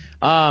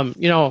on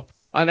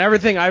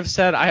everything I've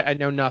said, I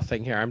know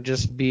nothing here. I'm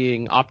just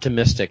being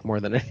optimistic more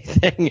than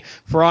anything.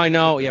 For all I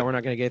know, we're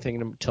not going to get anything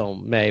until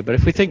May. But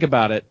if we think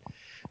about it,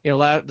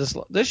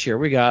 this year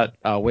we got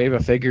a wave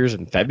of figures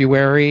in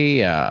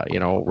February,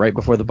 right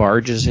before the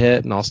barges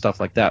hit and all stuff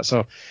like that.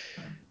 So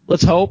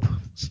let's hope.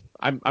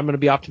 I'm going to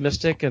be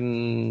optimistic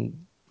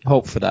and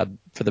hope for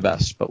the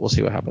best, but we'll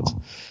see what happens.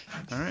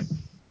 All right.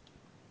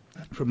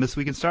 From This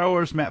Week in Star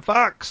Wars, Matt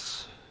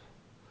Fox.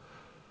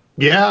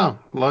 Yeah,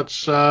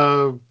 let's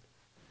do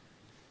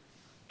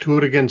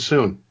it again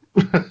soon.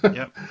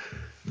 Yep.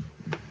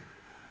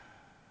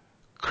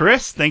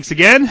 Chris, thanks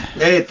again.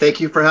 Hey, thank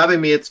you for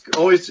having me. It's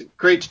always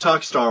great to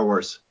talk Star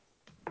Wars.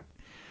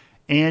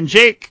 And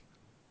Jake.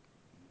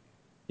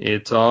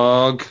 It's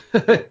all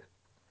good.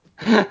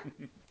 I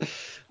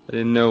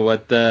didn't know how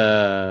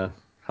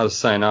to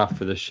sign off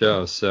for the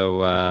show,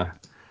 so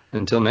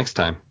until next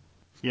time.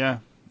 Yeah,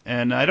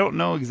 and I don't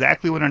know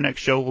exactly when our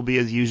next show will be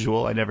as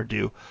usual. I never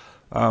do.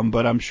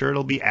 But I'm sure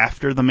it'll be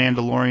after the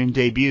Mandalorian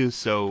debuts,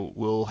 so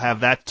we'll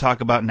have that to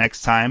talk about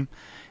next time.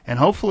 And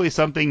hopefully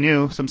something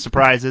new, some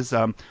surprises.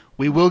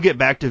 We will get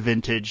back to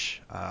vintage.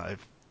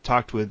 I've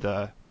talked with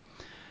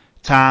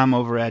Tom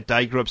over at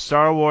I Grew Up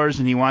Star Wars,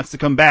 and he wants to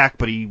come back,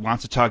 but he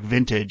wants to talk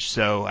vintage.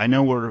 So I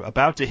know we're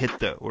about to hit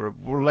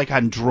we're like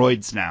on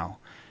droids now,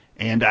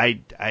 and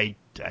I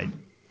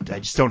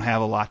just don't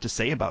have a lot to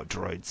say about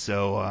droids.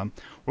 So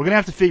we're gonna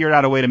have to figure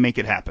out a way to make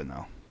it happen,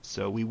 though.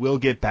 So we will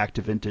get back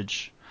to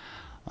vintage.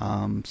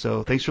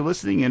 So thanks for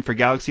listening, and for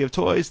Galaxy of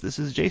Toys, this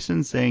is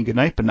Jason saying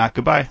goodnight, but not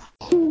goodbye.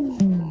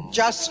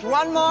 Just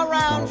one more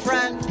round,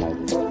 friend.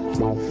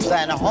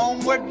 then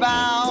homeward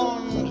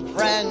bound,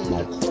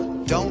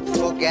 friend, don't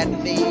forget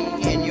me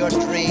in your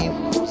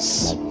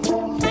dreams.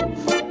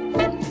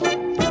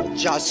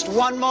 Just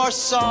one more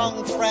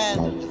song,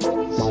 friend,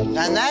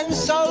 and then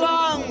so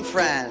long,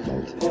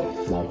 friend.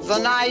 The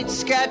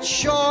nights get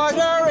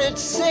shorter, it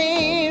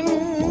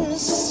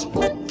seems.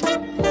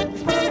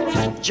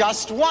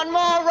 Just one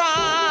more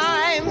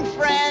rhyme,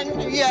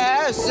 friend.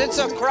 Yes, it's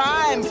a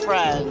crime,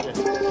 friend.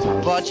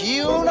 But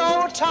you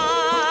know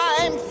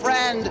time,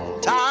 friend.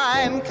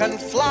 Time can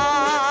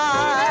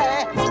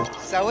fly.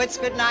 So it's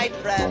good night,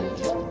 friend.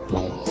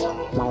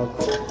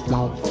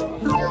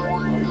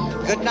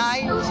 Good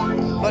night,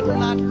 but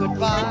not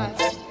goodbye.